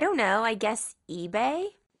 I don't know, I guess eBay?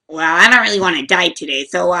 Well, I don't really want to die today,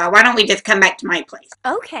 so why don't we just come back to my place?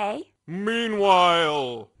 Okay.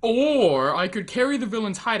 Meanwhile... Or I could carry the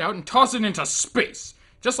villain's hideout and toss it into space,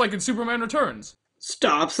 just like in Superman Returns.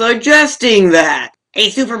 Stop suggesting that! Hey,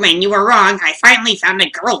 Superman, you were wrong. I finally found a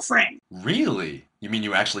girlfriend. Really? You mean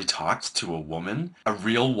you actually talked to a woman? A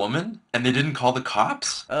real woman? And they didn't call the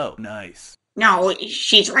cops? Oh, nice. No,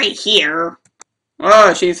 she's right here.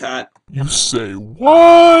 Oh, she's hot. You say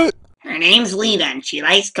what? Her name's Lita, and she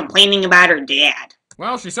likes complaining about her dad.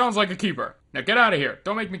 Well, she sounds like a keeper. Now get out of here.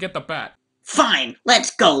 Don't make me get the bat. Fine,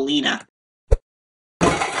 let's go, Lita.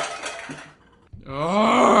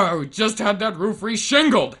 Oh, we just had that roof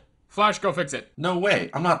re-shingled. Flash, go fix it. No way,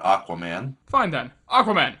 I'm not Aquaman. Fine then.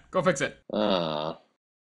 Aquaman, go fix it.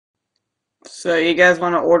 So you guys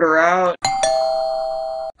want to order out?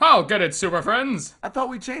 I'll get it, super friends. I thought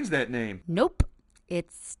we changed that name. Nope.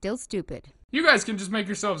 It's still stupid. You guys can just make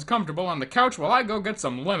yourselves comfortable on the couch while I go get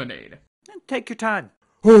some lemonade. Take your time.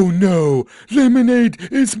 Oh no,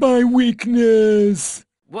 lemonade is my weakness.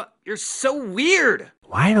 What? You're so weird.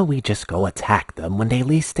 Why don't we just go attack them when they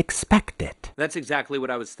least expect it? That's exactly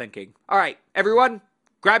what I was thinking. All right, everyone,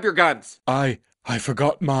 grab your guns. I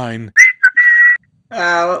forgot mine.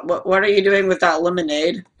 What are you doing with that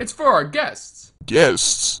lemonade? It's for our guests.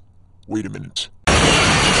 Guests? Wait a minute.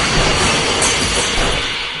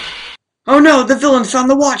 Oh no, the villains found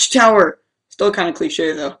the watchtower! Still kind of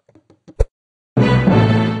cliche though.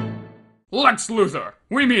 Lex Luthor,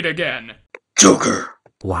 we meet again. Joker.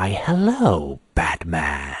 Why, hello,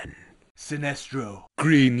 Batman. Sinestro.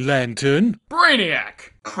 Green Lantern.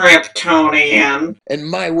 Brainiac. Kryptonian. And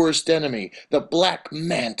my worst enemy, the Black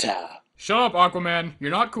Manta. Shut up, Aquaman.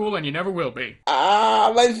 You're not cool and you never will be.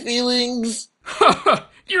 Ah, my feelings.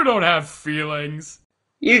 You don't have feelings.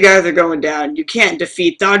 You guys are going down. You can't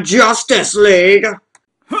defeat the Justice League.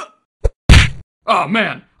 Oh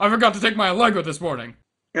man, I forgot to take my Lego this morning.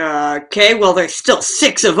 Okay, well there's still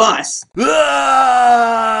 6 of us. Ah!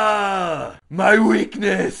 My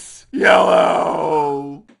weakness!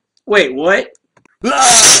 Yellow! Wait, what?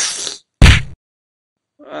 Ah!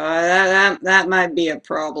 That might be a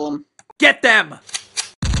problem. Get them!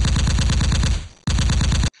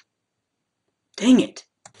 Dang it.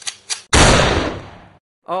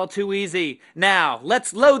 All too easy. Now,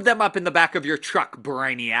 let's load them up in the back of your truck,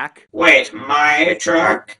 Brainiac. Wait, my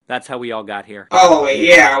truck? That's how we all got here. Oh,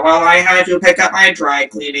 yeah, well, I had to pick up my dry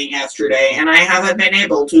cleaning yesterday, and I haven't been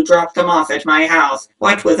able to drop them off at my house.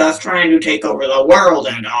 What with us trying to take over the world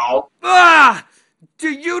and all. Ah! Do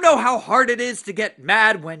you know how hard it is to get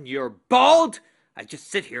mad when you're bald? I just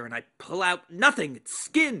sit here and I pull out nothing. It's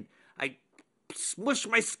skin. I smush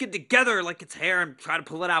my skin together like it's hair and try to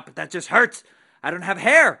pull it out, but that just hurts. I don't have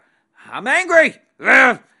hair. I'm angry.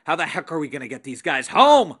 Ugh. How the heck are we gonna get these guys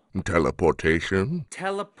home? Teleportation?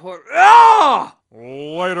 Teleport. Ah!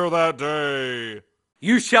 Later that day.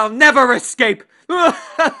 You shall never escape.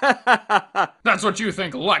 That's what you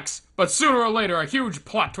think, Lex. But sooner or later, a huge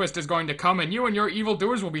plot twist is going to come, and you and your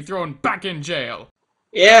evildoers will be thrown back in jail.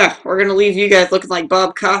 Yeah, we're gonna leave you guys looking like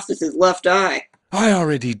Bob Costas' left eye. I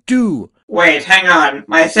already do. Wait, hang on.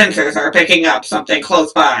 My sensors are picking up something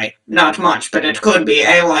close by. Not much, but it could be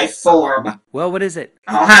a life form. Well, what is it?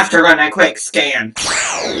 I'll have to run a quick scan.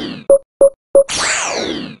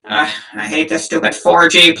 I hate this stupid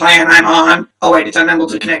 4G plan I'm on. Oh wait, it's unable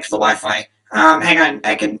to connect to the Wi-Fi. Hang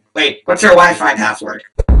on, wait, what's your Wi-Fi password?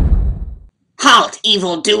 Halt,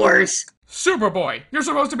 evildoers! Superboy, you're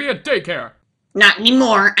supposed to be at daycare. Not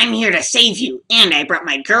anymore. I'm here to save you, and I brought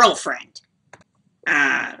my girlfriend.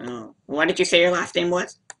 What did you say your last name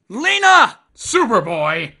was? Lena!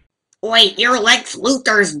 Superboy! Wait, you're Lex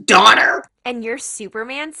Luthor's daughter! And you're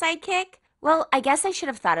Superman's sidekick? Well, I guess I should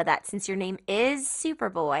have thought of that since your name is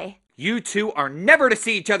Superboy. You two are never to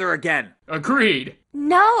see each other again. Agreed.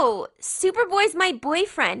 No, Superboy's my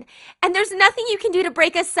boyfriend, and there's nothing you can do to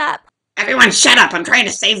break us up. Everyone shut up, I'm trying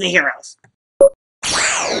to save the heroes.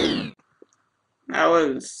 That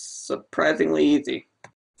was surprisingly easy.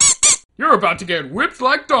 You're about to get whipped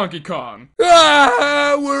like Donkey Kong.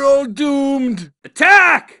 Ah, we're all doomed.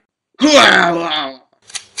 Attack!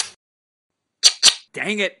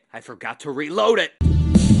 Dang it, I forgot to reload it.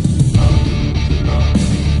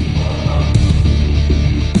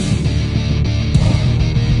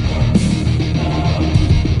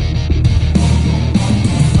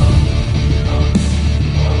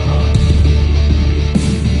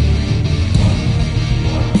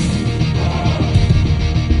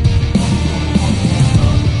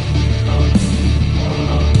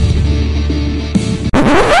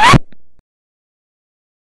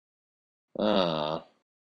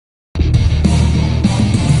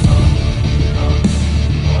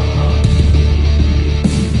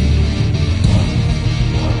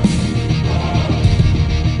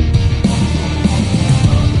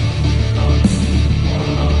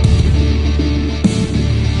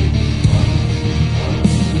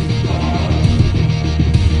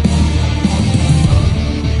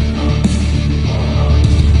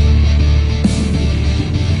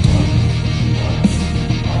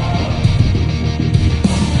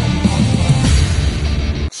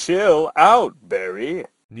 Chill out, Barry.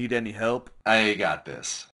 Need any help? I got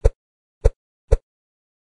this.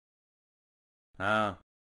 Oh.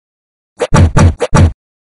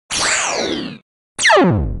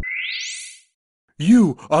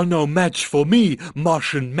 You are no match for me,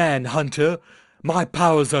 Martian Manhunter. My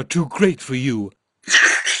powers are too great for you.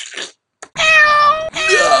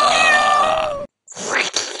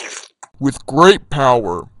 With great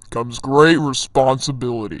power comes great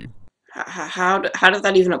responsibility. How does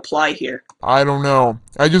that even apply here? I don't know.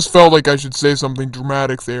 I just felt like I should say something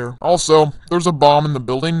dramatic there. Also, there's a bomb in the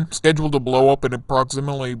building, scheduled to blow up in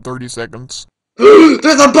approximately 30 seconds.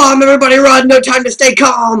 There's a bomb! Everybody run! No time to stay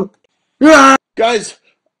calm! Ah! Guys,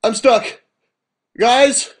 I'm stuck.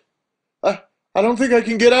 Guys, I don't think I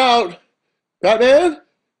can get out. Batman?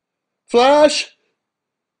 Flash?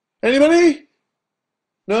 Anybody?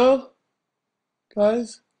 No?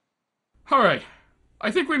 Guys? Alright, I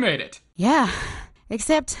think we made it. Yeah,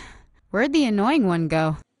 except where'd the annoying one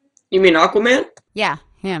go? You mean Aquaman? Yeah,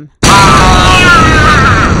 him.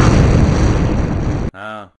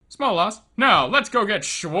 Small loss. Now, let's go get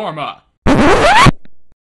shawarma.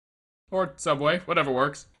 Or Subway, whatever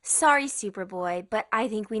works. Sorry, Superboy, but I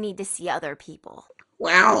think we need to see other people.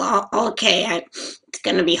 Well, okay, it's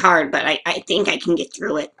gonna be hard, but I think I can get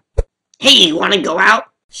through it. Hey, you wanna go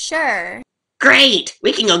out? Sure. Great!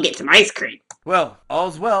 We can go get some ice cream. Well,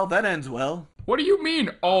 all's well, that ends well. What do you mean,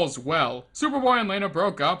 all's well? Superboy and Lena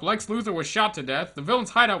broke up, Lex Luthor was shot to death, the villain's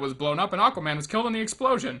hideout was blown up, and Aquaman was killed in the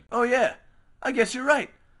explosion. Oh yeah, I guess you're right.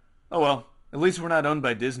 Oh well, at least we're not owned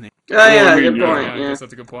by Disney. Oh yeah, good point. I guess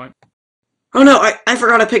that's a good point. Oh no, I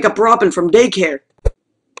forgot to pick up Robin from daycare.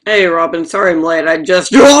 Hey Robin, sorry I'm late, I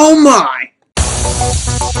just... Oh my!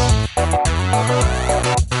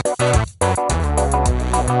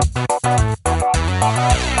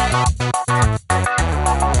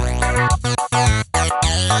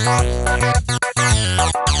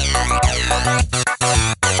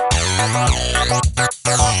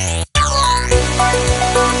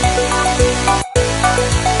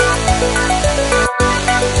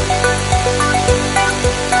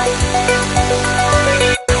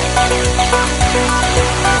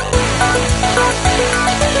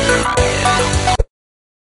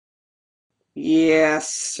 Yeah,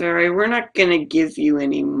 sorry, we're not gonna give you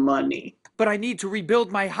any money. But I need to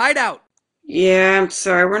rebuild my hideout. Yeah, I'm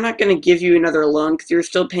sorry, we're not gonna give you another loan because you were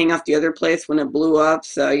still paying off the other place when it blew up,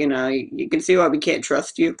 so, you know, you can see why we can't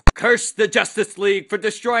trust you. Curse the Justice League for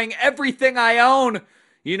destroying everything I own.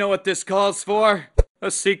 You know what this calls for?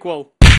 A sequel.